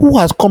who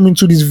has come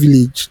into this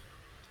village?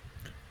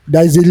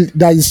 That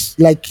is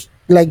like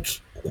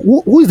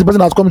who is the person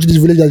that's come into this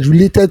village that is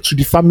related to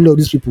the family of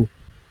these people?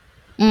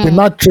 They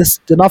now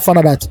found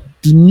out that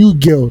the new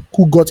girl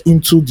who got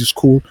into the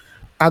school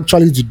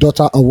actually is the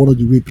daughter of one of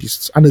the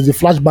rapists. And there's a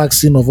flashback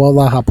scene of all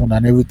that happened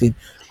and everything.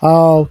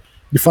 How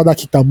the father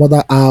kicked her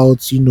mother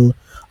out, And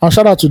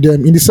shout out to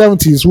them. In the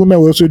 70s, women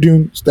were also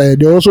doing,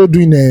 they're also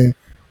doing a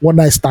one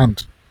night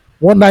stand.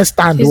 One night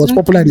stand was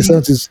popular in the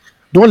 70s.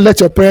 Don't let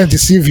your parents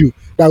deceive you.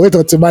 That wait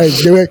until marriage.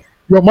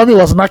 Your mommy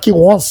was knocking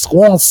once.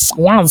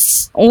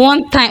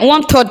 One time,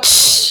 one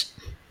touch.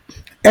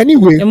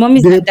 Anyway, Your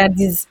mommy's and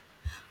daddy's.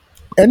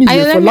 anyway,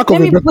 for Let lack me,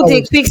 of let a me better put a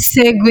word, quick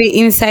segue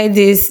inside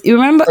this. You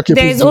remember Okay,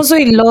 there please is do. also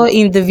a law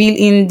in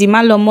the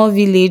Malomo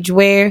village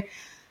where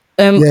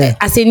Yeah.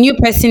 as a new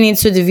person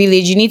into the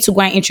village, you need to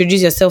go and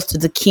introduce yourself to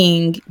the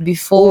king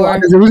before.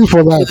 and there's a reason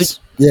for that.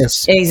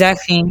 Yes.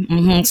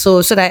 Exactly.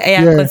 So that I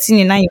Yeah.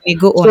 continue now. You may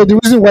go So on. the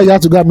reason why you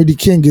have to go and meet the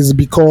king is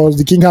because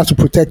the king has to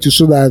protect you,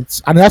 so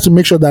that, and he has to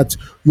make sure that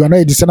you are not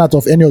a descendant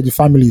of any of the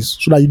families,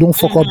 so that you don't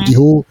fuck up the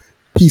whole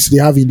peace they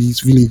have in this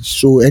village.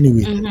 So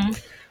anyway,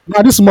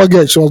 now this small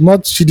girl,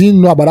 she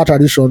didn't know about that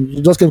tradition.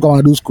 She just came to come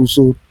and do school.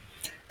 So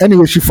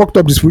anyway, she fucked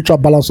up the spiritual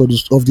balance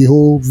of the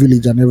whole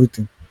village and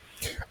everything.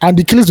 And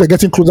the killings were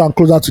getting closer and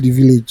closer to the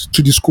village,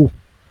 to the school.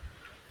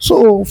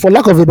 So for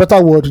lack of a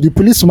better word, the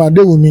policeman,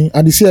 they with me,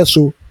 and the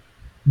CSO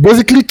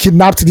basically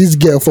kidnapped this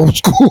girl from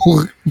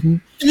school.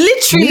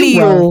 Literally,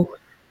 Meanwhile-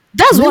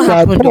 that's what Meanwhile,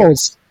 happened. though.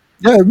 pause.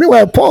 Yeah,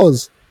 meanwhile,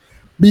 pause.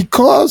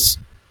 Because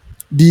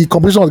the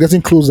competition was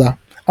getting closer,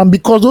 and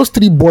because those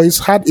three boys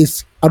had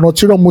an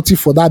ulterior motive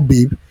for that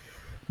babe,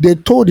 they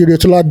told the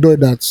Retola Doi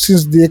that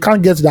since they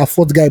can't get that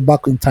fourth guy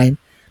back in time,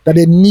 that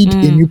they need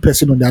a new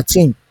person on their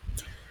team.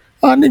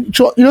 And you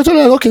know,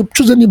 like, okay,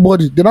 choose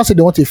anybody. They now say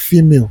they want a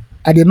female,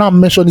 and they now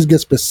mention this girl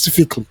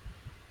specifically.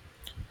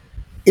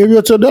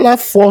 Eriotodola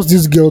forced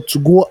this girl to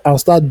go and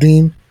start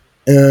doing,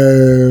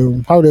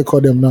 how do they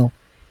call them now?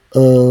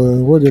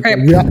 What do they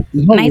call Prep.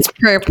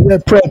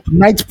 Night prep.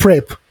 night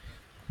prep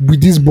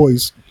with these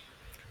boys.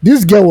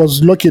 This girl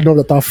was lucky enough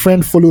that her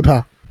friend followed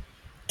her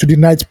to the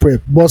night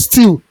prep, but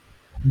still,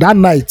 that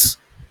night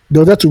they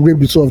were there to rape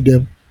the two of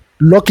them.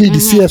 Luckily, the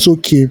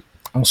CSO came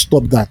and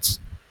stopped that.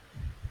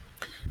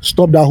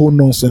 Stop that whole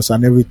nonsense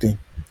and everything,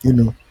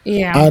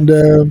 Yeah.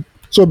 And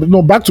so,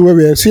 no, back to where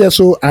we are.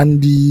 CSO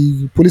and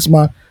the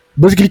policeman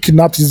basically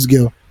kidnapped this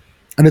girl,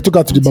 and they took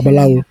her to the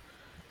Babalawo.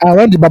 And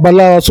when the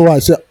Babalawo saw her, I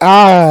said,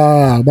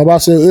 Baba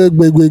said,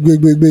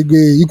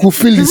 you could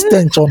feel the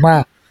stench on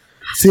her.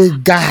 Say,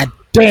 God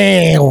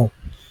damn.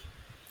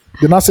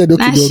 They now said,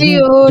 okay,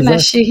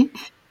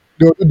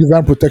 they'll do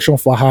divine protection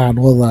for her and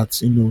all that,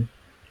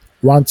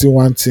 One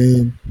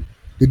thing.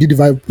 They did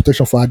divine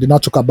protection for her. They now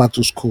took her back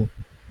to school.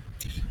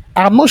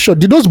 I'm not sure.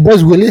 Did those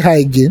boys really her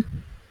again?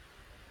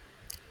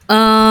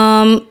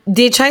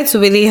 They tried to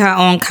release her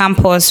on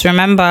campus.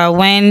 Remember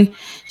when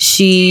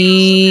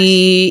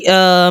she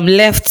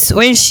left?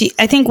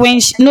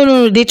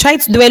 No. They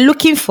were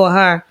looking for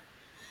her.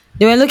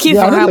 They were looking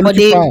Yeah, I for know her, they're but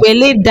looking they for her.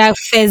 relayed that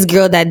first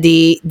girl that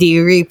they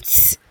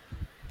raped.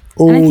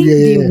 Oh, And I think yeah.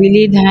 they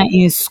relayed her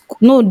in school.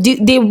 No,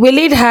 they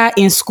relayed her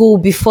in school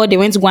before they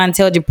went to go and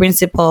tell the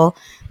principal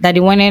that they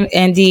wanted,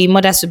 and the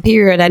mother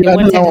superior that they Yeah, I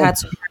wanted know. her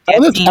to be I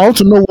their want team. I want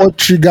to know what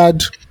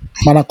triggered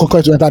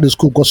Manakoko to enter the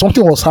school, because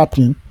something was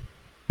happening.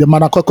 The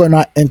Manakoko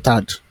now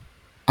entered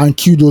and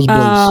killed those boys.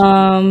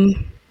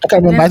 I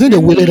can't remember. I think they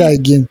waited her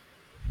again.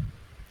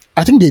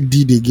 I think they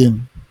did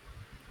again.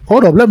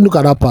 Hold up, let me look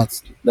at that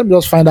part. Let me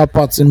just find that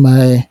part in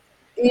my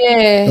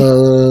Yeah.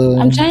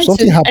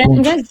 something I'm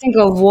happened. trying to think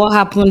of what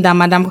happened that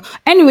Madam.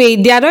 Anyway,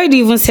 they had already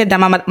even said that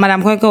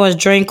Madam Koko was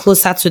drawing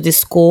closer to the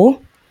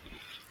school.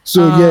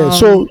 So yeah,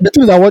 so the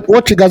thing is that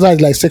what triggers her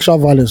is like sexual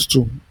violence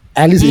too.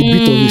 At least a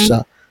bit of it,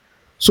 sha.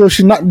 So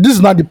she not this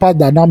is not the part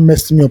that now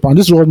messed me up, and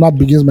this is what now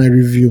begins my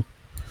review.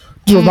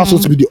 This was not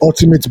supposed to be the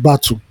ultimate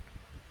battle,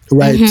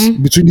 right?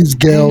 Between this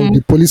girl,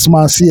 the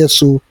policeman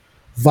CSO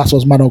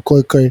versus Madam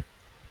Koi,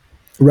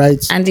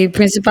 right? And the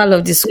principal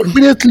of the school.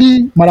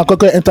 Immediately Madam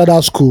Koi entered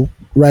that school,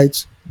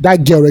 right?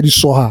 That girl already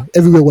saw her.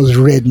 Everywhere was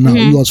red now.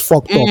 It was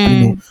fucked up,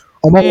 you know.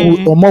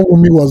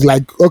 Omawumi was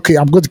like, okay,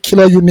 I'm going to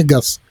kill all you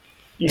niggas.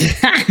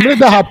 Immediately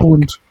that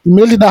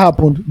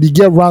happened, the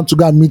girl ran to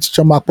go and meet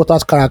Choma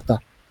Akpota's character.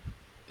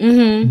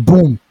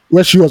 Boom.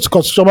 Where she was,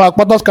 because Choma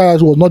Akpota's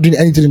character was not doing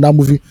anything in that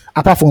movie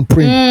apart from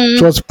praying.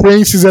 She was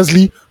praying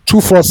ceaselessly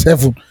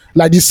 247,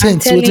 like the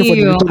saints waiting for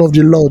the telling return of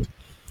the Lord.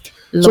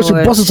 So she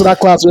Lord. burst into that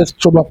class where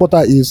Choma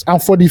Akpota is,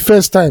 and for the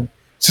first time,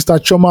 Sister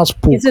Choma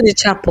spoke. Into the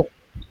chapel.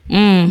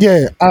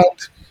 Yeah, and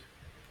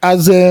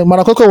as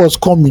Manakoko was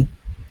coming,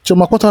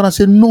 Choma Akpota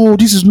said, "No,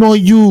 this is not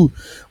you.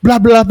 Blah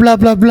blah blah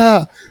blah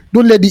blah.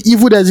 Don't let the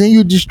evil that's in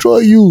you destroy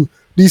you."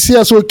 The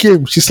CSO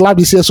came, she slapped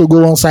the CSO,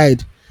 go one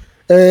side.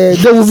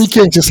 Devumi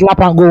came, she slap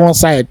and go one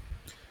side.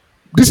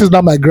 This is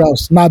not my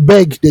grouse. Now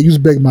beg, they use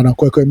beg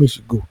Manakoko, make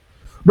she go.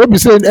 Don't be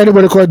saying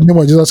anybody called the name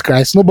of Jesus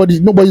Christ. Nobody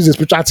is a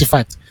spiritual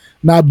artifact.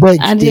 Now beg,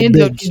 At the they end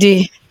beg. of the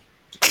day.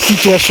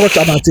 It was such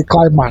an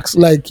anticlimax.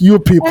 Like you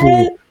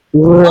people,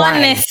 why?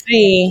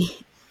 Honestly.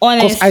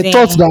 Because I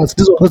thought that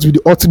this was going to be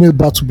the ultimate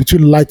battle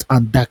between light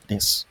and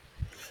darkness.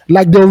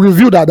 Like they'll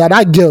reveal that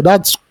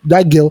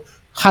girl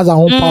has her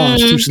own powers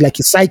too. She's like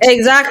a psychic,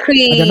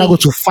 Exactly. and they're not going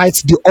to fight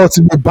the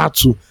ultimate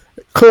battle.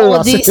 Cool,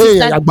 I say, hey,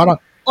 Agbana.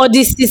 Or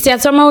this sister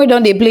someone we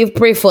don't they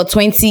pray for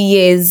 20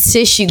 years.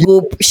 Say she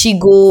go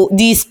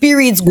the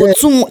spirits go Yeah.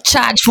 too much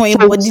charge for him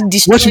So, body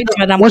destroy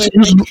Madam when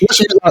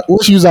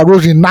she use her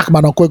rose in knock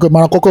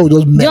Manakoko will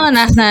just Do you melt.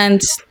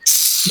 understand?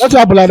 Not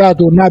happen like that.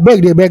 Now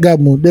beg they beg her,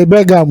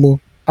 and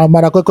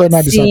Manakoko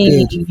now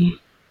disappeared. See,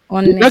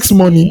 The next honestly.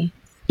 morning,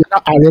 they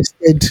now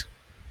arrested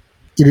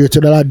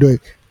Iriotodola Doi.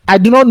 I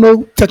do not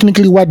know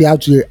technically why they have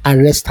to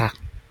arrest her.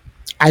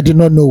 I do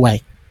not know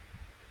why.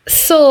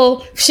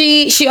 So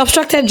she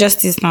obstructed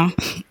justice now.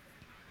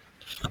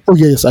 Oh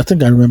yes, I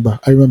think I remember.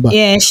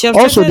 Yeah, she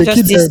Also,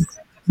 obstructed justice.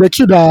 they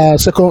killed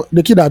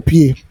her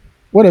PA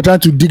when they're trying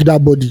to dig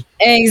that body.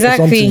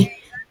 Exactly.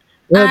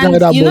 When they're trying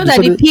to And dig you know that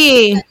that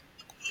body.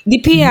 the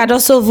PA had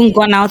also even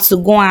gone out to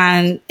go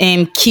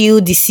and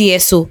kill the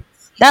CSO.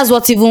 That's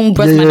what even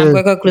brought Yeah. Madam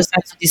Kwekwe closer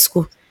to the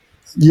school.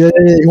 Yeah,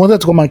 he wanted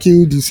to come and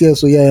kill the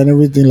CSO, and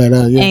everything like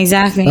that. Yeah.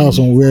 Exactly. That was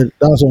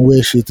some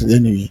weird shit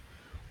anyway.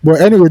 But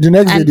anyway, the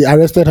next day And- they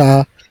arrested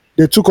her.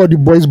 They took all the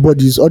boys'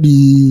 bodies, all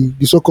the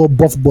so-called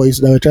buff boys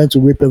that were trying to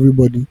rape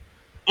everybody,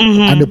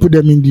 and they put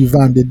them in the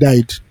van. They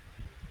died,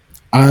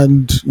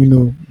 and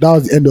that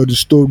was the end of the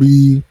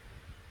story.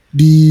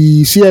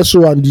 The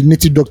CSO and the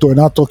native doctor were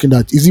now talking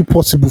that is it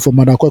possible for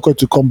Madam Kwekwe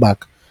to come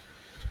back?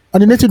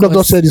 And the native doctor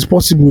course. said it's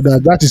possible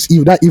that is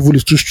evil. That evil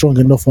is too strong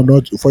enough for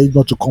it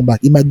not to come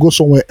back. It might go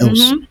somewhere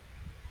else.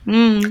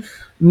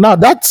 Now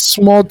that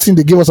small thing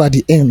they gave us at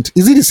the end,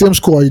 is it the same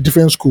school or a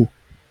different school?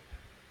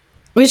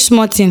 Which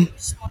small thing?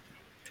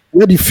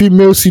 Where the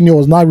female senior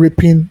was now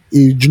raping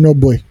a junior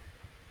boy.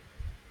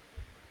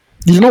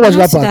 Did you not watch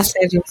that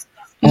part?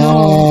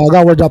 No. I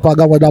gotta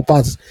watch that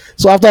part.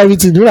 So after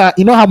everything,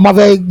 you know how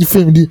Marvel the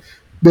film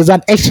there's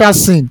an extra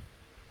scene.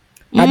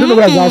 I don't know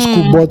where that's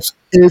cool, but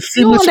a You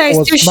female know that is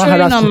was still not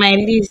showing on harassing. my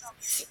list.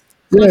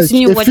 Yes,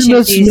 Continue a watching female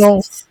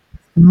this.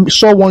 senior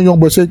saw one young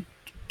boy said,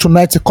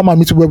 "Tonight, come and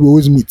meet where we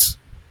always meet."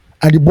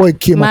 And the boy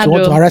came and she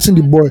wanted to Mado. harassing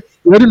the boy.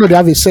 You already know they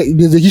have there's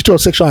a history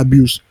of sexual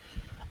abuse.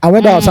 And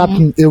when that was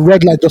happening, a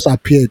red light just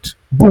appeared.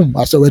 Boom!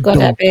 I said, "We're God, I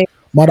done." beg.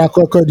 Mother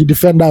Koko, the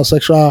defender of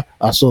sexual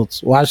assault.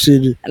 Why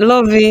she? I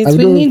love it. I We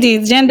don't- need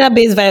it.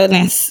 Gender-based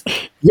violence.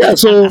 Yeah.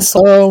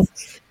 So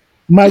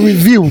my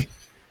review.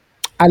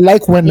 I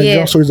like when Nigerian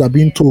Yeah. stories are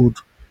being told.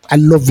 I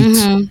love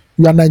it.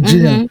 You are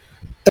Nigerian.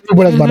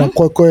 Everybody has Madam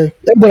Koko.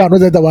 Everybody knows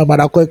that about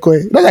Madam Koko.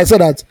 Like I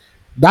said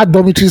that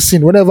dormitory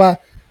scene. Whenever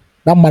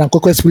that Madam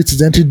Koko spirit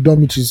is entering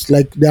dormitories,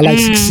 like there are like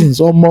 6 scenes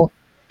or more.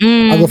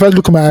 I go first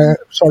look at my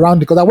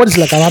surrounding because what is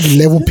like around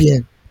 11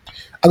 p.m.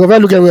 I go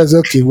first look at where I say,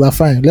 okay, we are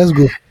fine. Let's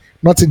go.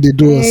 Nothing they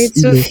do us.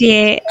 It's so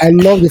fair. I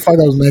love the fact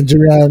that it was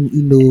Nigerian,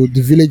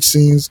 the village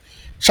scenes.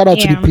 Shout out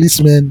to the Yeah.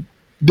 policemen.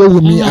 They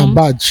with me and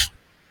Badge.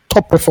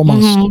 Top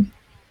performance.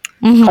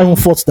 I haven't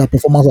fought that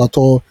performance at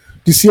all.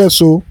 The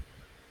CSO,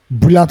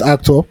 brilliant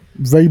actor,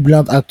 very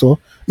brilliant actor.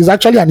 He's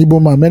actually an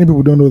Igbo man. Many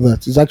people don't know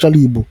that. He's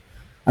actually Igbo.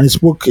 And he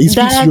speaks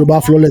That-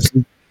 Yoruba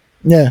flawlessly.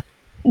 Yeah.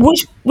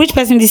 Which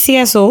person? The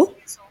CSO?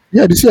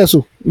 Yeah, the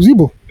CSO. He's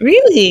Igbo.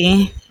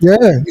 Really?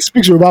 Yeah. He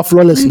speaks Yoruba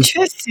flawlessly.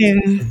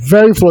 Interesting.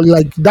 Very flawless.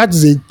 Like that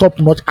is a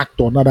top-notch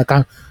actor now that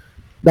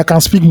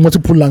can speak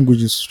multiple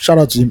languages. Shout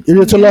out to him.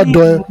 Iriotola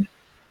Doyle,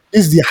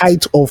 this is the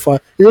height of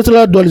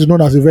Eritrea doll is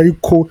known as a very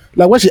cold.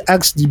 Like when she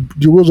asks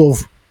the roles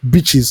of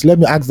bitches, let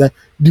me ask that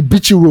the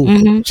bitchy role,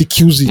 she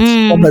kills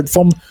it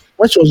from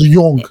when she was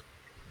young.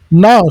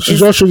 Now she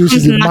just shows you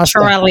she's a master.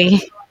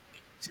 Naturally.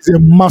 She's a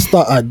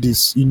master at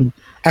this.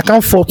 I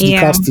can't fault the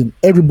casting.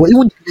 Everybody,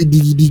 even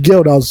the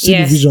girl that was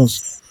seeing the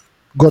visions,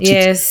 got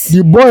it.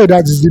 The boy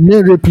that is the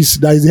main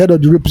rapist, that is the head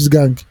of the rapist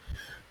gang,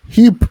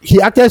 he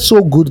acted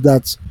so good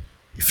that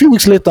a few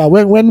weeks later,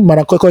 when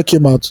Marakwekwe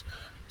came out,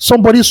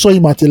 somebody saw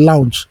him at a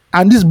lounge,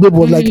 and this babe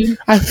was like,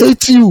 "I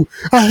hate you,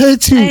 I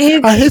hate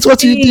you, I hate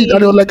what you did,"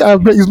 and they were like,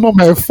 "It's not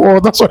my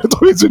fault. That's what I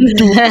told you to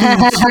do."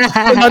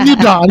 And I need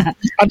that,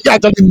 and he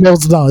actually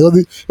knelt down.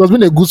 He was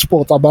being a good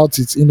sport about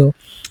it, And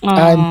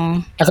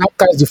I can't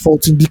catch the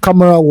fault in the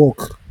camera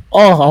work.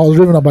 Oh, I was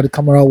raving about the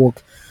camera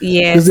work.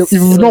 Yes, if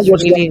you've not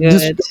watched really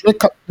there's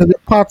a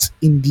part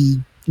in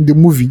the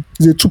movie.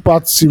 It's a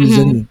 2-part series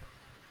anyway,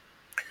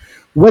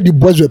 where the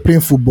boys were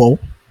playing football,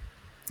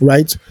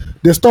 right?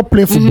 They stopped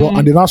playing football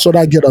and they now saw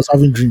that girl that's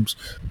having dreams.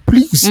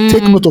 Please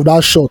take note of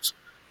that shot.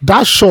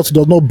 That shot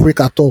does not break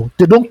at all.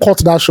 They don't cut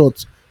that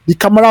shot. The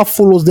camera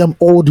follows them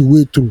all the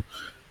way through.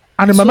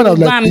 And in my mind, I was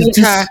like, is this?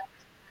 Yeah,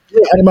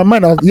 and in my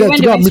mind, I was,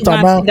 to go and meet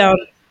her now.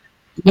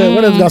 Yeah,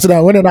 when I sit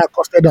down, when I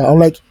accosted her, I'm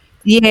like,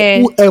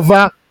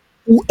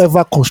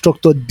 whoever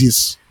constructed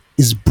this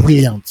is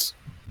brilliant.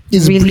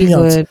 It's really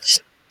brilliant.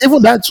 Good.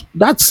 Even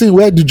that scene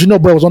where the junior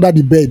boy was under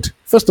the bed.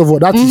 First of all,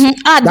 that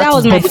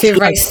was my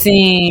favorite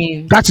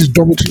scene. That is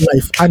dormitory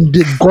life, and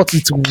they got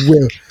it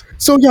well.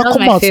 So come out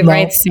now.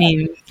 Favorite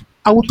scene.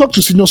 I will talk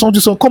to senior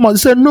something. Come out. He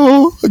said,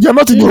 "No, you're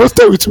not in the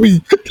hostel with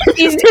me."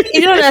 You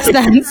don't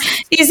understand.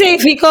 He said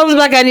if he comes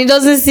back and he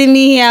doesn't see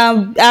me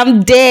here,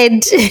 I'm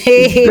dead.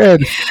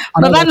 Dead.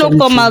 But that no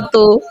come out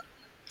though.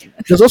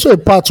 There's also a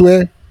part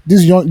where the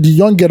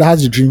young girl that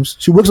has the dreams,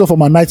 she wakes up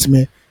from a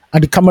nightmare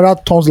and the camera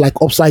turns like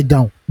upside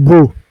down,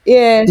 bro.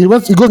 Yeah,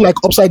 it goes like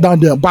upside down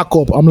there, back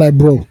up. I'm like,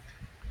 bro,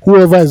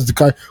 whoever is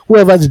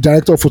the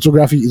director of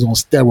photography is on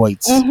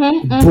steroids,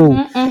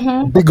 bro.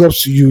 Big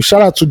ups to you.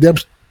 Shout out to them.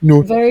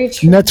 Very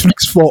true.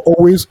 Netflix for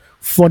always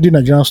funding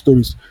Nigerian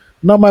stories.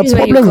 Now my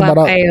problem is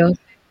that.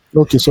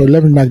 Okay, so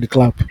let me knock the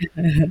clap.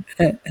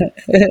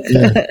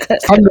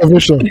 Hand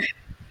ovation.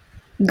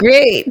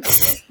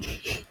 Great.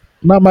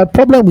 Now my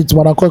problem with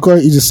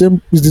Marakwekwe is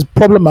the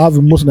problem I have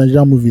in most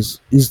Nigerian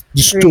movies is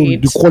the story,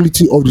 the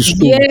quality of the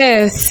story.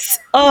 Yes.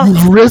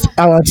 You've raised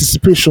our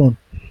anticipation.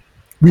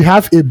 We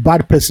have a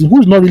bad person who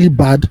is not really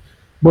bad,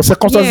 but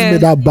circumstances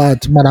made that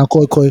bad,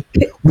 Marakwekwe.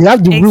 We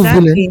have the real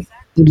villain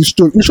in the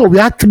story. We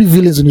had 3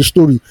 villains in the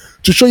story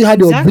to show you how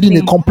they were building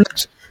a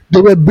complex. They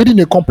were building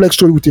a complex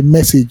story with a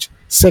message,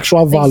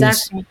 sexual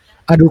violence,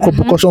 and the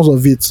repercussions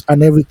of it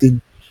and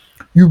everything.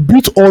 You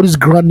built all this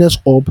grandness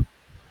up.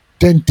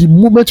 Then the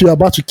moment you're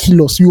about to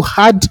kill us, you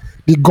had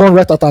the gun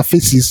right at our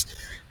faces.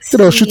 Instead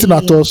of shooting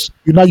at us,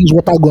 you now use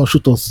water gun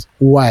shoot us.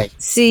 Why?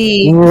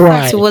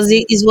 Why? It was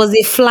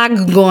a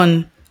flag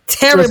gun.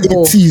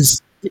 Terrible.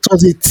 It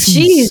was a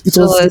tease. It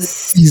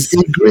was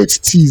a great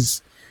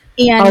tease.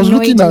 I was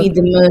looking at me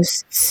the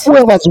most.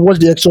 Whoever has watched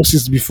The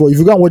Exorcist before, if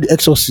you go and watch The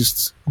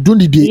Exorcist, don't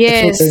the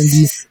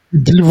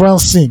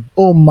deliverance scene.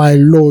 Oh my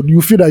lord,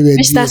 you feel that you're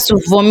it starts to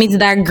vomit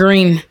that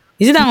green.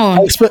 Is it that one?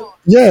 I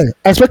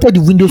expected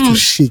the windows to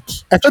shake.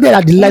 I thought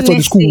that the lights of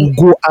the school will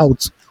go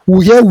out.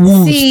 We'll hear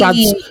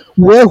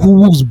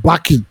wolves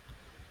barking.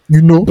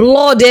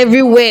 Blood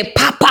everywhere.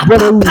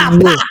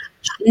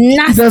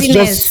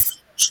 Nastiness.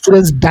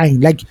 Students dying.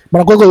 Like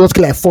Marakwekwe was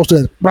like 4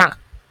 students. Like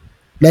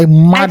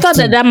mad. I thought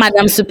that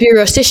Madam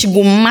Superior said she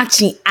go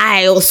matching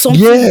eye or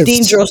something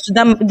dangerous to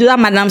that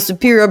Madam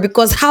Superior,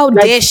 because how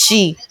dare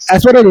she? I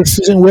saw that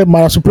decision where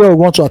Madam Superior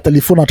went to her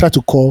telephone and tried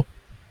to call,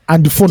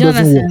 and the phone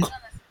doesn't work.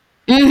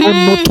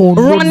 No tone,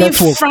 running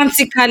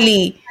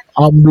frantically.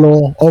 I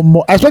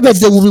expect that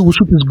the movie will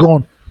shoot his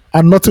gun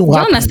and nothing will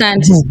happen.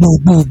 Understand?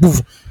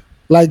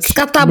 Like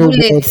scatter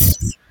bullets.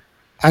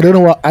 I don't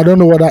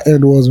know what that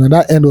end was, man.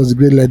 That end was a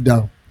great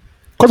letdown.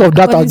 Because of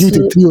that, I'll give it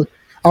a 3.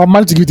 I'll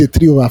manage to give it a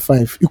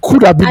 3/5. It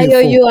could have been a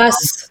 4.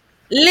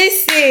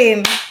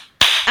 Listen,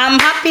 I'm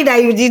happy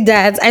that you did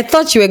that. I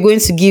thought you were going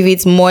to give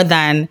it more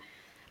than.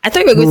 I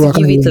thought you were going to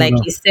give it like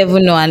a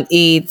 7 or an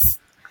 8.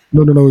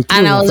 No.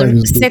 And I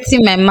was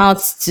setting my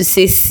mouth to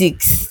say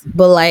 6,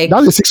 but like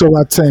that's a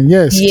 6/10.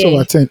 Yes,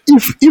 6/10.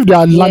 If they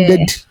had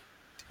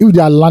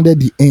landed,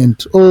 the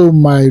end, oh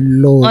my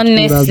lord,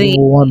 honestly, it would have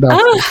been wonderful.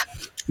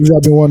 It would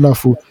have been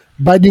wonderful.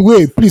 By the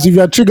way, please, if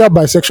you are triggered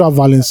by sexual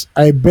violence,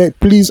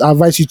 please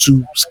advise you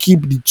to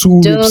skip the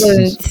 2 rape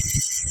scenes.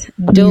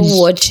 Don't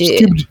watch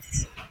it.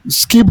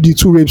 Skip the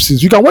 2 rape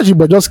scenes. You can watch it,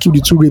 but just skip the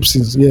 2 rape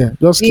scenes. Yeah,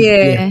 just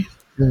skip.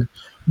 Yeah.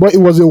 But it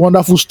was a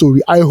wonderful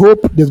story. I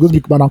hope there's going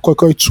to be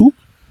Marakwekwe 2,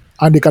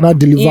 and they cannot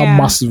deliver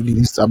massively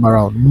this time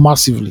around.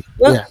 Massively.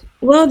 Well,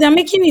 they're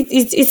making it.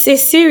 It's a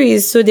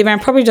series, so they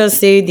might probably just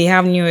say they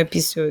have new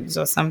episodes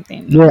or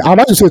something. Yeah, I'd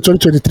like to say a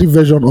 2023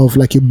 version of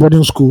like a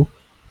boarding school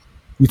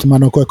with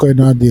Marakwekwe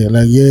now there.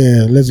 Like,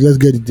 let's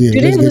get it there.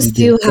 Do they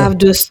still have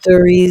those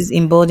stories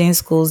in boarding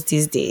schools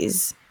these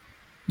days?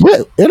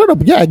 Yeah,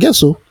 I guess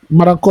so.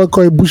 Madam Koi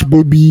Koi, Bush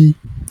Baby.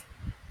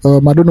 I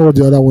don't know what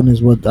the other one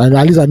is, but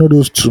at least I know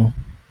those two.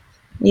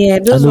 Yeah, I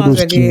those know ones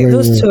those were two the very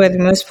those well. two were the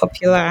most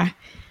popular.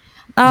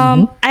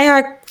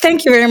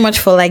 Thank you very much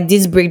for like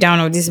this breakdown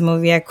of this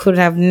movie. I could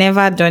have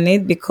never done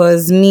it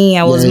because me,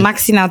 I was Yeah.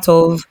 maxing out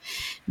of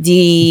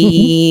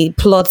the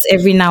plots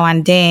every now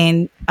and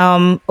then.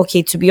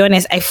 Okay, to be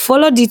honest, I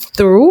followed it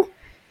through,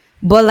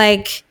 but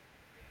like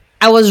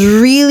I was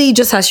really,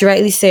 just as you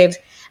rightly said,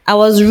 I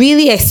was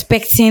really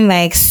expecting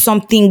like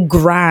something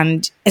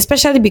grand,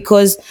 especially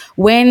because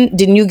when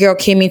the new girl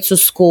came into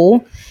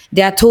school,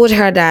 they had told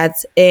her that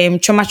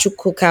Choma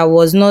Chukwuka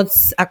was not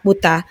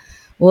Akbuta,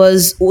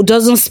 was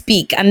doesn't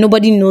speak, and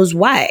nobody knows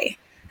why.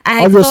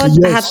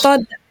 Obviously, I had yes. thought,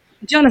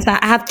 do you understand?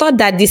 I had thought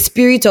that the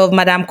spirit of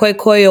Madame Koi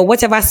Koi or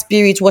whatever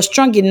spirit was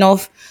strong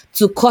enough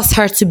to cause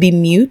her to be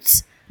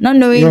mute, not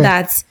knowing Yeah.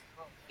 that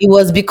it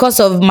was because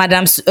of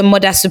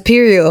Mother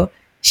Superior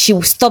she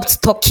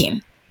stopped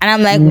talking. And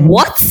I'm like,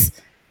 what?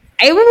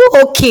 Are you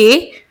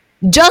okay?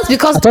 Just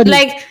because, I thought the,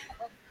 like,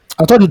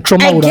 I thought the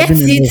trauma I would have get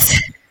been enough.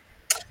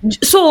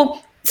 it. So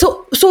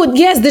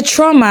yes, the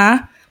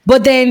trauma,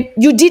 but then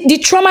the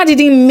trauma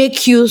didn't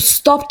make you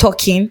stop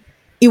talking.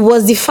 It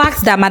was the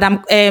fact that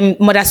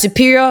Mother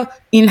Superior,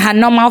 in her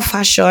normal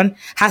fashion,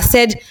 has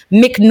said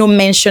make no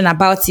mention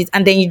about it,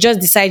 and then you just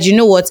decide, you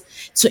know what?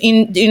 So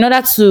in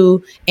order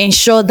to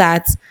ensure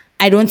that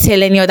I don't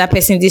tell any other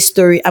person this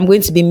story, I'm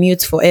going to be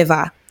mute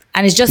forever.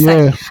 And it's just like,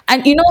 Yeah.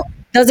 and you know,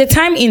 there's a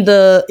time in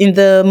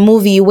the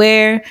movie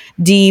where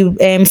the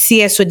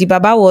CSO, the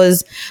Baba,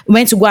 was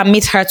went to go and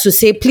meet her to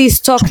say, please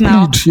talk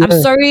now. Plead, I'm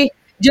yeah. sorry,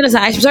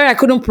 Jonathan, I'm sorry I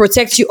couldn't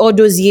protect you all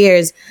those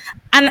years.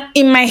 And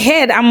in my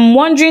head, I'm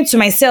wondering to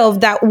myself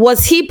that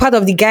was he part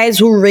of the guys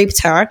who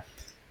raped her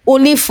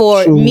only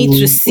for So me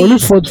to see only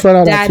for the find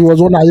out that that. he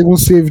was one I even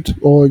saved,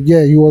 or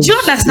yeah, he was Do you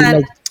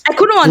understand? like I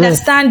couldn't yeah.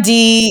 understand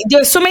there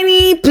were so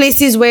many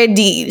places where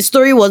the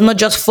story was not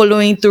just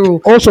following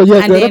through. Also,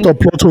 yes, And there are a then lot of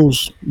plot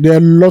holes. There are a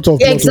lot of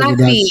plot holes in that.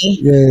 exactly.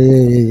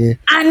 Yeah.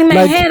 And in my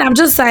Like head, I'm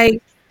just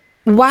like,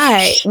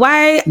 why?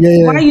 Why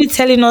yeah, are you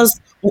telling us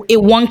a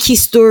wonky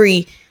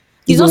story?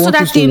 it's It's a also wonky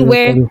that story. thing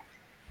where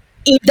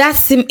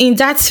Actually. in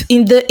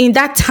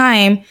that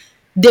time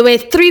there were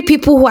three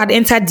people who had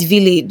entered the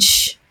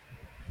village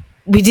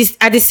with this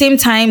at the same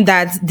time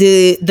that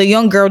the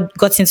young girl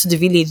got into the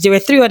village. There were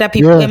three other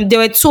people. Yeah. There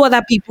were two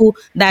other people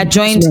that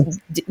joined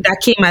Policemen. that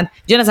came, and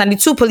do you understand, the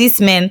two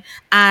policemen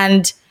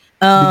The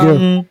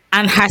girl.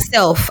 and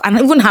herself and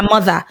even her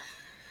mother.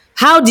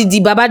 How did the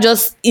Baba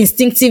just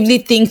instinctively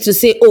think to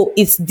say, oh,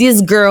 it's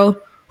this girl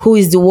who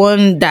is the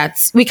one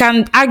that we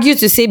can argue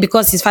to say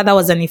because his father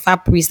was an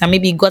Ifa priest and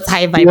maybe he got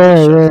high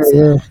vibrations.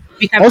 Yeah.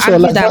 We can Also,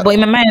 argue like that, but in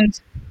my mind,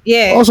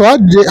 yeah. also,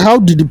 how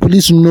did the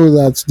police know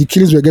that the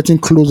killings were getting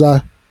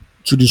closer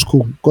to the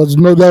school? Because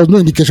no, there was no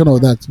indication of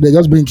that. They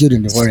just being killed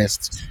in the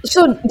forest.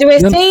 So they were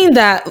Yeah. saying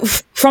that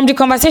from the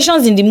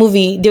conversations in the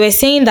movie, they were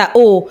saying that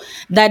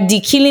that the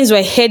killings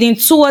were heading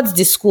towards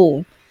the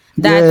school.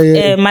 That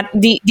Yeah.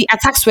 the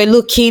attacks were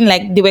looking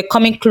like they were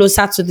coming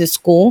closer to the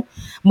school,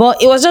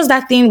 but it was just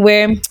that thing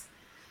where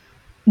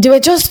there were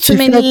just too It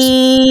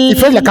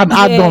felt many. like an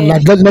add-on. Yeah,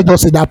 Like let's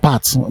just say that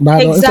part.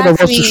 Instead of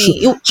us to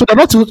show.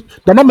 exactly. So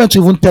they're not meant to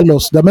even tell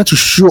us. They're meant to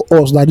show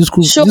us that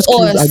Show these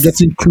killings are us.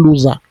 getting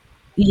closer.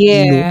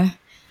 You know. Yeah,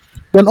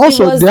 Then it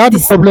also was they had the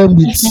this. problem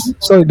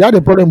with they had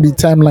a problem with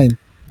the timeline.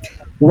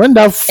 When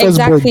that first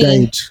boy Exactly.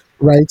 died,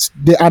 right?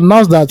 They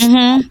announced that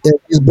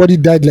his body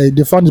died like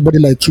they found his body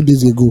like 2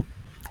 days ago,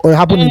 or it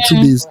happened in 2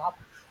 days.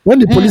 When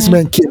the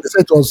policemen came, they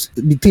said it was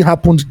the thing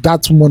happened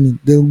that morning.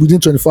 Then within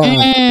 24 hours.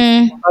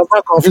 I was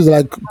not confused.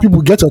 Like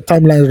people get your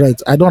timelines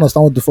right. I don't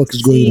understand what the fuck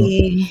is going on.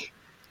 See,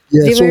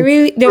 Yeah, they so were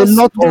really a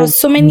lot there of was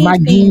so many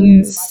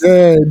nagging. things.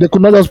 They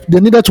could not just. They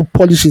needed to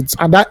polish it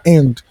at that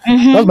end.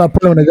 That's my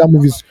problem with Nigerian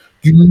movies.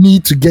 You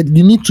need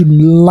to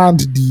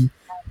land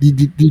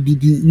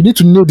you need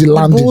to know the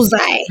landing Bullseye.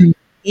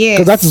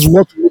 because that is Yes,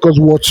 what will make us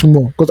watch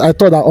more. Because I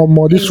thought that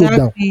more this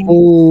showdown. exactly.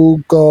 Oh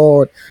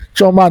God,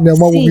 Choma and Nema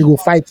will See. go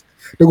fight.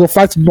 They go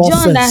fight Do you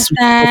nonsense.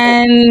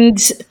 understand?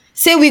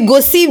 Say we go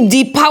see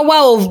the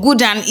power of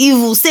good and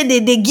evil. Say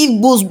they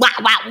give goes wah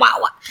wah wah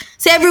wah.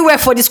 Say everywhere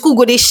for the school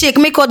go they shake,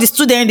 make all the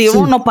students they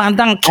run up and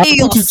down I put it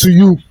chaos. to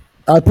you.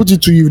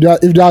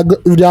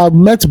 If they are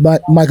met by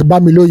Mike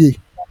Bamiloye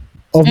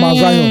of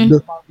Mazayon, they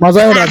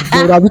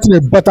would have written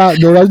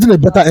a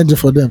better ending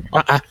for them.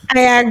 I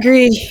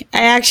agree.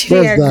 I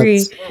actually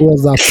agree.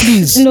 What's that?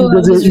 Please, No, I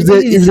was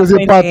really if there's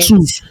a part two,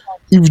 disappointed.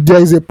 if there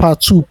is a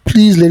part two,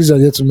 please, ladies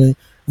and gentlemen,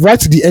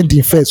 write the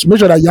ending first. Make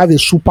sure that you have a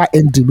super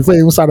ending before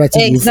you even start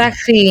writing the movie.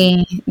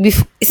 Exactly.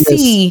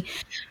 See,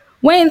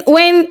 when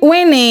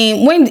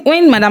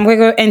Madame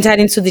Kweke entered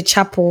into the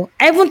chapel,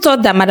 I even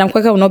thought that Madame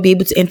Kweke would not be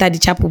able to enter the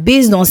chapel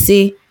based on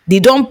say they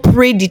don't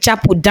pray the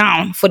chapel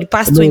down for the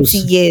past No, 20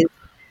 years.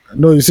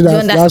 No, you see Do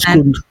you that's cool.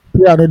 understand?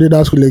 Yeah, I know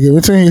that school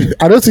again.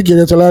 I don't think you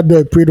get allowed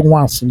to pray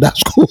once in that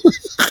school.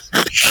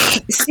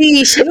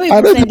 See, she don't I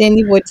even don't send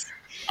anybody.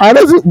 I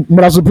don't think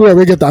Mother Superior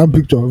will get her own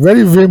picture.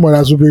 Very, very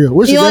Mother Superior.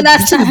 When she You get,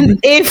 understand?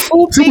 A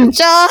full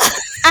picture.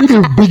 see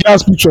the big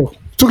ass picture.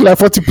 Took like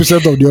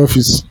 40% of the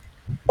office.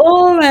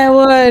 Oh my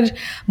word.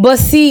 But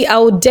see, I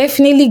would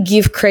definitely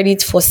give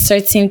credit for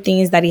certain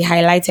things that he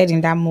highlighted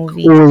in that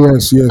movie. Oh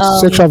yes,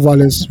 yes. Sexual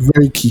violence,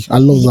 very key. I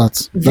love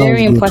that. That was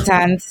Very good.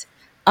 important.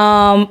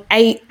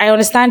 I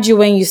understand you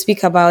when you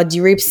speak about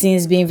the rape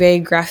scenes being very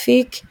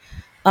graphic.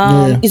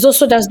 Yeah. It's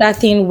also just that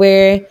thing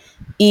where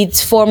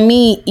it's for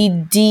me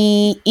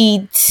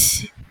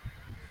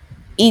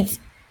it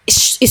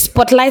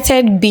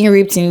spotlighted being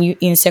raped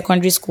in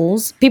secondary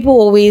schools. People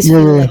always Yeah,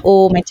 feel yeah. like,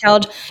 oh, my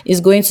child is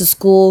going to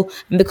school,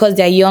 and because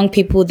there are young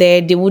people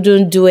there, they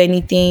wouldn't do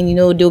anything.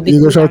 They'll be You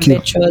go good and shock you.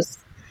 virtuous.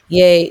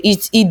 Yeah,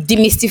 it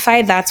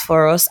demystified that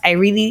for us. I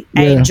Yeah.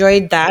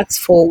 enjoyed that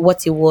for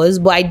what it was,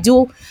 but I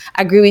do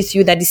agree with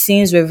you that the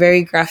scenes were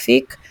very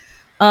graphic.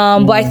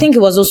 But I think it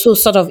was also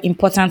sort of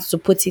important to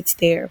put it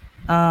there.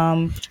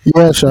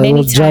 Yeah, sure. It Many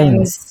was jarring.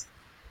 times,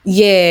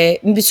 yeah,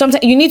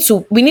 sometimes we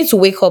need to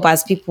wake up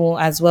as people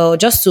as well,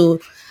 just to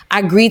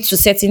agree to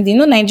certain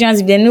things.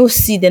 Nigerians, if they no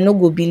see, they no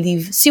go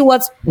believe. See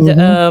what the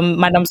Mm-hmm.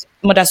 Madam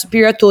Mother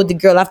Superior told the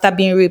girl after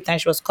being raped and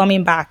she was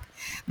coming back.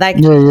 Like,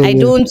 Yeah, yeah, I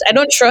yeah.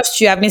 don't trust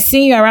you. I've been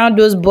seeing you around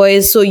those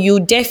boys, so you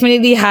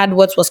definitely had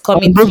what was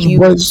coming And to those you.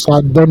 boys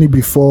had done it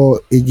before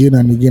again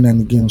and again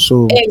and again.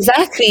 So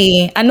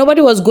Exactly, and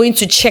nobody was going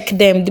to check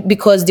them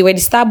because they were the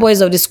star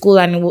boys of the school,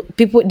 and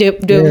people they were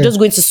yeah, just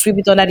going to sweep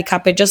it under the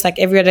carpet, just like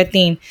every other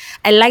thing.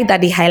 I like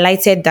that they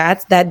highlighted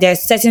that there are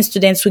certain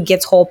students who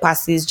get hall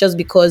passes just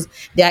because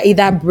they are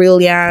either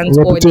brilliant or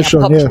they are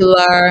reputation. Yeah,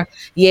 popular,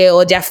 yeah,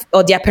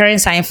 or their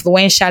parents are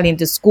influential in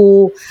the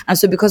school, and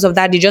so because of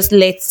that, they just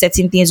let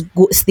certain things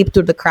go slip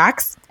through the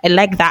cracks. I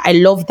like that. I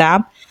love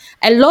that.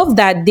 I love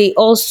that they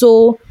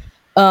also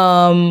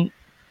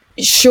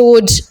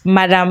showed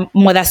Madam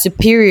Mother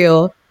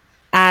Superior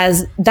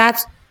as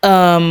that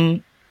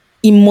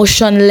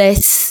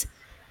emotionless,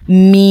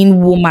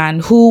 mean woman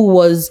who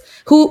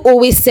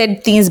always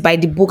said things by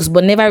the books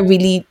but never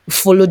really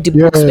followed the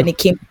books yeah. when it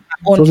came to her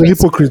She own was a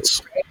principles.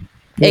 hypocrite.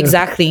 Yeah,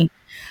 Exactly.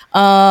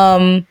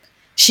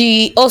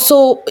 She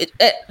also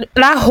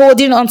that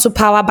holding on to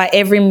power by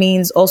every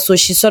means. Also,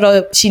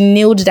 she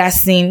nailed that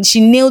scene.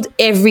 She nailed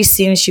every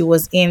scene she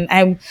was in.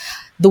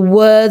 The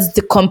words,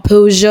 the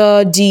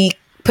composure, the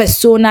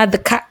persona,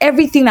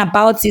 everything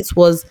about it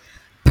was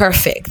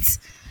perfect.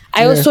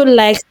 I yeah, also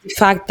liked the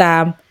fact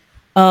that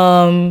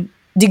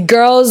the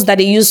girls that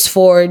they used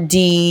for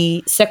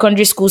the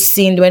secondary school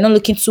scene, they were not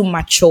looking too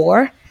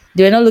mature.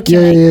 They were not looking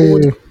yeah, yeah, like yeah,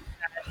 old. yeah.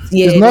 It's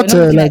Yeah, they were not not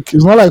looking like like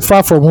it's not like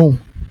far from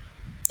home.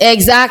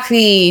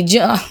 exactly.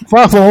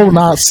 Far from home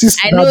now. Sis,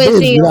 I now know it's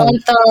those in were your like own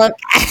talk.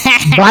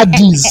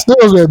 baddies.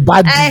 Those were I,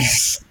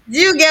 baddies. do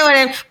you get what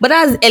I? But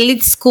that's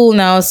elite school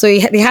now, so they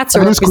had to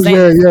And this school,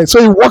 represent. yeah, yeah.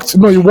 So he walked.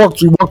 No, he walked.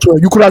 He walked well.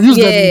 You could have used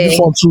them in this Yeah,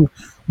 one too.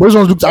 But this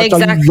one looked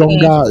actually exactly.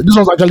 younger. This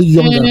one's actually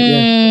younger.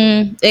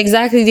 Yeah.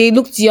 Exactly. They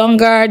looked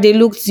younger. They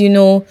looked,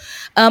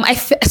 I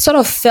sort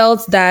of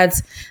felt that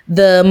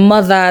the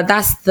mother,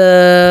 that's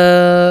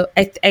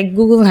I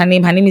Googled her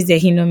name. Her name is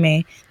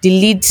Dehinome,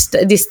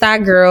 the the star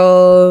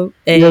girl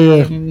Yeah,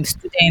 yeah.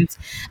 student.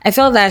 I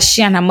felt that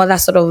she and her mother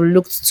sort of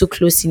looked too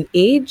close in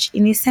age,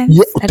 in a Yeah, sense.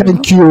 I don't know.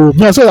 thank you.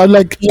 Yeah, so I'm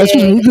like,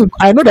 excuse Yeah, me,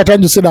 I know they're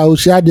trying to say that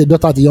she had a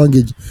daughter at a young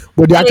age,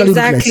 but they actually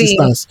look like exactly.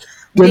 sisters.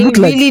 They They look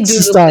like really do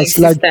look like sisters,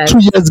 like sisters. 2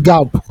 years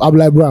gap. I'm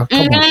like, bruh,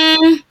 come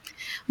on,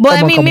 But I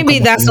come on, mean, come on, maybe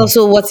come on, that's come on.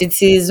 also what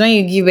it is. When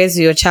you give birth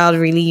to your child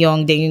really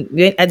young, then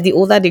at the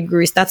older they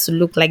grow, it starts to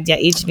look like their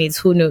age mates.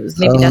 Who knows?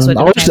 Maybe that's what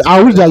they were trying to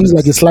I wish do. I used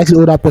like a slightly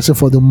older person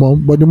for the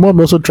mom, but the mom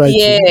also tried to,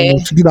 Yeah,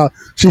 to give her.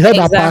 She had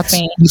her part.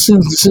 exactly. The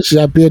scene she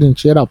appeared in,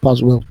 she had her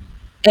part well.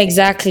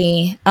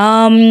 Exactly.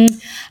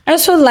 I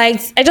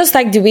just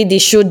like the way they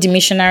showed the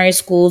missionary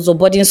schools or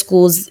boarding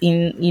schools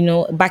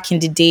in, back in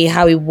the day,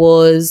 how it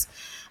was.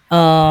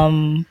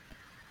 Um,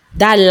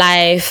 that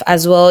life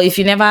as well. If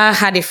you never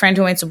had a friend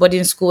who went to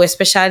boarding school,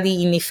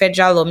 especially in a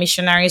federal or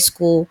missionary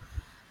school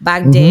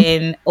back Mm-hmm.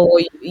 then, or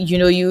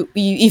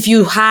if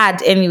you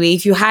had anyway,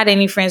 if you had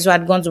any friends who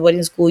had gone to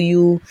boarding school,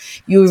 you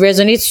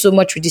resonate so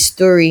much with the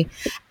story.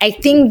 I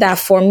think that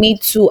for me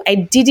too, I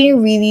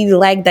didn't really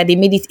like that they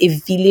made it a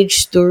village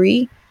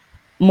story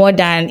more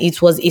than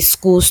it was a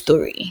school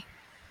story.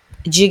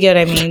 Do you get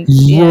what I mean?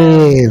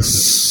 Yeah,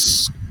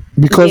 Yes,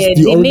 because yeah,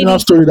 the they made original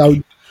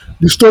it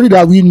the story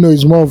that we know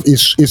is more of a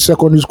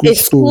secondary school a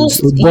school,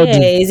 story, a yeah,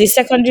 boarding. it's a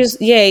secondary,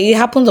 yeah, it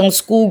happens on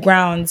school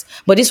grounds,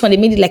 but this one they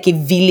made it like a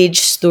village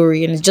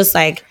story, and it's just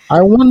like,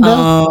 I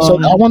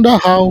wonder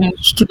how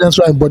students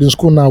who are in boarding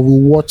school now will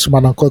watch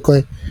Madam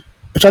Koi,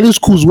 especially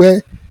schools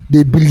where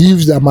they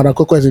believe that Madam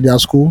Koi is in their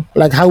school.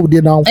 Like, how would they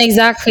now watch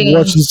exactly.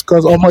 this?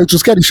 Because it will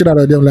scare the shit out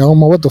of them. Like,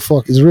 what the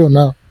fuck? It's real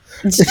now.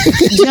 Do you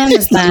It's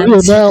understand?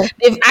 real now.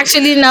 They've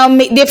actually now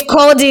they've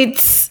called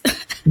it.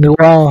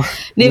 Wow.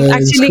 They've Yeah,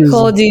 it's actually crazy.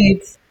 called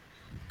it.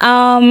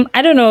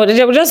 I don't know.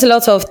 There were just a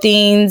lot of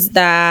things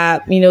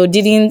that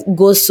didn't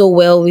go so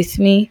well with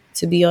me.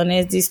 To be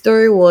honest, the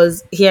story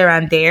was here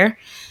and there.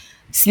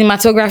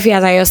 Cinematography,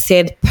 as I just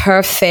said,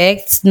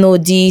 perfect. No,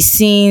 the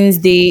scenes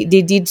they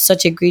did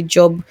such a great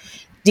job.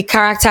 The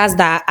characters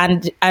that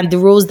and the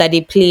roles that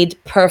they played,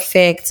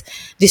 perfect.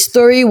 The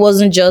story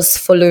wasn't just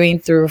following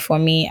through for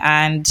me,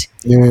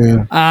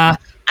 Yeah.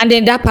 and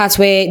then that part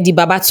where the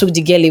Baba took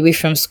the girl away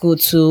from school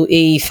to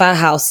a far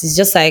house is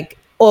just like,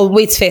 oh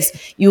wait, first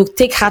you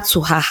take her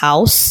to her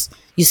house,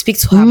 you speak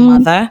to her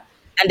mother,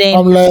 and then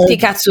I'm like,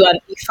 take her to an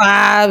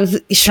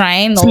Ifa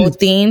shrine see, or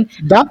thing.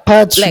 that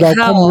part should Like have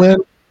come how? when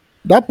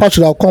that part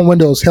should have come when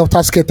there was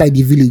helter skelter in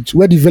the village,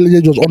 where the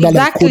village was under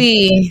like code,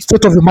 Exactly.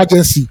 state of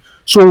emergency.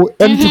 So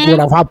anything could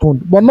have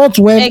happened, but not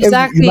when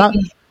Exactly.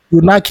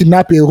 you now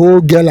kidnap a whole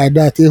girl like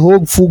that, a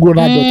whole full grown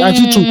adult, and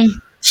she too,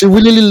 she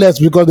willingly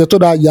left because they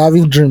told her you're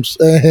having dreams.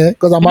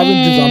 Because I'm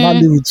having dreams, I'll not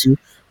live with you.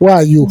 Who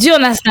are you? Do you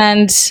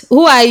understand?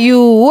 Who are you?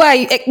 Who are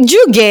you? Do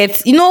you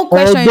get? You know,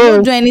 question. You don't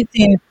Although, do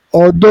anything,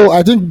 although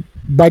I think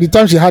by the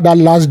time she had that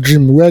last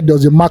dream where there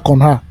was a mark on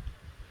her,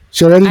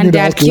 she already knew and they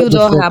that had okay, what killed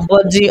the all her fuck.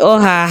 body, all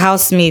her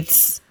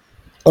housemates.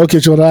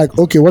 Okay, she was like,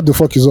 okay, what the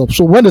fuck is up?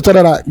 So when they told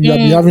her that you have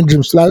been having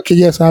dreams, like, okay,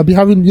 yes, I'll be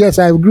having, yes,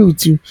 I agree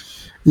with you.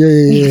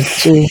 Yeah.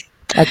 So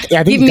I Give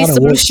think it me kind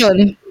of works.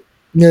 solution.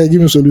 Yeah, give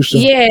me a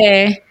solution.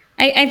 Yeah,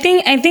 I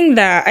think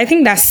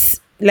that's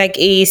like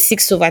a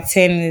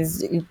 6/10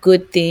 is a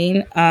good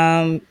thing.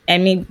 I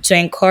mean to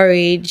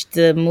encourage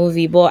the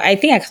movie, but I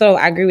think I sort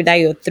of agree with that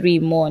your three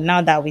more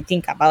now that we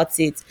think about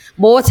it.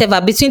 But whatever,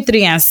 between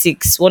 3 and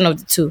 6, one of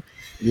the two.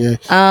 Yeah.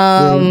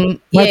 Yeah. Yeah,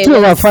 My it three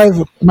over was. five,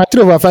 my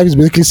 3/5 is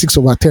basically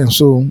 6/10,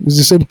 so it's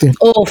the same thing.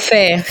 Oh,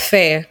 fair,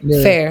 fair,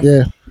 Yeah, fair.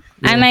 yeah.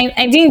 And I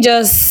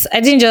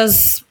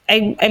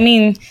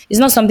mean, it's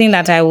not something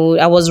that I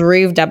was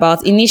raved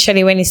about.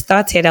 Initially when it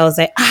started, I was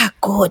like,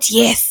 God,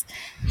 yes.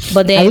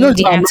 But And you know then it's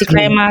the not me.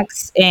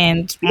 anticlimax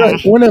and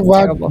Whenever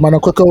terrible.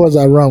 Manakoko was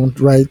around,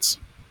 right?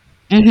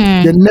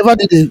 They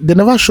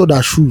never showed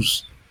her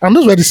shoes. And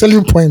those were the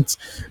selling points.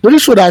 They only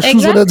showed her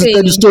shoes when they tell the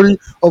Exactly. story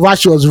of how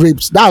she was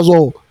raped. That's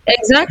all. But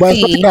it's not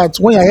Exactly. that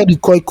when I heard the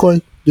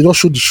koi, they don't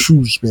show the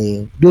shoes,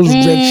 man. Those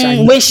red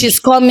shiny When she's shoes.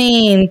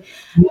 coming.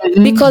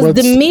 Because But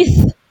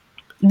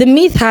the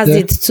myth has yeah,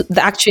 it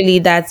actually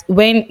that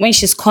when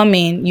she's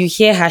coming, you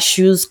hear her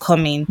shoes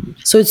coming.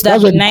 So it would that's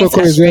have where been the nice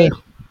koi as is there. red.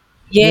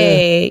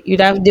 Yeah.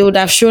 Yeah, they would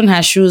have shown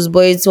her shoes,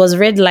 but it was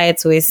red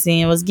lights we were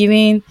seeing. It was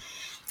giving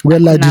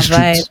Red light Akuna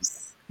district. vibes.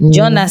 Do you I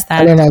don't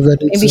understand? have any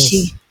Maybe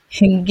sense.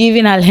 she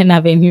giving Allen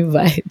Avenue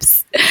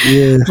vibes.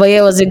 Yeah. But yeah,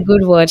 it was a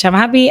good watch. I'm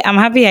happy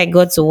I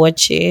got to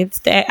watch it.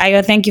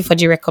 Ayo, thank you for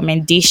the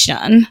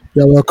recommendation.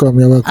 You're welcome.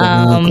 You're welcome.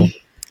 You're welcome.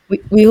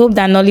 We hope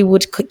that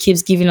Nollywood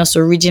keeps giving us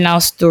original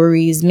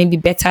stories, maybe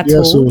better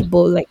Yeah, so told,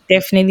 but like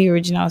definitely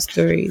original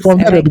stories. from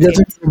I there liked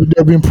it.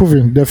 they'll be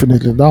improving,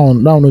 definitely. That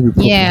one will be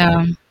problem.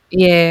 Yeah,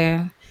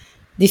 yeah.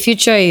 The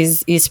future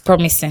is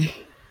promising.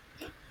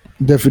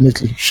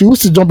 Definitely. She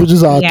used to jump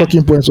into our Yeah.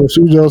 talking points, so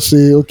she'll just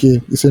say,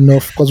 okay, it's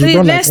enough. Because we've Please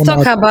done like let's 1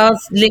 hour. talk about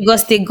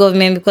Lagos State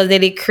government because they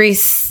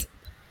decrease.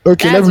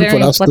 Okay, let That's me look for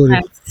very that story.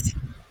 important.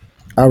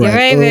 All They're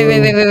right. very,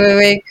 very, very, very, very,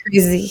 very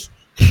crazy.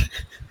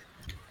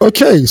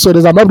 Okay, so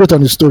there's an update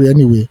on the story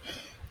anyway.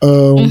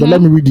 But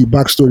let me read the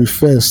backstory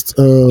first.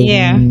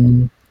 Yeah.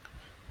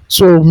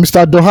 So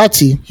Mr.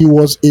 Doherty, he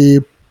was a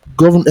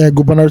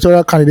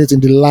gubernatorial candidate in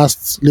the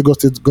last Lagos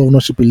State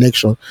governorship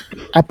election.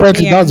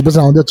 Apparently, Yeah. that's the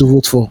person I wanted to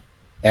vote for.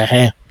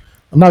 Uh-huh.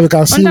 Now you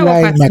can see Under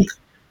what why. party?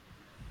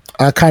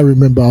 I can't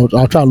remember.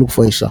 I'll try and look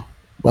for it. Sha.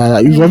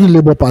 But it was only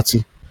Labour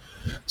Party.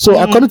 So,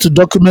 according to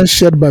documents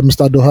shared by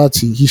Mr.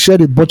 Doherty, he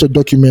shared a bunch of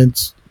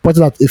documents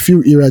pointing out a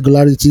few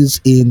irregularities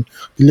in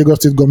the Lagos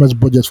State government's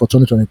budget for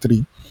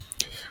 2023.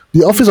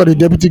 The office of the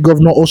deputy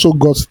governor also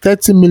got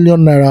 30 million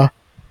naira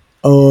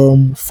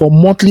for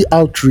monthly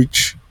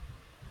outreach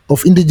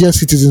of indigent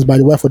citizens by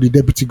the wife of the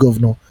deputy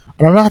governor.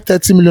 And another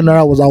 30 million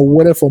naira was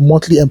awarded for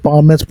monthly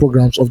empowerment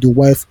programs of the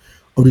wife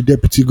of the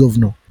deputy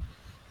governor.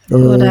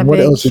 God, I What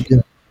beg. else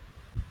again?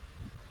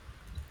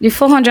 The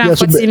four hundred Yeah, and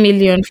so forty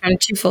million from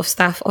Chief of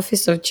Staff,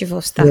 Office of Chief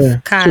of Staff, yeah,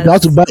 so they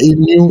have to cars. buy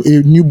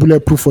a new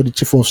bulletproof for the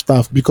chief of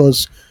staff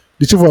because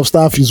the chief of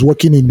staff is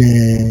working in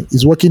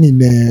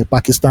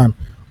Pakistan,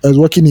 is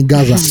working in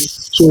Gaza.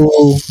 So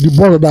the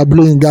bomb that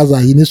blew in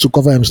Gaza, he needs to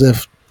cover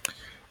himself.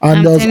 And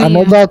I'm there's telling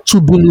you. another 2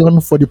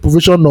 billion for the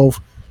provision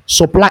of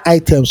supply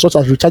items such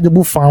as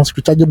rechargeable fans,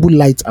 rechargeable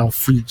lights, and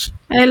fridge.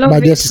 I love My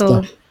dear it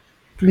so. sister,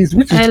 please,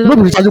 which I is love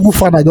not it. rechargeable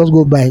fan. I just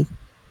go buy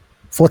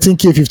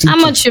 14K, 15K. How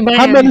much you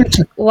How many? buying?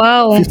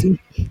 Wow. 15.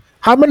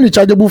 How many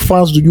rechargeable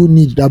fans do you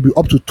need that will be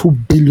up to 2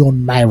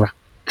 billion naira?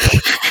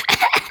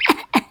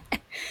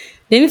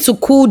 They need to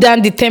cool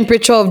down the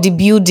temperature of the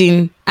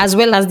building as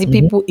well as the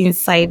people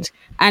inside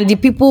and the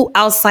people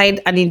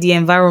outside and in the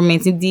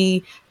environment, in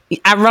the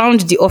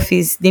around the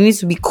office. They need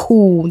to be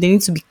cool. They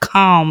need to be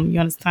calm. You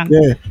understand?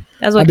 Yeah.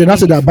 That's what And they then I need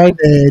said it they're buying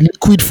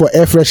liquid for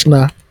air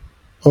freshener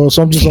or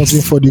something for the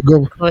for. for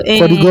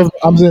the gov.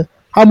 I'm saying,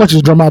 how much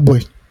is drummer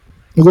boy?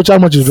 You go check how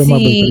much is drummer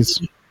boy, See,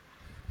 please.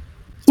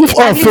 If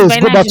all at least fails, by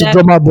go now back should to have-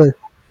 drummer boy.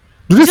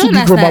 Do they Do you still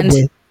give drummer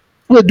understand?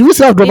 boy? Wait, do we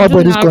still have They drummer do boy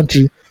in this have.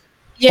 country?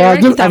 Yeah, Or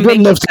write it I've and just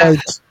beg left it.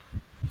 right.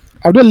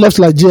 Have they left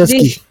like They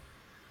GSK?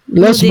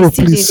 no, Let's they know,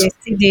 still dey, please. they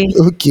still dey.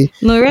 Okay.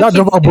 No, That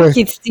drummer boy.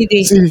 Rocket still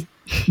dey. See,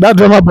 that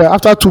drummer boy,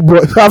 after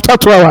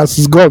 2 hours,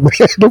 he's gone.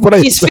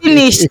 Nobody He's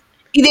finished.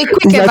 He dey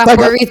quick It's like Tiger,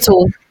 evaporate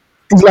oh.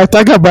 it's like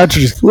Tiger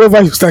battery.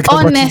 Whoever you Tiger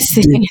battery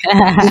Honestly. today,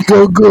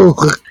 it go.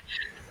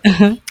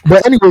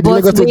 But anyway, the But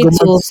Lagos State wait, oh,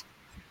 government,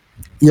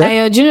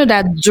 yeah, do you know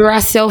that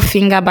Duracell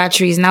finger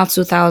battery is now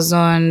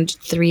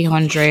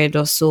 2,300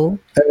 or so?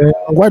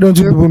 why don't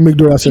you people make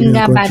dollars in your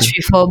Finger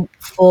country?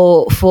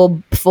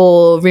 battery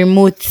for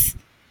remote.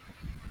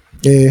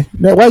 Yeah,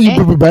 now, why you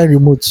people buying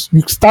remotes?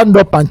 You stand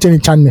up and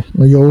change channel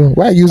on your own.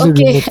 Why are you using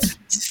Okay. remote?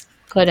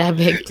 God, I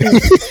beg.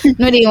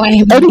 No, they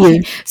want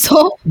Anyway,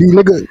 So the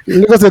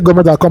Lagos State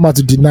government have come out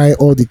to deny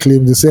all the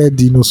claims. They said,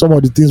 some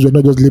of the things were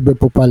not just labeled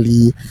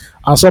properly,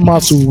 and somehow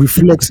to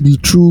reflect the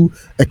true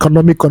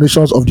economic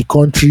conditions of the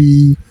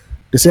country.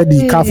 They said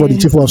the car for the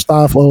chief of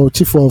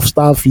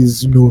staff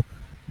is,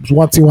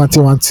 one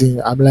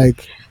thing. I'm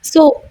like,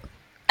 so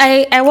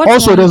I watched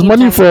also one there's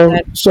money interview for,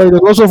 that- sorry,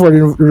 there's also for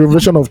the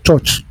renovation of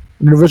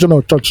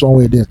church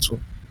somewhere there too.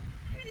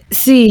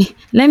 see,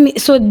 let me.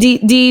 So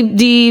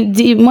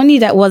the money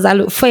that was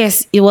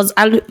first, it was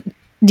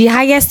the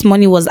highest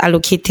money was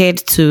allocated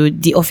to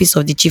the office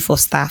of the chief of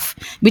staff,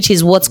 which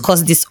is what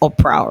caused this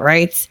uproar,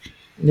 right?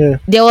 Yeah.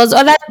 There were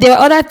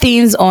other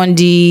things on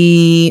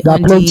the There are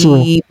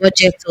plenty.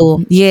 budget.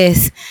 Oh,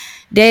 yes.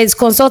 There is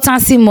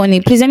consultancy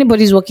money. Please,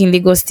 anybody who's working in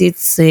Lagos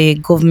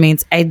State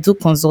government, I do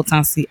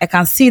consultancy. I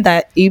can see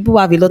that people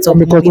have a lot of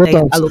money that you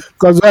allocate.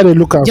 Because where they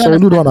look at, Do you so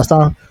you don't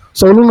understand.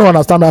 So you don't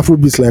understand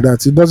Afrobeats like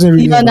that. It doesn't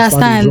really You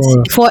understand? the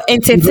genre. For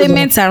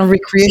entertainment and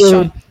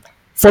recreation.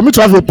 For me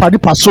to have a party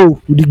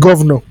paso with the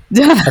governor,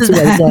 Do you I think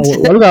understand?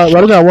 we're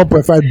looking at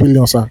 1.5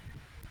 billion, sir.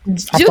 Do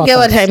you get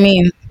what I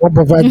mean?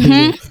 1.5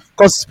 billion.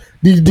 Because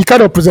the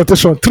kind of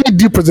presentation,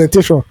 3D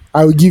presentation,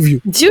 I will give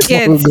you. Do you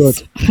get? Oh God.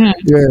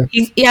 Yeah.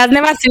 He has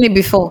never seen it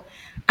before.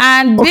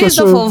 And Okay, based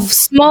so- off of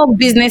small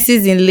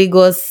businesses in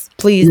Lagos,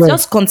 please Yeah.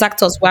 just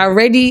contact us. We are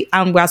ready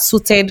and we are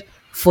suited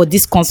for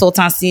this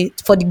consultancy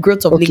for the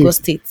growth of Okay. Lagos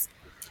State.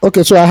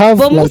 Okay, so I have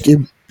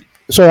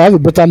But I have a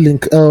better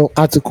link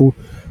article.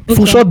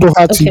 Funsho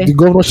Doherty, Okay. the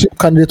governorship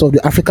candidate of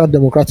the African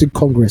Democratic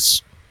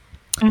Congress,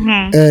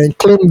 and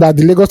claimed that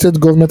the Lagos State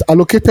government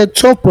allocated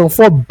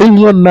 12.4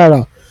 billion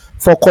naira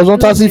for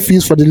consultancy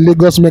fees for the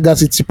Lagos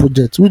Megacity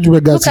project. Which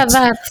megacity? Look at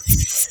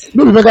that.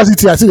 No be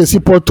megacity. I see the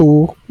seaport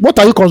too. What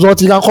are you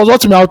consulting? You can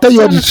consult me. I'll tell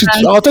you all the shit.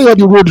 I'll tell you all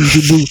the road you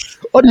should do.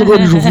 All the road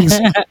you should fix.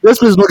 This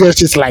place no get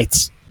street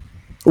lights.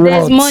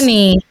 There's What?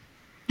 money.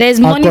 There's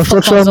money for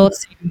construction.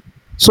 consulting.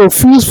 So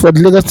fees for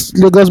the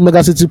Lagos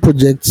Megacity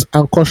projects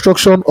and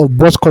construction of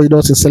bus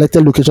corridors in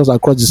selected locations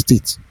across the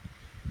state.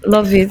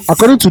 Love it.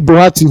 According to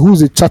Doherty, who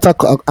is a chartered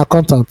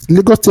accountant,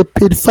 Lagos State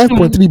paid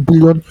 5.3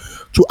 billion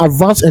to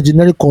advanced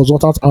engineering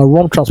consultants and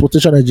ROM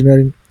transportation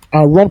engineering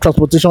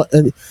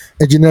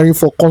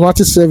for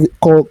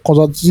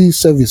consultancy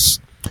service.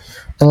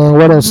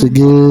 What else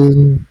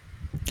again?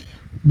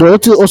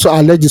 Doherty also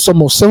alleged the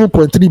sum of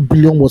 7.3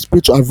 billion was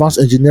paid to advanced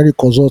engineering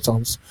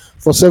consultants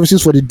for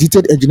services for the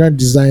detailed engineering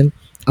design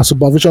and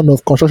supervision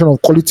of construction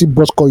of quality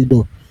bus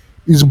corridor.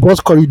 It's bus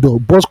corridor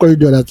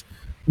that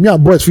me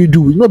and boys we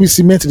do. It not be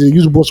cement, they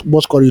use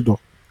bus corridor.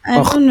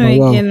 I don't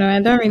know again. No,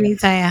 I don't really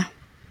tire.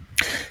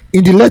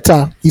 In the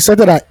letter, he said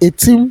that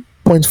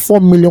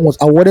 18.4 million was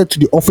awarded to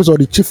the office of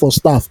the chief of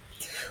staff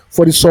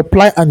for the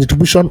supply and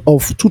distribution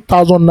of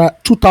 2,000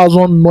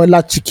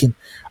 Noila chicken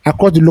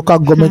across the local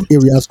government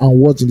areas and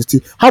wards in the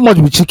state. How much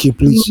be chicken,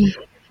 please? Do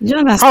you How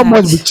understand?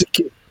 much be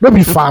chicken? Don't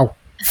be foul.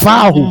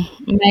 Foul.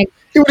 Like,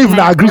 Even if my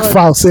na agreed God.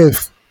 foul,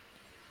 safe.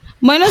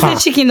 but you know, Ha.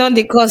 say chicken don't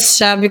they cost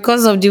sha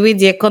because of the way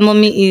the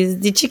economy is.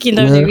 The chicken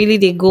don't they Yeah. really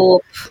they go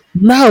up.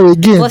 Now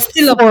again, But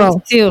still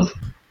up, still.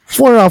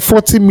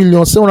 440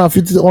 million,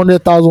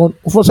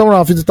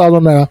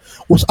 750,000 naira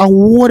was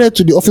awarded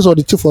to the office of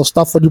the chief of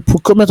staff for the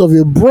procurement of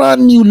a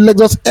brand new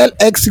Lexus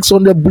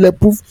LX600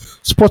 bulletproof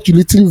sport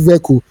utility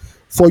vehicle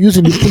for use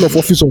in the pool of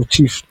office of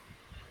chief.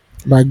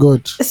 My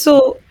God.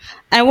 So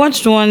I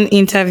watched one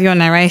interview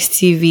on Arise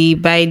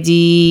TV by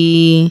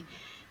the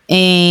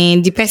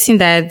person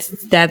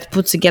that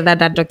put together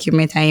that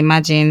document. I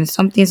imagine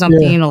something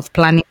Yeah. of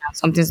planning and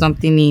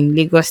something in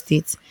Lagos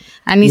State,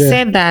 and he Yeah.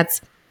 said that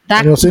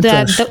And your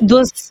sentence.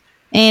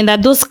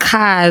 those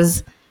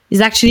cars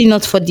is actually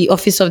not for the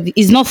office of the.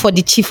 It's not for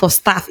the chief of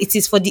staff. It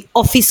is for the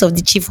office of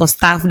the chief of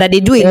staff that they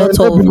do a lot of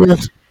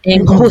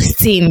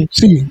hosting.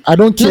 See, I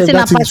don't care. Nothing a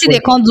That is party they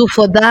can't do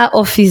for that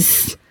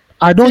office.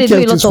 I don't They care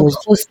do if a it's lot for of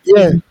hosting.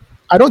 yeah.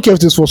 I don't care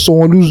if it's for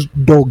someone who's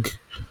dog.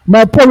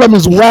 My problem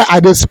is why are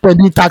they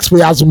spending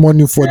taxpayers'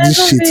 money for I this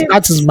don't shit? know.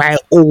 That is my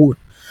own.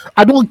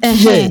 I don't care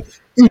Uh-huh.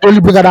 if you only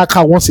bring out that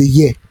car once a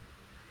year.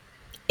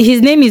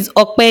 His name is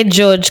Okpe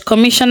George,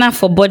 Commissioner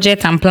for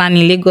Budget and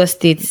Planning, Lagos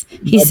State.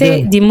 He Goddamn.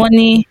 said the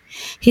money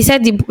He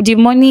said the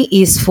money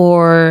is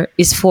for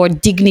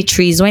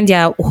dignitaries when they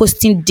are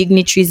hosting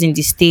dignitaries in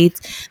the state.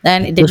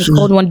 Then they Which is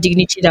called one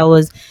dignitary that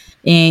was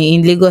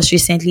in Lagos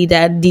recently,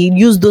 that they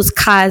use those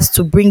cars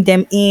to bring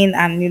them in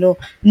and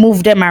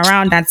move them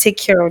around and take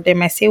care of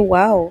them. I say,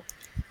 wow,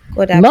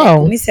 God, I beg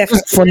now. myself, This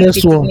I is the would like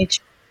be funniest one.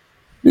 dignitary.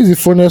 This is the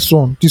funniest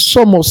one. The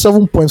sum of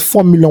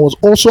 7.4 million was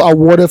also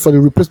awarded for the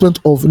replacement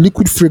of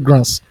liquid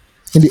fragrance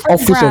in the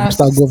office of Mr.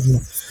 Fragrance. Governor.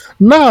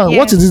 Now,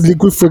 what is Yes. this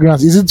liquid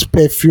fragrance? Is it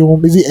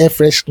perfume? Is it air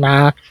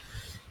freshener?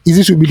 Is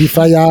it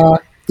humidifier?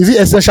 Is it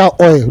essential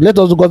oil? Let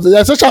us, because the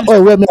essential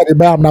oil where me at the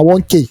buy am now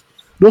 1K.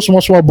 Those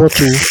small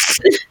bottle.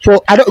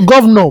 So I don't,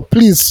 Governor,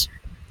 please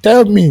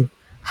tell me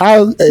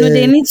No,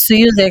 they need to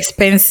use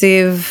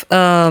expensive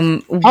how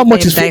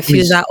much is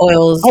Febreze? diffuser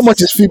oils. How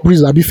much is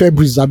Febreze? Abi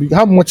Febreze?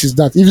 How much is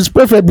that? If it's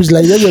spray Febreze,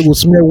 like that, will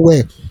smell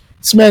well,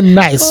 smell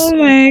nice. Oh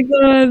my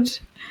God.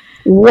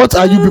 What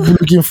are you people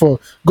looking for?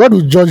 God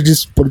will judge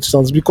these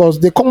politicians because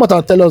they come out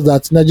and tell us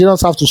that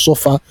Nigerians have to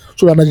suffer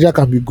so that Nigeria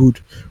can be good.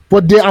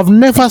 But they have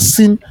never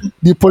seen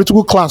the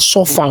political class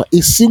suffer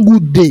a single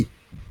day.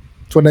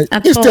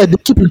 At Instead, all. they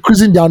keep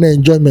increasing their own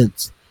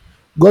enjoyment.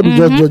 God will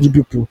just judge you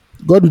people.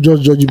 God will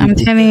just judge you I'm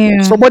people. telling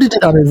you. Somebody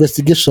did an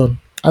investigation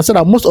and said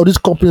that most of these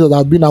companies that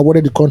have been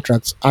awarded the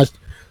contracts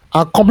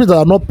are companies that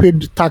have not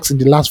paid tax in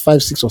the last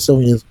 5, 6, or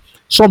 7 years.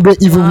 Some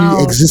don't even really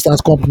Wow. exist as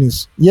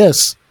companies.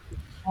 Yes.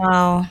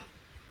 Wow.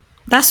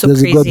 That's so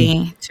There's a God.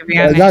 crazy, to be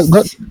God,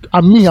 honest.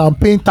 I'm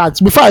paying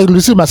tax. Before I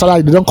receive my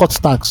salary, they don't cut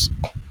tax.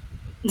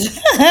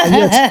 And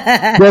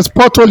yet, there's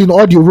pothole in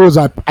all the roads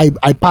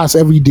I pass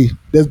every day.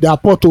 There are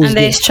potholes And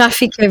there. there's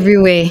traffic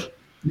everywhere.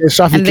 There's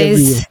traffic And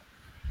everywhere.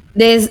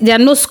 there are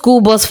no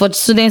school bus for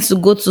students to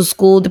go to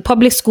school. The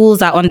public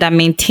schools are under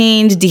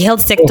maintained. The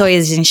health sector Oh.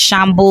 is in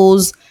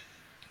shambles.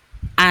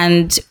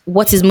 And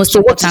what is most So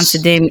what important is to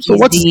them so is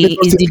what is the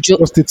Lagos is the State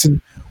Lagos State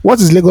in? What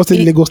is Lagos State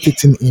It- Lagos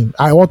State in?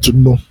 I want to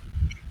know.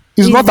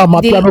 It's Is not a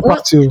the- piano what-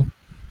 party. Oh.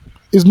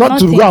 It's not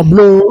to go Nothing. and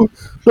blow.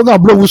 Don't go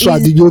and blow whistle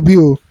at Is- the Yobi.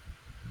 Oh.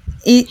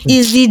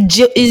 is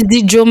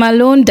the Joe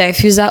Malone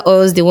diffuser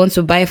oils they want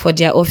to buy for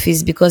their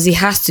office, because it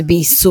has to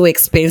be so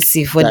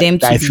expensive for them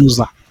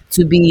Diffuser.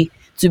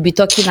 to be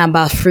talking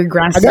about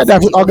fragrance. I get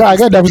that. I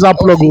get that visa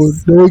plug. Oh.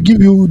 They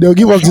will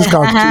give us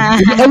discount.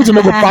 Everything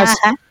will go pass.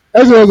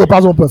 Everything will go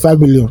pass 1.5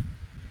 million.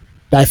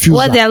 Diffuser.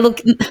 What they're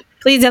looking,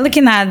 please, they're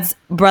looking at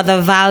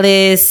Brother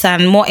Valis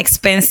and more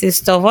expensive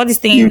stuff. All these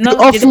things, If the they don't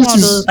want office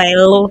is- those like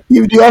low,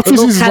 If the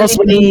office is not locally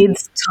smelling, made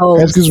stuff.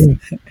 excuse me.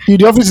 If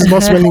the office is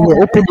not smelling well,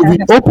 open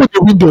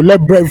the window.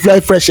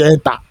 Let fresh air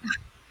enter.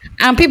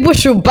 And people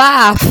should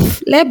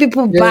bath. Let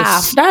people Yes.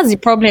 bath. That's the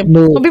problem.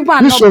 No, Some people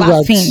are this not shows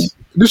bathing. that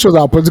this shows that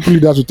our political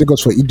leaders will take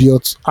us for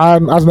idiots,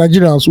 and as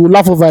Nigerians, we'll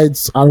laugh over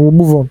it and we'll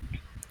move on.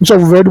 So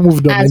we've already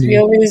moved on. As we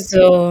Anyway. always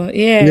do.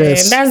 Yeah.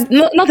 Yes. That's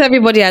not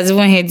everybody has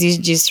even heard this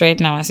gist right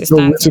now as it No,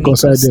 stands. wait to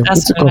consider them. Wait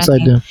That's to another consider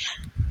thing. them.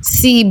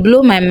 See,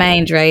 blow my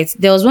mind, right?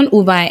 There was one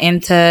Uber I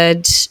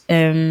entered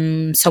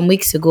some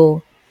weeks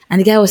ago, and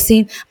the guy was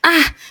saying,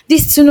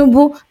 this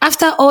Tinubu,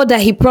 after all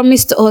that he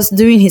promised us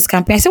during his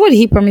campaign. I said, what did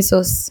he promise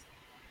us?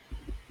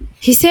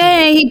 He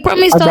said he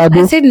promised us. I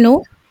Agbado. said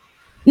no.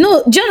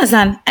 No,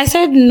 Jonathan, I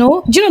said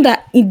no. Do you know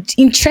that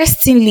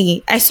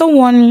interestingly, I saw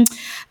one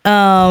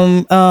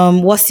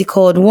what's it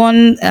called?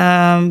 One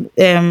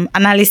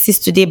analysis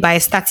today by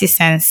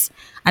StatiSense,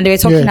 and they were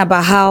talking Yeah.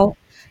 about how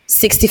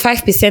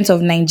 65%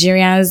 of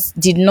Nigerians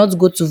did not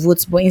go to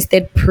vote but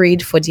instead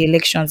prayed for the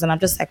elections. And I'm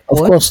just like, Of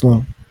what? course,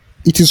 no.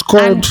 It is And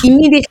called.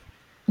 immediately,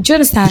 do you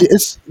understand?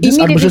 This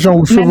Immediately, administration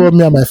will favor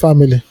me and my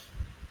family.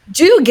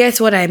 do you get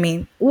what I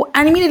mean?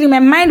 And immediately my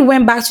mind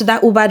went back to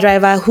that Uber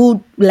driver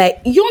who, like,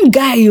 young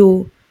guy,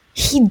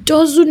 he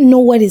doesn't know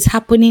what is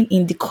happening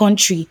in the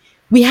country.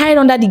 We hide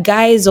under the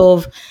guise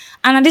of,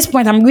 and at this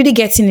point, I'm really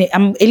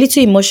I'm a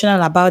little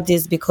emotional about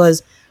this,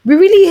 because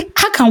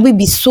how can we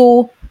be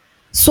so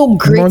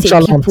great at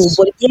Nonchalant. people,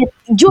 but yet,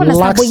 do you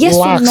understand? But yet, so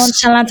Lax.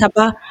 nonchalant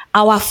about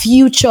our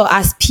future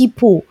as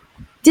people.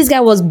 This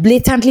guy was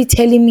blatantly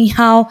telling me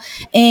how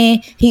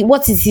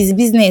what is his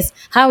business?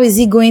 How is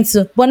he going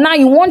to? But now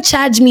you won't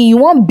charge me, you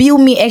won't bill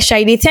me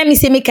extra. They tell me,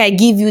 say, make I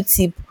give you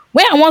tip.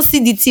 Where I won't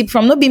see the tip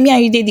from? No be me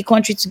and you did the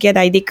country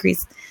together, I did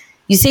Chris.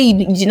 You say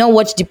you did not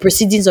watch the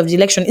proceedings of the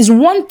election. It's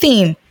one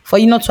thing for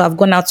you not to have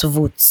gone out to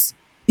vote.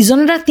 It's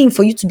another thing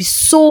for you to be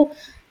so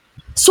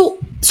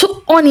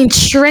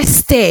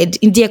uninterested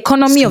in the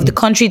economy of the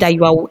country that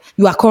you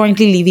are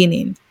currently living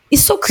in.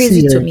 It's so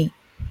crazy to me.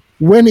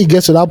 When it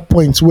gets to that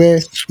point where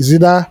it's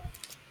either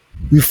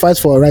we fight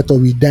for a right or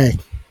we die,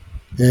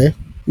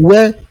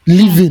 where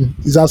living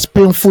is as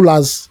painful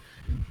as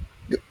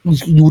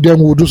you then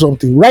will do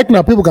something. Right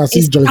now, people can see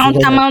It's Jolly Favour.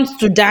 tantamount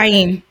to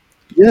dying.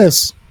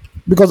 Yes,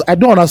 because I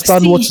don't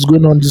understand what See. is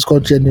going on in this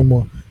country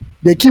anymore.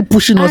 They keep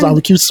pushing us and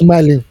we keep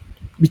smiling.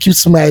 We keep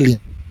smiling.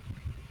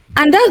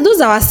 And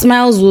those our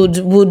smiles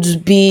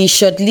would be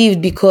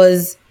short-lived,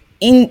 because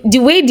in the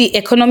way the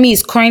economy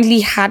is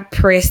currently hard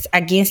pressed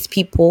against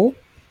people,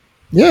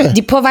 Yeah.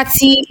 the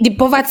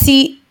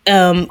poverty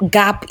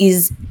gap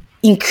is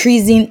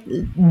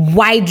increasing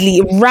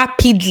widely,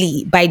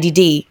 rapidly by the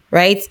day,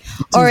 right?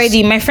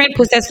 Already, my friend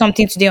posted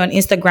something today on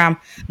Instagram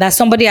that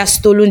somebody has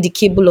stolen the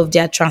cable of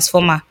their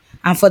transformer.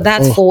 And for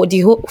that, Oh.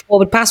 for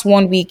the past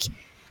 1 week,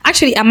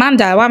 actually,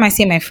 Amanda, why am I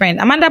saying my friend?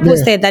 Amanda Yeah.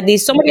 posted that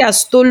somebody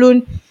has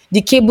stolen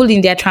the cable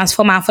in their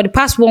transformer. And for the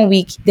past 1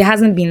 week, there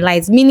hasn't been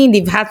lights, meaning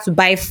they've had to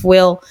buy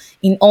fuel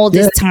in all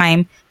this Yeah.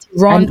 time to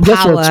run And guess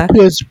power. what?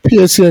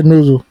 PSC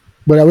knows,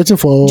 but they're waiting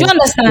for. Do you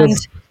understand?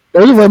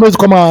 They're waiting for them to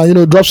come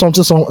out, drop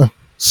something.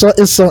 So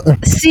it's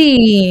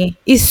See,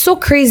 it's so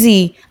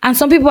crazy. And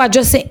some people are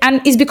just saying,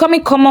 and it's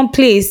becoming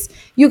commonplace.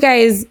 You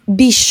guys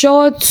be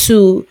sure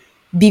to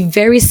be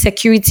very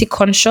security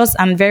conscious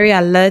and very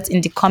alert in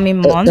the coming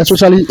months.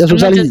 especially I'm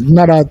not just-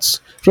 now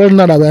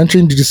that we're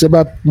entering the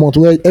December month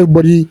where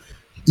everybody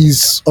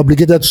is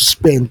obligated to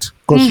spend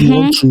because you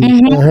want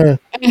to.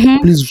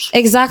 Please,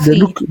 Exactly. they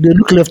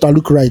look left and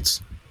look right.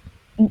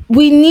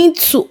 We need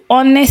to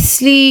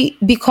honestly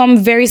become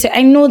very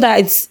I know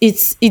that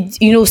it's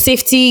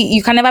safety,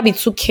 you can never be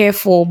too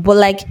careful, but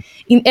like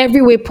in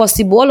every way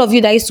possible, all of you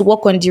that used to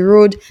walk on the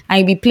road and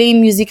you be playing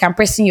music and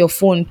pressing your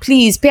phone,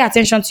 please pay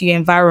attention to your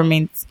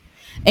environment.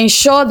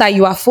 Ensure that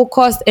you are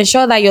focused,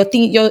 ensure that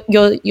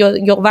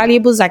your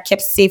valuables are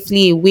kept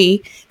safely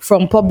away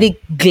from public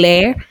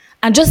glare,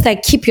 and just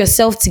like keep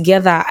yourself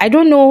together. I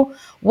don't know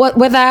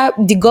whether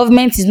the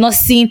government is not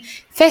seeing.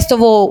 First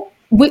of all,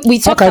 we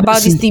How talked can about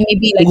you this see? thing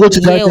maybe You like go a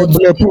to year get or a two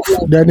bulletproof,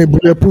 ago. then a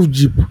bulletproof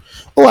jeep.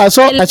 Oh, I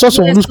saw some Let's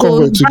news go,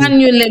 convoy today. brand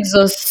new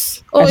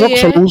Lexus. I Oh saw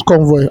yeah. some news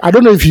convoy. I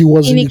don't know if he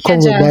was In in the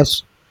convoy,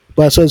 Ikeja.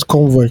 but I saw his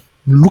convoy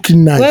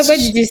looking nice. Where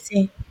did you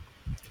see?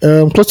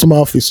 Close to my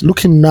office,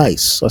 looking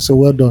nice. I said,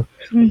 well done.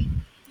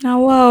 Oh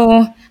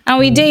wow. And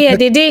we did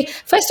here. They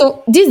first of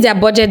all, this is their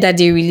budget that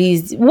they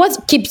released. What's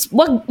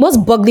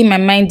boggling my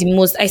mind the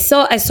most? I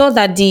saw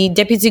that the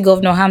deputy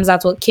governor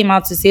Hamzat came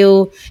out to say,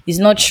 oh, it's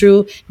not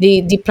true.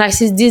 The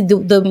prices,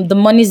 the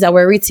monies that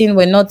were written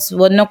were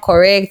not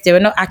correct, they were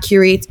not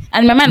accurate.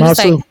 And my mind was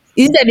Now, like, so-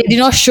 is it that they did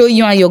not show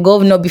you and your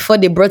governor before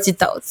they brought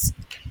it out?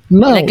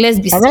 Now, Like, let's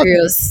be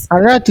serious.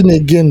 Another thing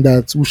again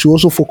that we should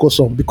also focus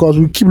on, because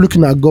we keep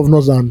looking at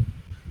governors and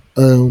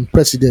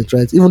presidents,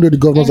 right? Even though the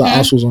governors are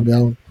assholes on their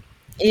own.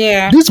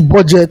 Yeah. This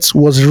budget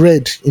was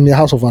read in the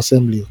House of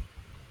Assembly.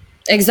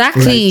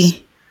 Exactly.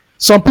 Right.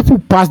 Some people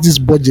passed this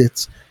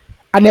budget,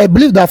 and I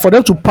believe that for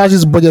them to pass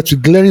this budget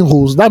with glaring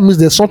holes, that means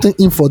there's something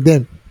in for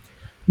them.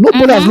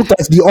 Nobody has looked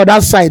at the other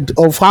side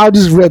of how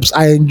these reps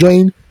are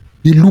enjoying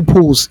the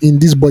loopholes in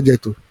this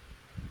budget.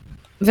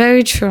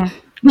 Very true.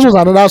 This was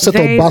another set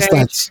Very, of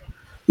bastards.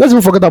 Let's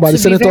even forget about the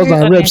To be senators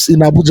very and reps in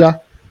Abuja.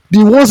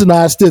 The ones in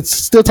our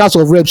state house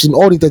of reps in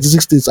all the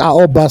 36 states are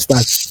all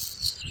bastards.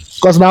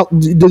 Because now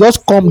they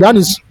just come, that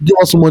is, give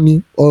us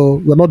money or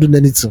we're not doing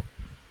anything.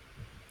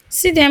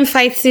 See them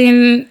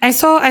fighting. I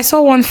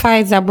saw one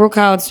fight that broke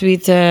out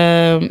with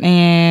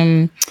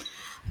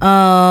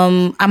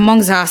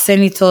amongst our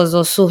senators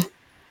also.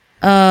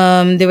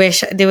 They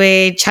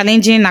were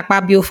challenging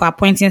Akpabio for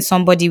appointing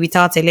somebody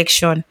without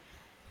election.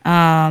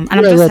 And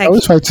I'm just I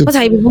was fighting. what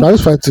are you? I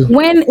was fighting.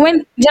 When do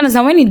you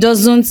understand? When it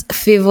doesn't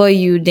favor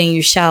you, then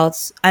you shout,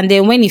 and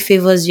then when it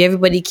favors you,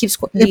 everybody keeps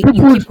The you people,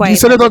 keep the quiet.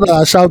 senators that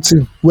are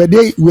shouting, were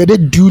they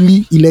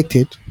duly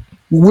elected?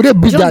 Would they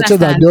beat Do you their chest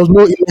that understand? there was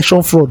no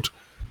election fraud?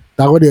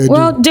 That what they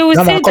Well, do. they will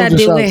Now say come that to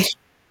they shout.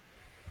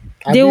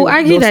 were. They will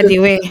argue that they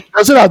were.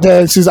 They'll say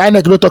that since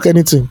INEC don't talk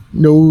anything,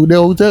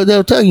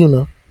 they'll tell you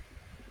now.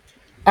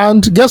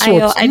 And guess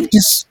what? If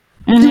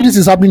this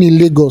is happening in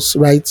Lagos,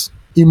 right?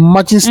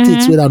 Imagine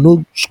states where there are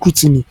no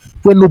scrutiny,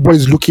 where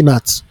nobody's looking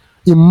at.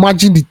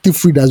 Imagine the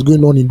thievery that's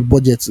going on in the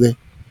budgets there.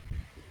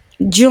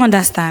 Do you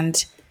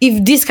understand?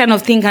 If this kind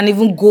of thing can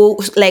even go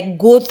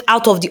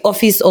out of the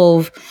office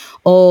of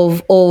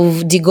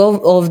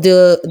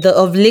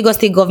Lagos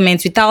State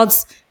government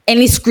without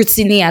any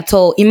scrutiny at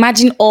all,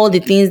 imagine all the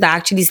things that are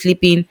actually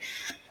slipping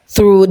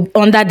through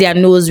under their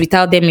nose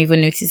without them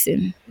even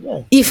noticing.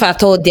 Yeah. If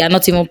at all they are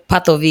not even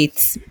part of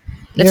it.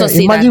 Let Yeah, us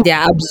say imagine- that they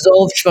are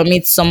absolved from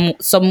it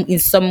in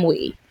some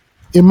way.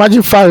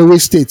 Imagine faraway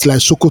states like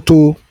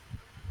Sokoto,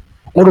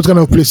 all those kind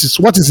of places.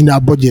 What is in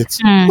their budget?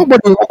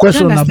 Nobody will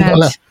question Don't that.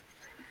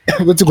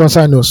 understand. What to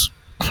concern us?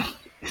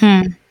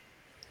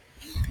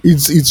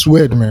 It's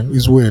weird, man.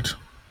 It's weird.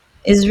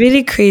 It's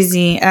really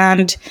crazy,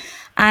 and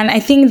I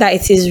think that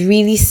it is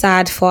really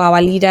sad for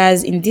our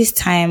leaders in this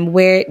time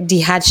where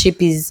the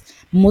hardship is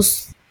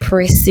most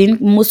pressing,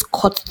 most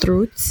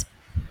cutthroat.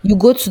 You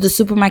go to the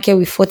supermarket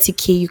with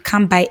 40K, you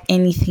can't buy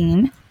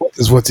anything, What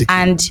is what?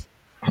 and do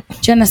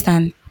you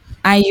understand?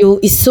 And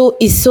they're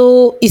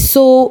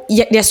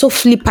so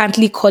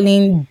flippantly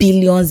calling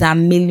billions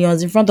and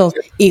millions in front of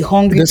a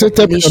hungry They say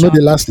 10 million, population. no,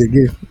 they last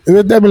again. They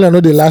say 10 million,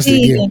 no, they last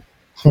again.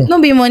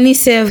 No be money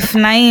save,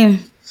 Naim.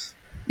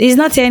 There's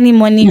not any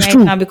money It's right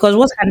true. now because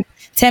what can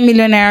 10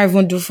 million naira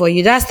even do for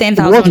you? That's What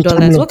 $10,000. is 10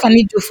 million? What can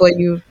it do for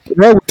you?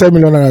 What would 10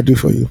 million naira do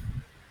for you?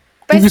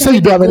 If you say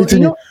you don't have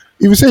anything, if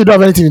you say you don't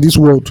have anything in this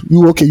world,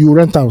 you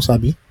rent house,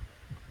 Abi.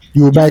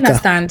 You will buy car.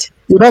 understand?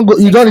 You don't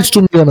need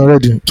 2 million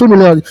already. 2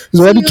 million is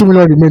already 2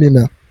 million remaining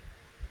now.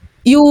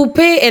 you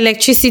pay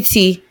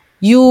electricity,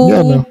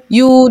 Yeah, no.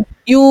 you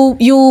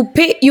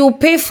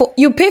pay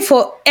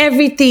for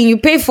everything, you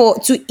pay for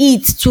to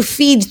eat, to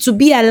feed, to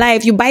be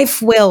alive, you buy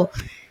fuel.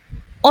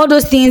 All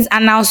those things are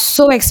now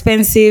so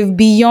expensive And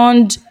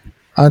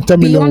 10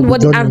 million will beyond be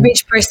what the gone in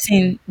average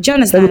person. Do you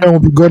 10 million understand? will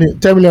be gone in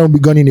 10 million will be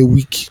gone in a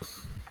week.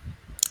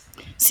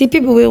 See,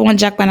 people will want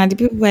jackpot and the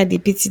people where they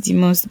pity the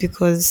most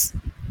because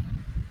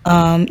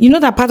you know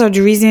that part of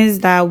the reasons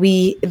that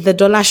the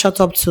dollar shot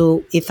up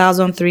to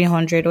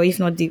 1,300, or if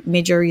not the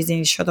major reason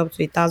it shot up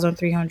to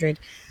 1,300,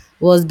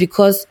 was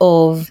because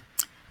of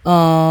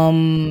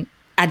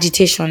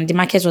agitation. The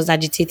market was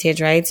agitated,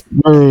 right?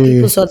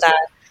 Yeah.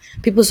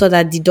 People saw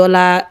that the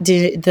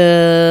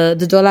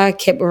dollar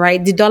kept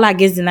right, the dollar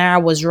against the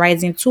naira was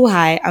rising too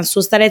high, and so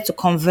started to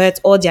convert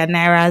all their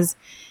nairas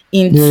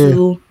Yeah.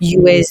 into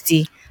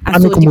USD. And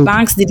so Panic the mode.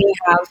 banks didn't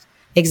have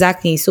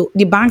exactly. So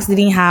the banks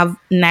didn't have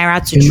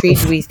naira to trade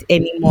Enough. with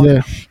anymore,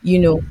 Yeah. you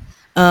know.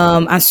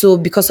 And so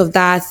because of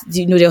that,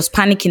 there was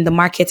panic in the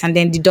market, and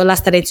then the dollar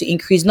started to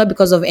increase, not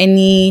because of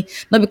any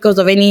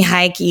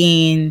hike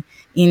in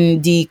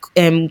the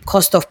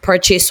cost of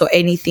purchase or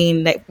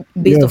anything like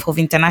based Yeah. off of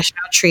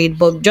international trade,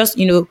 but just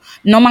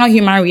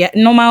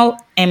normal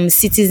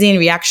citizen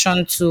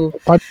reaction to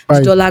Panic the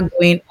buy. dollar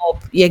going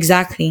up. Yeah,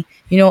 exactly.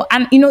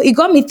 And it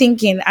got me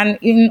thinking, and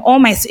in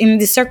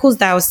the circles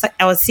that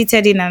I was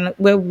seated in, and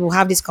where we will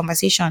have this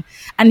conversation,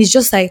 and it's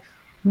just like,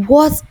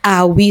 what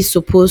are we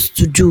supposed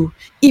to do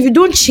if you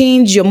don't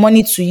change your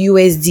money to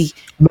USD?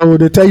 No,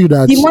 they tell you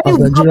The that money as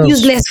will become Nigerians,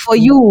 useless for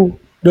you.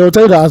 they will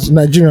tell you that as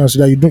Nigerians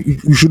that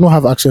you should not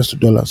have access to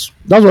dollars.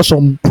 That's what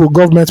some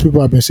pro-government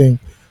people have been saying.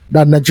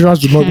 That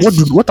Nigerians do not.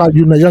 What are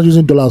you Nigerians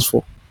using dollars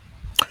for?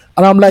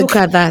 And I'm like, Look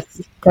at that.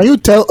 can you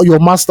tell your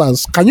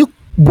masters? Can you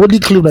boldly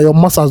claim that your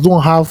masters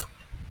don't have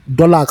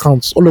dollar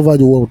accounts all over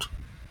the world?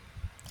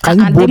 Can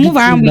you And they boldly move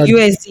around claim with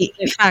that? USD.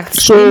 In fact,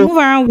 they So move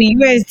around with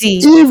USD.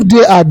 if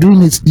they are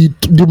doing it,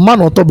 the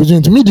man on top is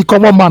doing it. To me, the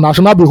common man, I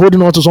should not be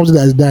holding on to something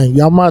that is dying.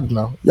 You're mad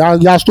now.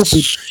 You're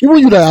stupid. Even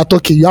you that are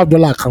talking, you have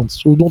dollar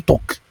accounts, so don't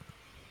talk.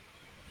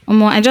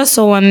 I just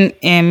saw one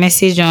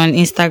message on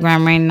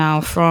Instagram right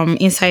now from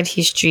Inside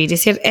History. They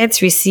said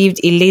Earth received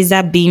a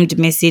laser beamed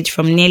message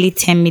from nearly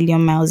 10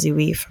 million miles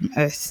away from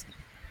Earth.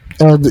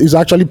 It's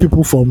actually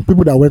people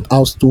that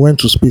went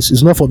to space.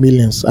 It's not for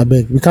millions. I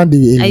beg. We can't do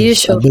Are you aliens.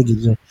 I sure? beg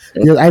you.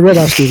 Yeah, I read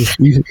that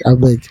story. I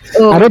beg. I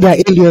Oh, know there are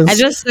I aliens.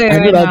 just saw it I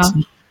know right that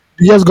now.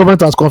 the US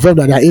government has confirmed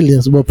that there are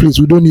aliens, but please,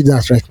 we don't need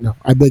that right now.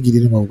 I beg you,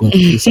 in the name of God,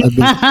 please. I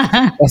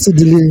beg. We're still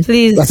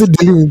Please.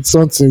 dealing with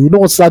something. We don't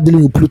want to start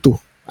dealing with Pluto.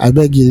 I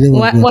beg you, in the name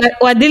of We're, God.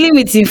 we're, we're dealing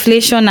with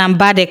inflation and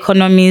bad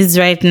economies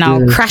right now,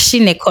 Yeah.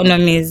 crashing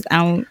economies.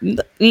 And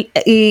an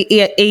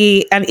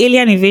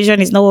alien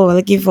invasion is not what we're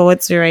looking forward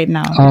to right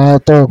now.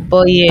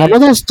 But yeah.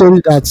 Another story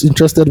that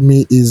interested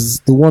me is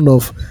the one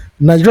of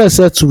Nigeria is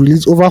set to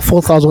release over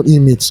 4,000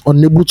 inmates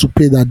unable to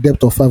pay their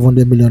debt of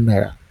 500 million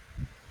naira.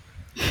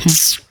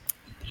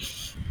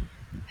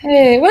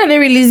 Hey, where are they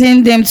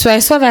releasing them to? I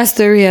saw that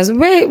story as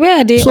where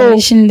are they So,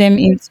 unleashing them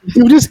into?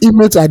 if these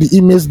inmates are the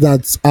inmates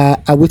that are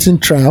awaiting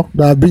trial,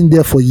 that have been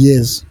there for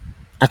years,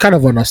 I kind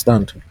of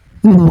understand.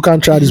 People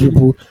can't try these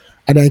people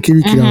and then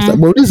kill.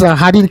 But these are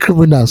hardened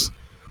criminals.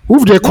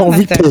 Who they I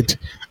understand. convicted?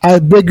 I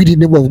beg you in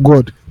the name of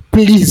God,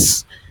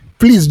 please,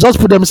 please just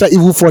put them inside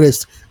evil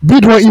forest.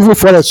 Build one evil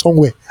forest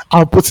somewhere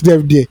and put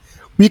them there.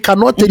 We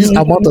cannot take this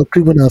amount of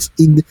criminals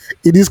in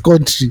this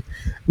country.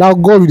 Now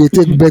God will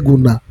take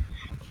Beguna.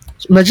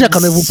 So Nigeria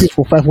can even pay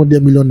for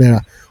 500 million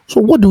naira. So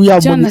what do we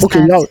have Do you money? Okay,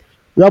 understand?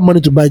 we have money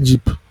to buy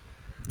jeep.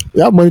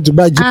 We have money to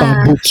buy jeep and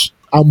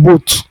Ah,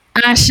 boat.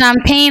 and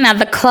champagne at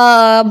the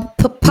club,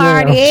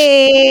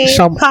 Yeah,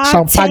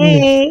 champagne.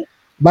 party,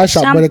 Buy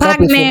champagne, but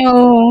champagne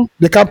oh,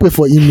 they can't pay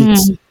for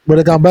inmates, but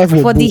they can buy for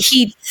for the boats.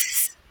 heat.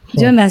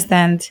 Do you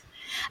understand?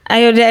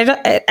 There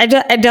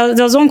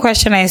was one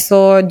question I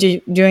saw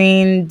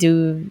during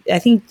I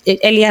think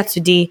earlier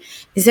today.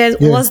 It says,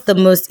 Yeah. "What's the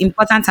most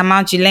important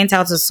amount you lent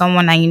out to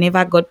someone and you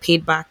never got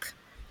paid back?"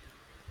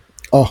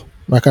 Oh,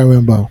 I can't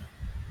remember.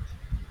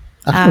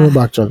 I can't remember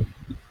actually.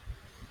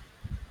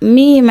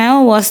 My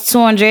own was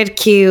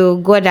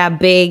 200K. God, I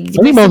beg. The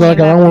I think mine person was like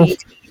never around paid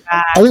me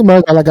back. I think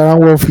mine was like around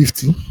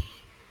 150,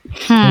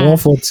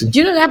 140. Do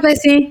you know that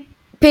person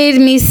paid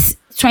me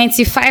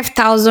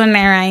 25,000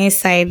 naira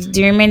inside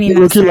the remaining You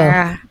go kill her.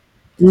 Asara?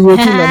 You go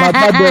kill her. Not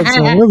bad debt,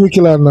 so no be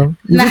kill her now.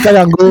 If you carry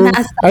and go,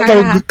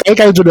 Asara. can you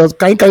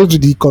carry to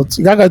the court?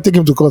 You can't take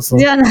him to court Do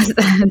now. you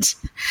understand?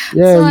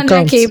 Yeah, you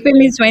can't. 200K, pay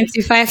me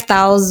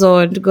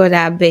 25,000. God,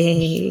 I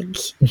beg.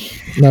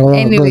 No,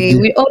 Anyway,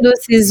 God, with all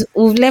those things,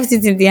 we've left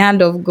it in the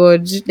hand of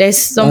God. There's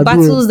some I do.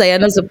 battles that you're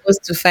not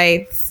supposed to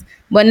fight.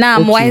 But now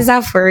I'm Okay.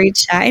 wiser for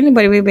it.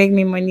 Anybody will beg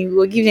me money,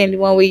 we'll give them the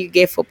one way you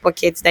get for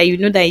pockets that you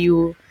know that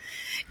you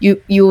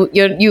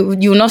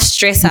not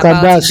stress You can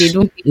about if dash. they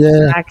don't pay you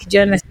Yeah, back. Do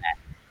you understand?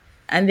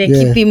 And then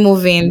yeah. keep it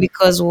moving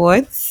because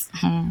what?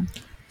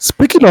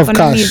 Speaking of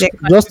Economy is cash,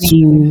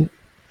 economy.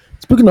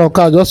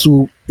 just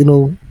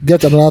to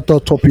get another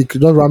topic,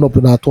 just round up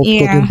in our top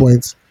Yeah. talking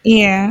points.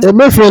 Yeah.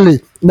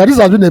 Emefiele Now this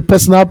has been a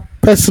personal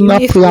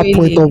prayer point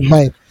Literally. of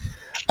mine.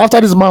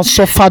 After this man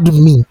suffered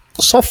me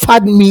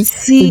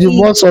in the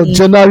months of See.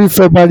 January,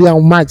 February,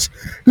 and March.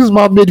 This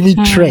man made me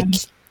trek.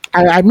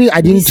 Hmm. I mean,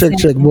 I didn't trek,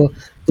 Listen.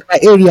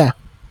 but in my area,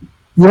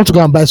 you want to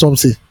go and buy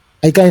something.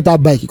 I can't enter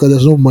bike because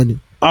there's no money.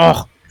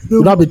 Oh,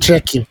 you not be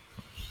trekking.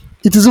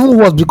 It is even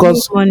worse No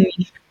because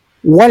money.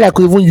 while I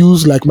could even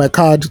use like my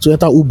card to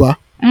enter Uber,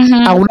 I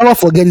Mm-hmm. will never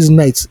forget this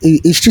night.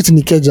 A street in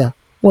Ikeja,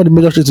 one of the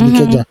major streets in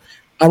Mm-hmm. Ikeja,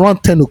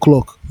 around 10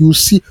 o'clock, you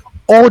see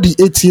all the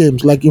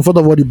ATMs like in front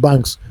of all the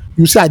banks.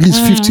 You see at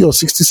least 50 Mm. or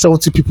 60,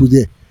 70 people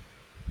there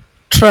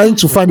trying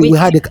to find a way Wait.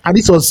 how they, and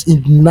it was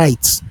in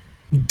night,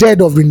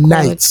 dead of the God.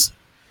 night.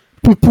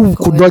 People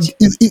could God. not.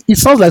 It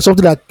sounds like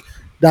something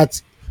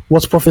that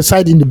was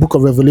prophesied in the book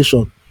of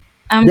Revelation.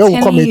 I'm There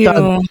will come telling a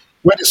time you.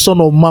 when the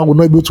Son of Man will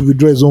not be able to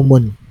withdraw his own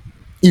money.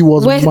 He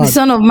was Where the mad.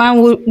 Son of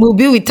Man will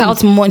be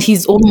without money,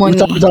 his own money.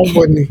 Without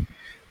money.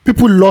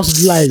 People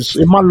lost lives.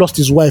 A man lost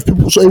his wife.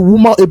 People. So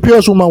a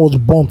POS woman was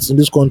burnt in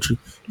this country.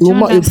 Do you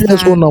A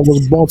POS owner understand?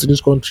 was burnt in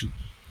this country.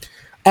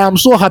 I am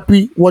so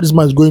happy what this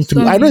man is going So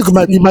through. I know it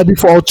messy. might be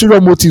for ulterior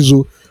motives,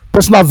 or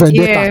personal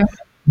vendetta Yeah.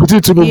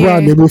 between Tinubu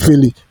and Yeah.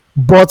 Emefiele.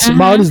 But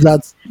my own is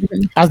that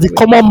as the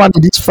common man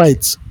in this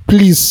fight,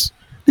 please,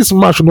 this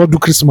man should not do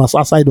Christmas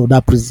outside of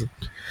that prison.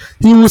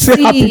 He will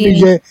say Happy New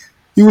See. Year.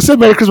 He will say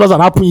Merry Christmas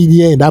and Happy New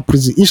Year in that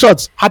prison. In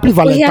short, Happy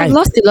But he has Valentine.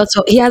 lost a lot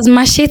of. He has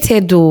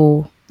macheted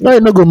though. No,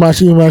 you no go mash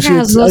He it.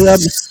 has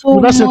lost so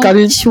You not say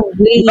carrying, much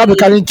you not be weight.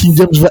 carrying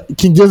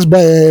King James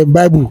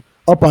Bible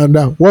up and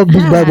down. One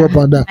big Bible up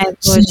and down. My God.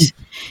 See,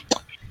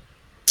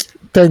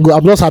 thank God.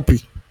 I'm just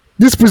happy.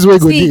 This prison where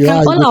you go See, dey,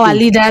 can you all go our take.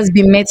 leaders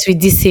be met with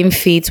the same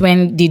fate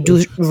when they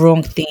do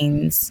wrong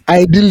things?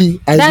 Ideally,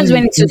 That's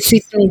when it will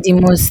sweet me the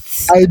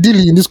most.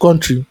 ideally in this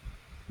country,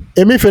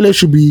 Emefiele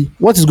should be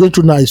what is going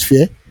through now is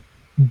fair,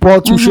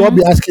 but we should all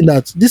be asking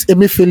that this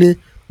Emefiele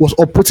was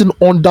operating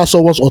under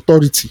someone's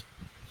authority.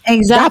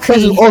 That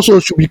person Exactly. also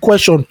should be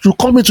questioned. Should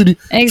come into the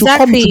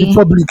Exactly.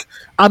 public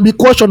and be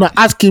questioned and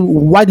ask him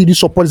why did he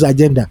support his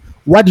agenda?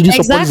 Why did he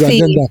support his Exactly.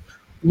 agenda?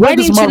 Why When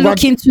didn't you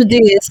look into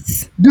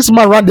this? this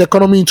man ran the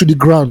economy into the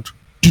ground,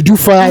 did you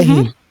fire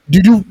him?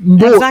 Did you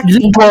know? Exactly.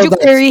 Did you Did know you that?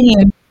 query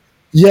him?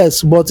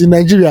 Yes, but in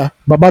Nigeria,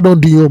 Baba don't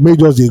do your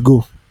majors they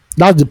go.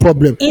 That's the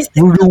problem.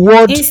 Instead, We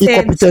reward instead,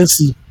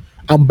 incompetency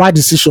and bad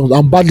decisions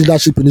and bad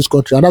leadership in this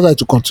country, and that's why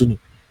to continue.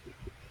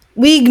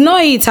 we ignore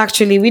it.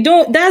 Actually, we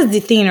don't. That's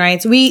the thing,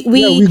 right? We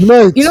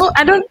ignore it. You know,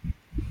 I don't.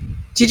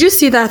 Did you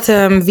see that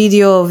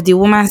video of the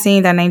woman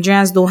saying that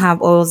Nigerians don't have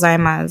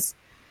Alzheimer's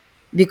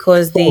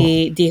because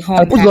they I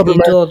hunt put it and up they in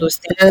do all those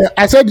things?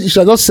 I said she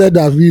had just said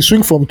that we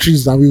swing from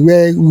trees and we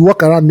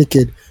walk around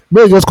naked.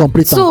 May just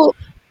complete them. So,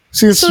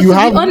 Since so you to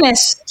have be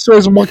honest, so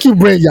it's monkey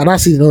brain, you're not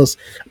seeing us.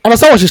 I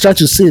understand what she's trying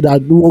to say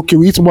that okay,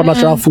 we eat more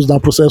natural foods than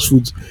processed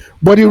foods,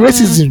 but the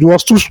racism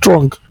was too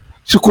strong.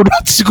 She could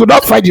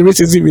not fight the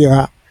racism in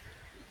her.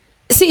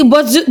 see,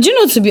 but do you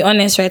know, to be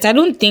honest, right? I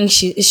don't think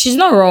she's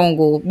not wrong,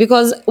 oh,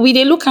 because we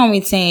they look and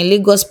we saying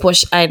Lagos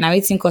posh eye now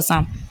waiting cause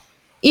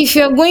if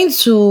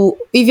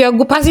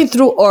you're passing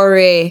through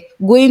Ore,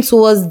 going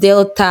towards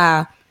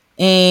Delta,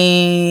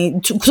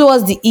 and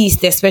towards the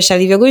east,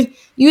 especially if you're going,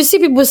 you see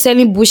people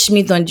selling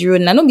bushmeat on the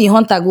road. Now, don't be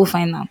hunter go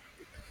find now.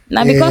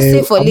 Now because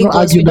say for I'm not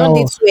Lagos, we arguing that don't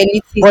need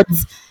one. too But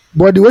elitist.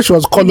 but the way she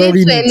was We dey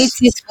coloring too it,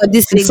 elitist for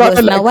this it Lagos.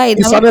 sounded Now like why?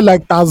 it sounded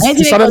like Tarzan.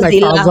 It sounded like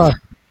Tarzan.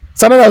 It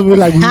sounded like we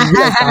like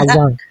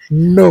Tarzan.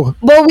 No,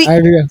 But I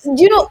really,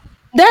 you know,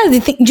 that's the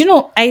thing. You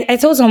know, I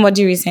told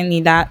somebody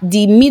recently that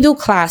the middle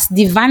class,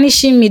 the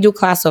vanishing middle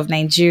class of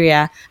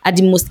Nigeria, are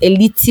the most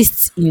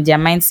elitist in their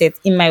mindset,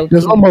 in my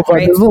there's no opinion. more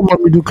Right? there's no more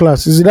middle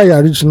class. Is it that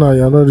you're rich now?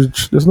 You're not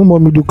rich. There's no more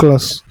middle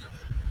class.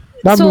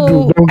 That middle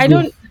So don't I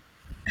go. don't.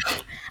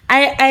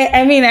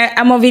 I mean,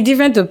 I'm of a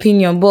different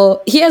opinion,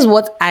 but here's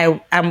what I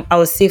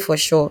will say for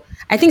sure.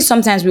 I think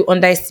sometimes we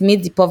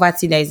underestimate the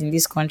poverty that is in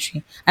this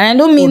country, and I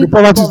don't Oh, mean the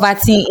poverty.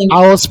 poverty in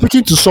I was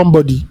speaking to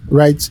somebody,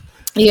 right?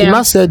 He yeah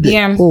now said,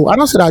 yeah. "Oh, I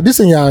don't say that this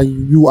thing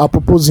you are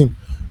proposing.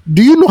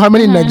 Do you know how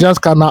many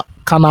Nigerians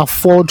can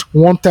afford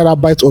 1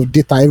 terabyte of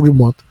data every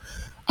month?"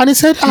 And he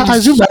said, "I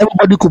assume that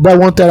everybody could buy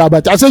 1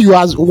 terabyte." I said, "You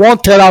has 1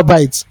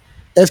 terabyte.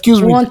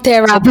 Excuse me. 1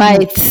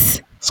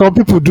 terabyte. Some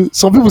people do.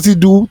 Some people still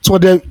do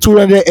 200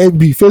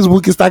 MB.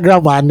 Facebook,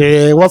 Instagram, and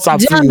WhatsApp.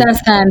 Do you For you.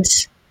 understand?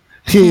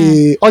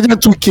 Hey,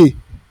 urgent 2K.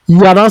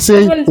 You are not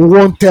saying Even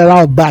 1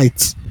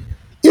 terabyte.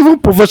 Even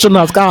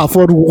professionals can't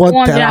afford 1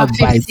 terabyte.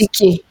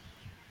 150K.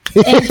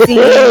 Hey.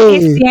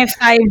 MTN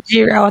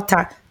 5G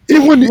router.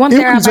 Even One even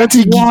the terabyte 20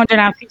 is gig,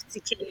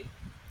 150K.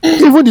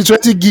 even the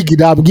 20 gig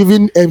that I'm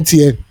giving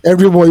MTN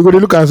every month, you go to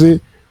look and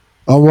say,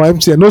 "Oh,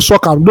 MTN, no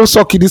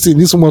suck this in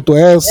this month or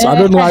else I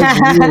don't know how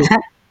to do it."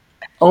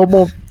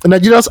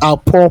 Nigerians are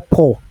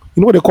poor.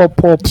 You know what they call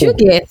poor? Do you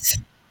get?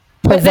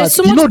 But there's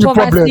so You know much the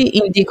problem. poverty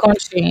in the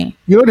country.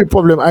 You know the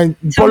problem, and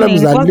the Tell problem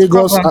is me, that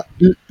what's the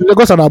problem?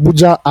 Lagos and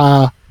Abuja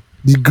are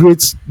the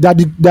great. They are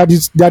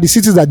the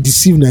cities that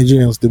deceive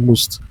Nigerians the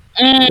most,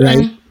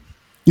 right?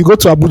 You go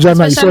to Abuja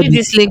now, Especially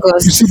this you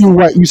Lagos.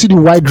 see the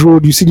wide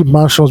road, you see the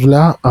mansions,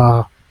 like,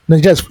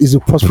 Nigeria is a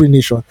prospering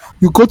nation.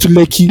 You go to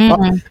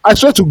Lekki, I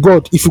swear to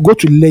God, if you go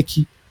to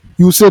Lekki,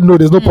 you will say no,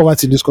 there's no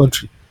poverty in this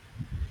country.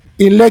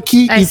 In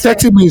Lekki, I in swear.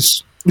 30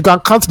 minutes, you can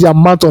count the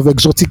amount of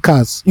exotic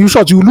cars. You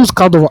short, you lose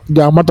count of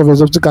the amount of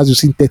exotic cars you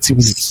see in 30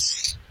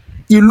 minutes.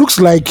 It looks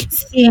like,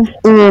 See,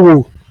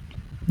 oh,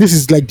 this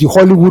is like the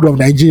Hollywood of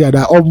Nigeria.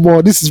 That oh,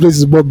 more this place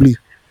is bubbly.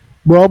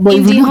 But in if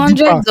you the look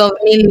deeper, hundreds of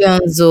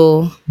millions,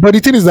 oh, but the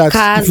thing is that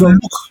cars.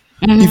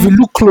 if you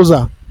look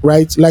closer,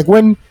 right, like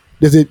when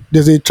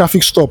there's a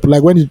traffic stop,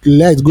 like when the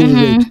light goes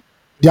red,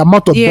 the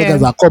amount of Yeah.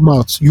 beggars that come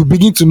out, you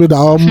begin to know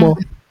that more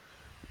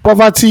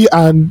poverty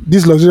and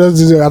this luxurious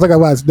things I talk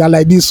about, they're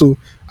like this. So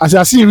as you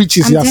are seeing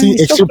riches, I'm you are telling seeing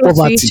you, so extreme close to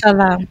poverty. each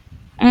other.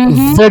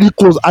 Very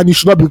close, and you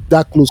should not be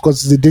that close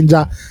because it's a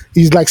danger.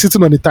 It's like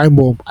sitting on a time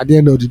bomb at the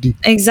end of the day.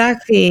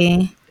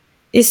 Exactly.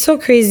 It's so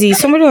crazy.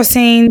 Somebody was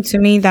saying to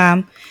me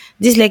that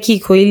this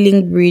Lekki Ikoyi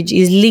link bridge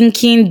is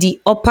linking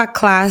the upper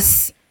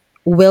class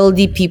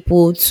wealthy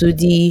people to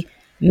the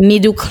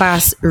middle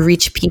class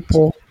rich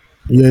people.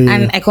 Yeah, yeah.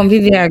 And I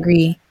completely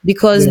agree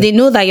because Yeah. they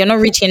know that you're not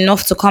rich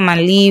enough to come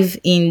and live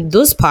in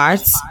those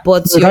parts,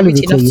 but No, you you're can't live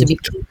rich in enough to Ikoyi. be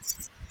close.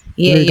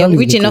 Yeah, No, you you're can't live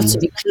rich in enough Ikoyi. to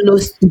be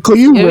close. Ikoyi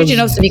You're rich was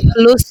enough to be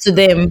close to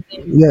them.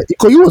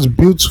 Ikoyi was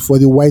built for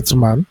the white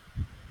man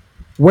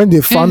when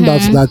they found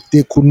out that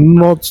they could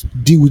not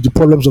deal with the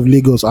problems of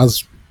Lagos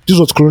as this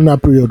was colonial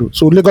period.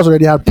 So Lagos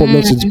already had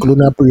problems in the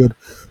colonial period.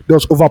 There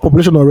was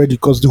overpopulation already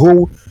because the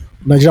whole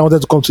Nigeria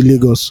wanted to come to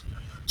Lagos.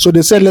 So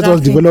they said, let us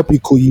Exactly. develop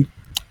Ikoyi.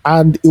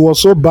 And it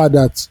was so bad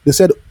that they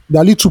said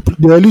there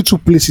were only two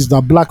places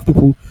that black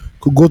people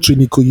could go to in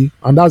Ikoyi,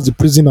 and that's the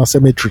prison and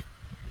cemetery.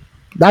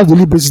 That's the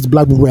only places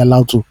black people were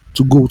allowed to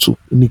go to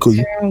in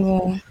Ikoyi.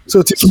 Terrible.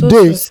 So till So,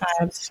 today, so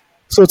sad.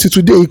 so till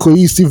today,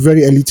 Ikoyi is still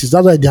very elitist.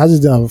 That's why the houses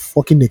there are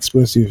fucking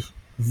expensive,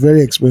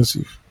 very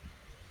expensive.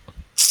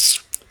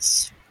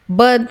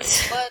 But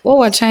what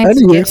we're trying to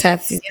Anyway, get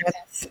at is that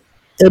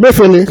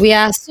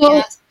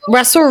Emefiele,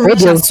 we're so rich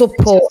Hold on. and so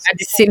poor at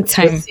the same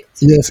time.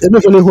 yes,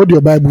 Emefiele, hold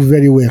your Bible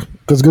very well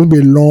because it's going to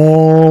be a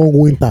long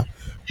winter.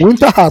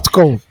 Winter has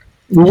come.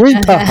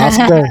 Winter has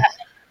come.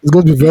 It's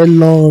going to be very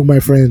long, my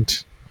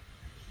friend.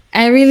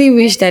 I really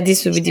wish that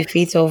this would be the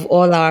fate of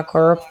all our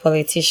corrupt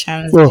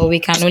politicians, Well, but we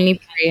can only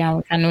pray and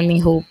we can only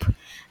hope.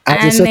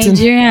 as a And certain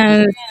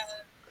Nigerians,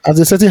 as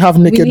a certain half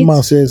we naked need man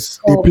to says,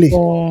 they stop. play.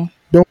 Oh,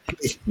 Don't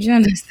play. do you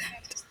understand?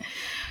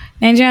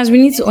 Nigerians, we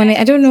need to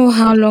I don't know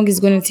how long it's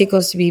going to take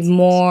us to be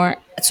more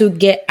to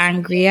get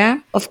angrier.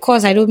 Of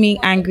course, I don't mean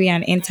angry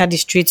and enter the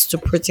streets to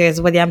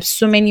protest, but there are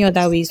so many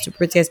other ways to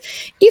protest.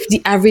 If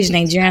the average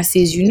Nigerian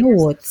says, you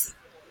know what,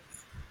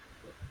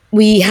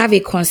 we have a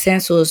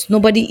consensus,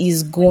 nobody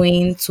is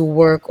going to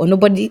work or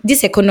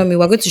this economy,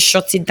 we're going to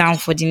shut it down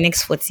for the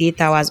next 48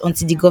 hours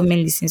until the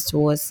government listens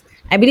to us.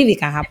 I believe it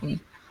can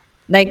happen.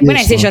 Like when I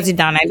Yes, say ma'am. shut it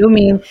down, I don't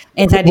mean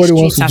enter the Nobody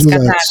wants streets to and do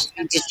scatter that.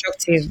 and be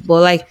destructive,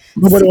 but like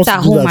Nobody sit wants at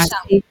to do home and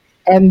that. say,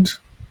 And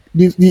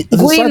the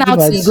going sad thing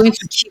out is going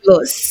to kill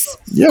us.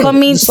 Yeah,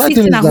 Coming, the sad thing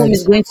sitting is at home that-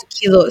 is going to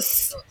kill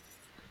us.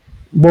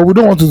 But we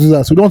don't want to do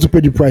that. We don't want to pay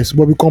the price.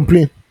 But we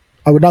complain.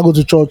 I will not go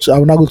to church. I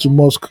will not go to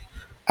mosque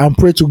and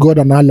pray to God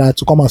and Allah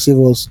to come and save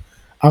us.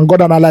 And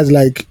God and Allah is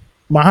like,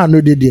 my hand no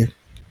dey there.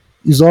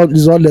 It's all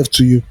left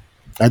to you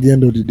at the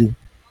end of the day.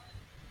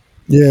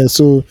 Yeah,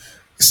 so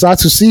it's sad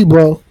to see,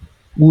 but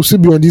we'll still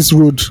be on this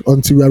road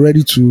until we are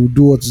ready to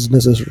do what is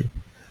necessary.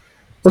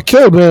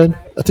 Okay, man.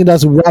 I think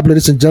that's a wrap,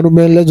 ladies and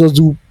gentlemen. Let's just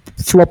do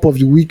flop of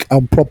the week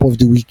and prop of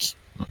the week.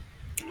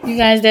 You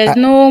guys, there's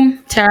no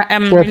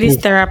release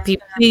Purple. therapy.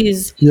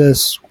 Please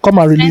Yes, come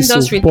and release. send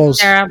us So, release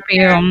pause. therapy.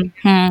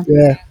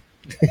 Yeah.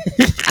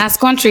 As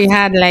country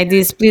had like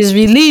this, please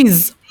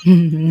release.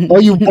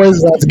 All you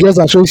boys that girls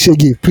are showing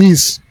shaggy,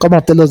 please come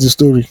and tell us the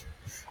story.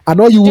 And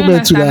all you Do you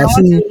women too understand? that I are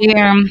want seeing, to hear.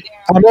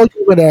 and all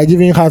you women that are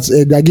giving hearts,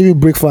 they are giving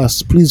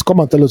breakfast. Please come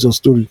and tell us your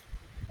story,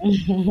 so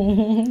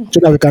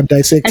that we can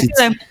dissect I it.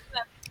 feel like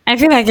I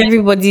feel like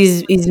everybody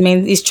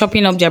is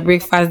chopping up their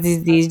breakfast these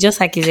days, just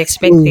like is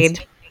expected.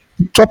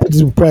 You chop it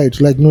with pride,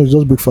 like no, it's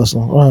just breakfast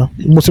now.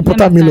 Most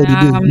important meal of the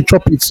day. You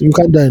chop it, you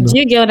can't die now. Do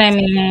you get what I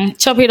mean?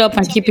 Chop it up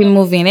and keep it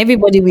moving.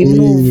 Everybody will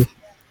move.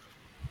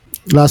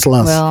 Last.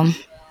 Well,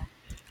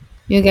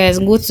 you guys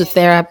go to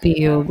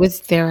therapy. Go to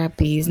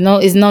therapy. It's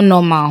not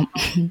normal.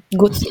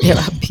 Go to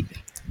therapy.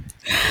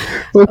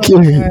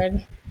 Okay,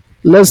 God.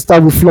 let's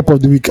start with flop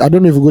of the week. I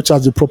don't know if we go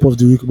charge the prop of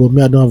the week, but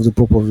me, I don't have the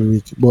prop of the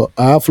week. But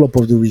I have flop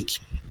of the week.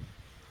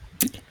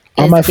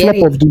 And my Let's get flop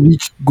it. of the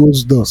week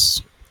goes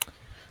thus.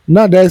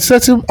 Now there's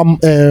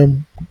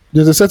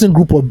a certain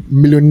group of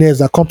millionaires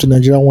that come to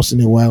Nigeria once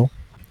in a while.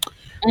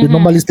 They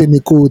normally stay in a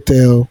cool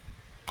hotel,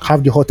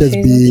 have the hottest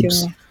Favorite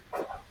babes, hero.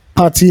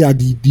 party at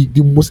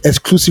the most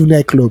exclusive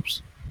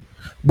nightclubs.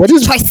 But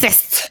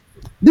Choicest.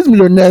 these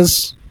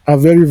millionaires are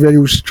very,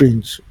 very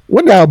strange.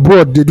 When they're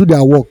abroad, they do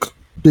their work,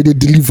 they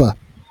deliver.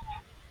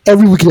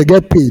 Every week they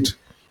get paid.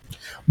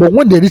 But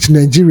when they reach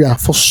Nigeria,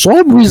 for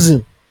some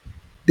reason,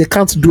 they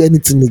can't do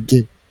anything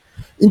again.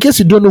 In case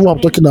you don't know what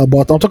I'm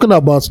talking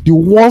about the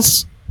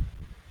once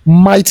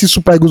mighty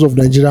Super Eagles of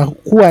Nigeria,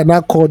 who are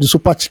now called the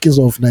Super Chickens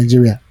of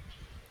Nigeria.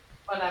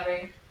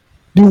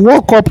 The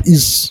World Cup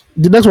is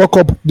the next World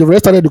Cup. They already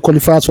started the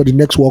qualifiers for the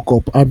next World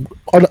Cup, and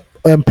other,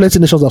 plenty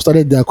nations have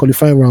started their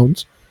qualifying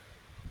rounds.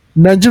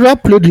 Nigeria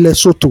played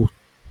Lesotho.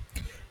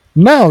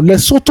 Now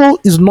Lesotho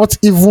is not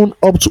even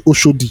up to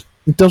Oshodi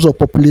in terms of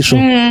population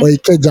or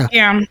Ikeja,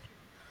 Yeah.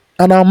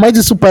 and our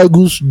mighty Super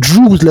Eagles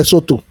drew with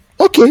Lesotho.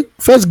 Okay,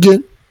 first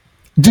game,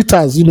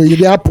 jitters. They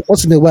happen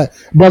once in a while.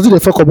 Brazil they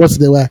fuck up once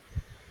in a while.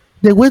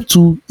 They went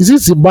to, is it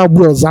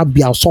Zimbabwe or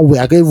Zambia or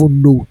somewhere? I don't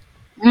even know.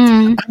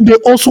 And they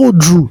also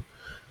drew.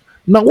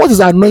 Now, what is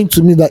annoying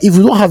to me that if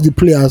you don't have the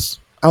players,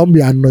 I won't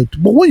be annoyed.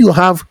 But when you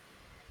have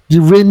the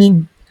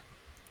reigning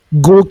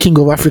goal king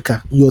of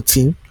Africa in your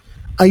team,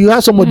 and you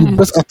have some of the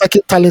best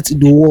attacking talent in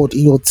the world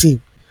in your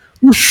team,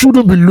 you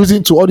shouldn't be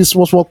losing to all these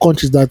small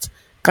countries that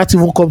can't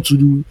even come to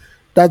you.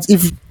 That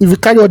if you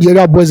carry all the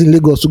other boys in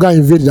Lagos to go and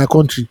invade their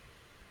country,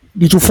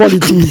 it will fall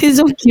into Please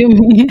don't kill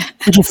me.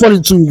 it will fall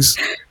in 2 weeks.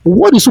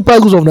 What the Super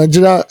Eagles of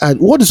Nigeria and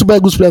what the Super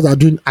Eagles players are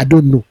doing, I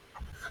don't know.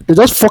 They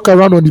just fuck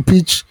around on the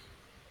pitch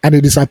and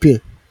they disappear.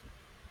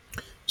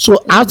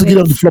 So I have to give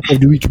them the flop of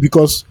the week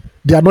because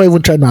they are not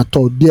even trying at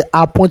all. They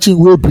are punching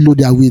way below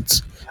their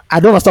weight. I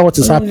don't understand what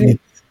is happening.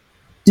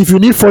 If you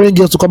need foreign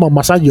girls to come and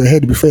massage your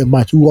head before a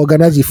match, we will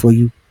organize it for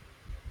you.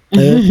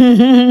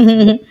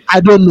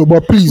 I don't know,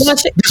 but please,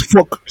 But this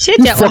fuck. Shit,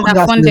 This they're fuck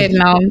underfunded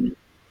now.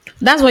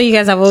 That's what you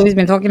guys have always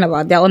been talking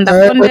about. They're But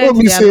underfunded. don't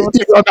be They are say not-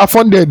 if you're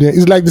underfunded,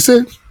 it's like they say,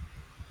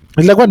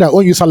 it's like when they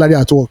own you salary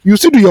at work. You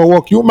still do your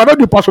work. You might not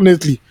do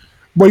passionately,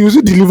 but you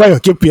still deliver your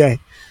KPI.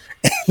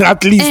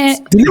 At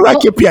least deliver well,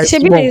 KPI.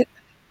 Shebi, small.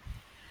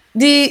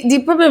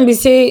 the problem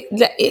is say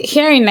that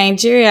here in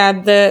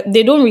Nigeria,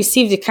 they don't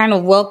receive the kind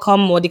of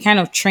welcome or the kind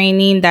of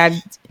training that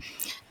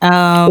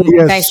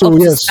Yes, that is so up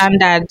to yes.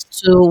 standard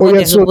to what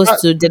they're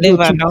supposed to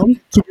deliver now.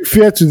 To be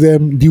fair to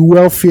them, the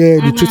welfare,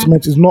 the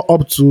treatment is not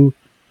up to,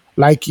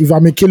 like if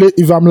I'm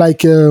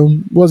like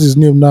what's his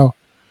name now,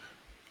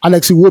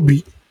 Alex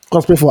Iwobi,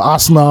 cosplay for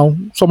Arsenal,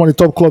 some of the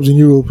top clubs in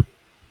Europe,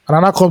 and I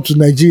now come to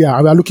Nigeria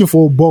and we are looking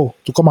for a ball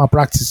to come and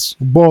practice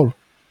ball.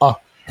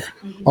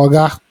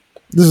 Oga,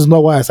 this is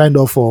not what I signed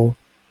up for.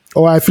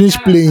 Or I finished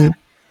playing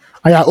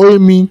and you're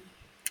owing me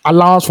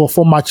allowance for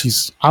 4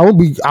 matches. I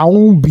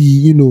won't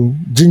be,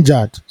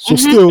 gingered. So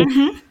still,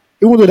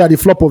 even though they're the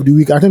flop of the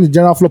week, I think the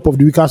general flop of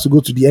the week has to go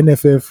to the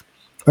NFF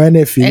or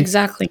NFA,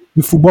 Exactly.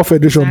 the Football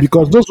Federation, Exactly.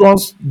 because those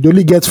ones they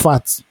only get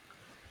fat,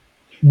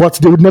 but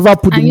they would never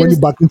put the And money use-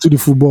 back into the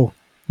football.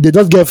 They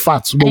just get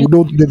fat, but we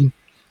don't.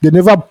 They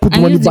never put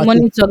And money use the back.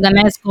 money to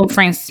organize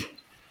conference.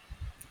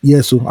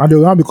 Yes, so and they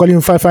will now be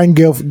calling five fine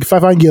girls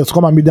to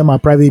come and meet them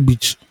at private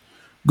beach.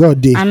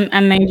 God day,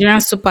 And Nigerian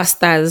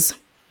superstars.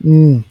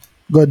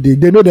 God day.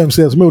 They know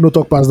themselves. Maybe we don't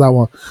talk past that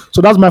one.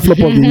 So that's my flop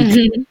of the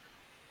week.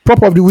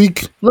 Prop of the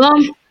week.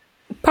 Well,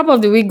 prop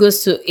of the week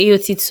goes to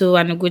AOT2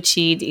 and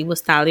Ugochi, the Igbo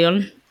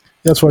Stallion.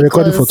 Yes, for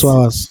recording for Because- 2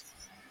 hours.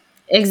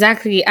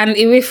 Exactly. And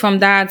away from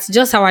that,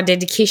 just our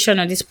dedication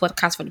on this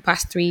podcast for the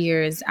past 3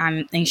 years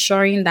and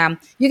ensuring that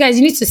you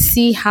need to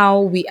see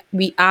how we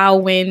are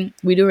when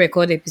we do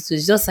record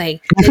episodes. Just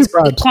like there's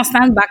a Bad.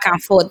 constant back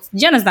and forth. Do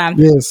you understand?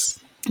 Yes,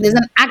 There's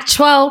an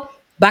actual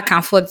back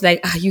and forth.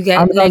 Like you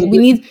guys, And like we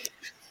need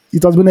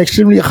it has been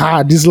extremely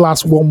hard this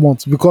last 1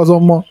 month because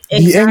of the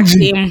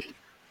engine, exactly.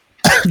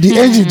 the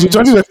engine, the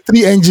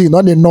 2023 engine,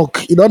 not the knock,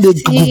 not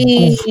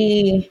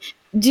the.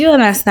 Do you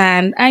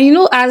understand? And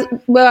as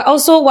we're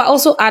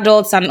also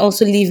adults and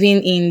also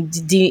living in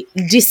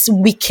this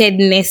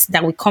wickedness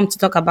that we come to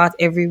talk about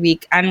every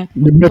week. And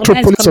The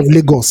metropolis of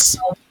Lagos.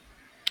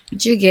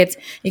 do you get?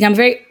 It can be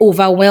very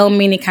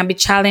overwhelming. It can be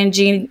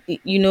challenging.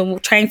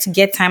 Trying to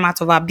get time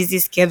out of our busy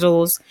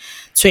schedules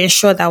to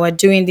ensure that we're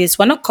doing this.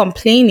 We're not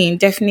complaining,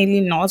 definitely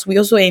not. We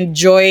also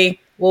enjoy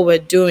what we're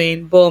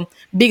doing. But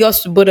big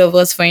ups to both of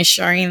us for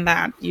ensuring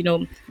that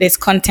there's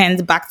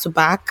content back to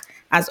back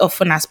as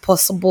often as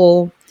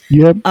possible.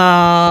 Yep,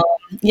 I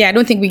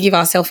don't think we give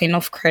ourselves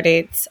enough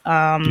credit.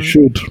 you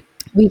should.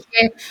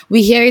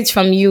 We hear it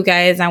from you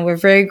guys and we're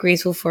very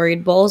grateful for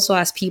it, but also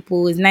as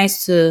people it's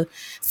nice to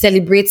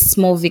celebrate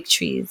small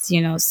victories,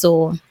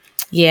 so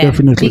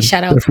Definitely, big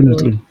shout out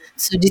definitely.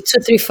 to the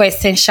 234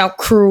 Essential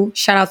crew,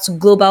 shout out to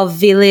Global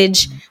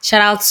Village,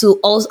 shout out to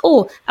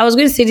also I was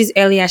going to say this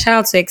earlier, shout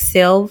out to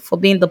Excel for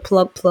being the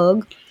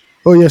plug.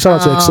 Oh yeah, shout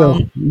out to Excel,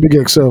 big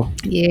Excel.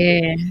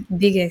 Yeah,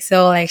 big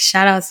Excel, like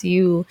shout out to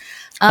you.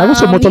 I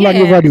also Motolani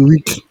yeah. over the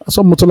week. I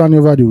saw Motolani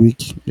over the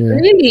week. Yeah,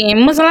 Really,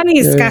 Mozolani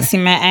is Yeah. scarce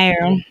in my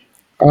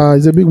eye.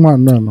 he's a big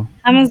man. No.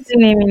 I haven't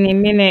seen him in a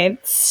minute.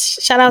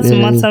 Shout out to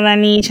Yeah.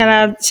 Motolani.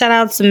 Shout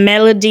out to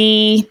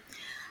Melody.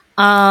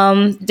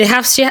 I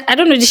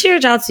don't know. Did she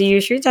reach out to you?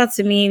 She reached out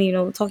to me.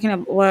 Talking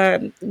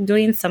about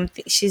doing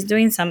something. She's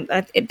doing some.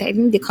 I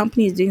think the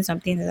company is doing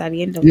something at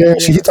the end of the Yeah, year.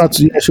 she reached out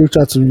to me. Yeah, she reached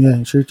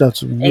out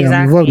to me. Yeah,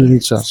 I'm involved in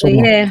it. So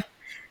Somehow. yeah.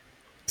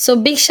 So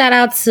big shout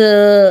out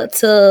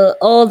to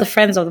all the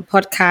friends of the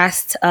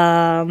podcast.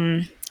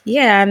 And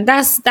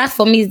that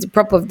for me is the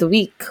prop of the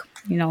week.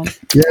 Yeah,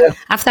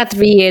 After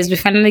 3 years, we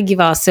finally give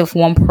ourselves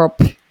one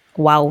prop.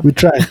 Wow. we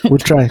try.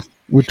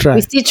 We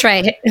still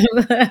try.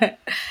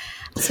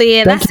 So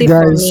yeah, Thank that's you it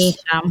for me, guys.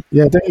 Sham.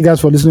 Yeah, thank you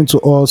guys for listening to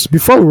us.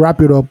 Before we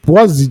wrap it up,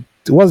 what's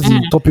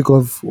the topic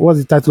of what's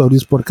the title of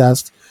this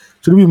podcast?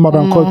 Should it be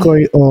Madam Koi Um,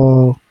 Koi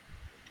or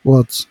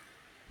what?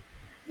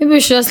 Maybe we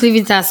should just leave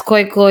it as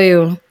Koi Koi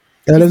Let's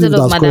leave instead it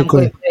of as Koi Madam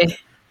Koi. Koi Koi.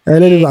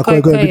 Let's leave it Yeah, as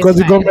Koi Koi Koi Koi is because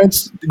fine.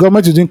 the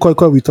government is doing Koi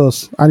Koi with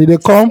us, and if they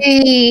come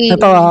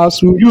enter our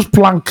See, house, we use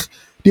plank.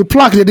 The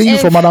plank they didn't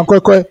use for if Madam Koi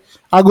Koi,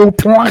 I go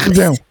plank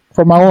them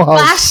from my own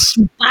house.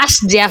 bash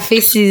their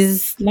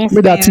faces. Make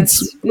that teeth,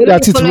 Nonsense. We make don't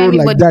that dey teeth follow roll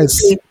like anybody.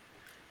 dice.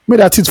 Make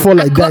that teeth fall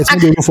like dice.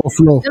 Make they roll for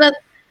floor.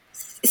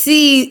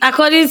 See,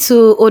 according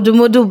to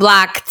Odumodu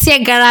Black, tear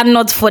gara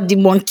not for the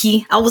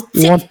monkey. I will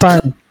One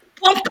time.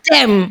 pump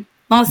them. You're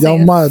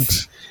Nonsense. mad.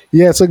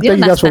 Yeah, so Do you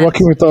thank you guys for understand?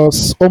 working with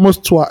us.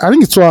 Almost 2 hours. I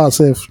think it's 2 hours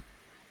safe.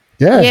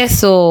 Yeah. Yes,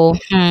 so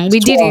we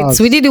did it. hours.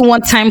 We did it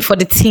one time for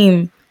the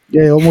team.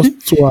 Yeah,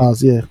 almost 2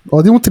 hours. Yeah. Or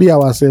even 3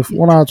 hours safe.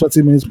 1 hour,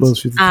 20 minutes plus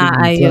 53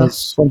 minutes. Yeah. That's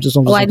something.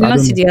 Oh, I did I not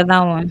don't see know. the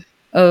other one.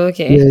 Oh,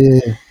 okay.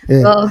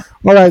 Yeah. Well,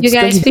 All right. you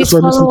Thank guys, you please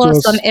for listening follow to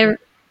us us. on every.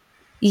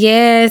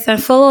 Yes,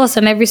 and follow us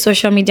on every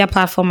social media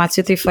platform at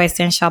 234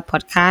 Essential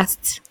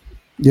Podcast.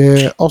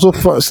 Yeah. Also,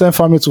 send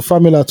family to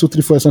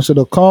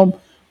family@234essential.com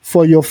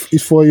for your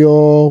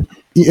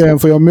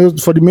mail,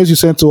 for the mails you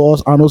send to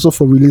us, and also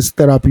for release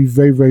therapy.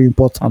 Very, very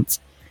important.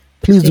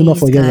 Please do not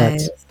Please, forget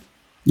guys. that.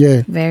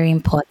 Yeah. Very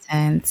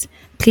important.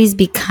 Please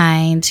be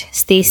kind.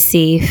 Stay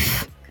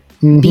safe.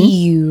 Be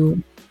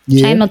you.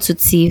 Yeah. Try not to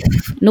thief.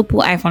 No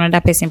put eye for another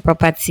person's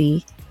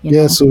property. You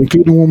Yeah, know? so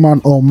including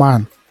woman or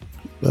man.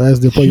 That's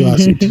the point you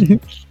acid.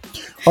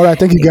 All right,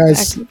 thank you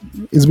guys.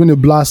 Exactly. It's been a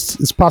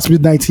blast. It's past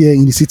midnight here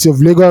in the city of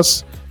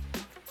Lagos.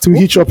 Till we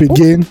hitch up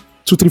again,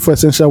 234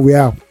 Essential, we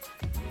are.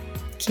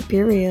 Keep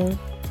it real.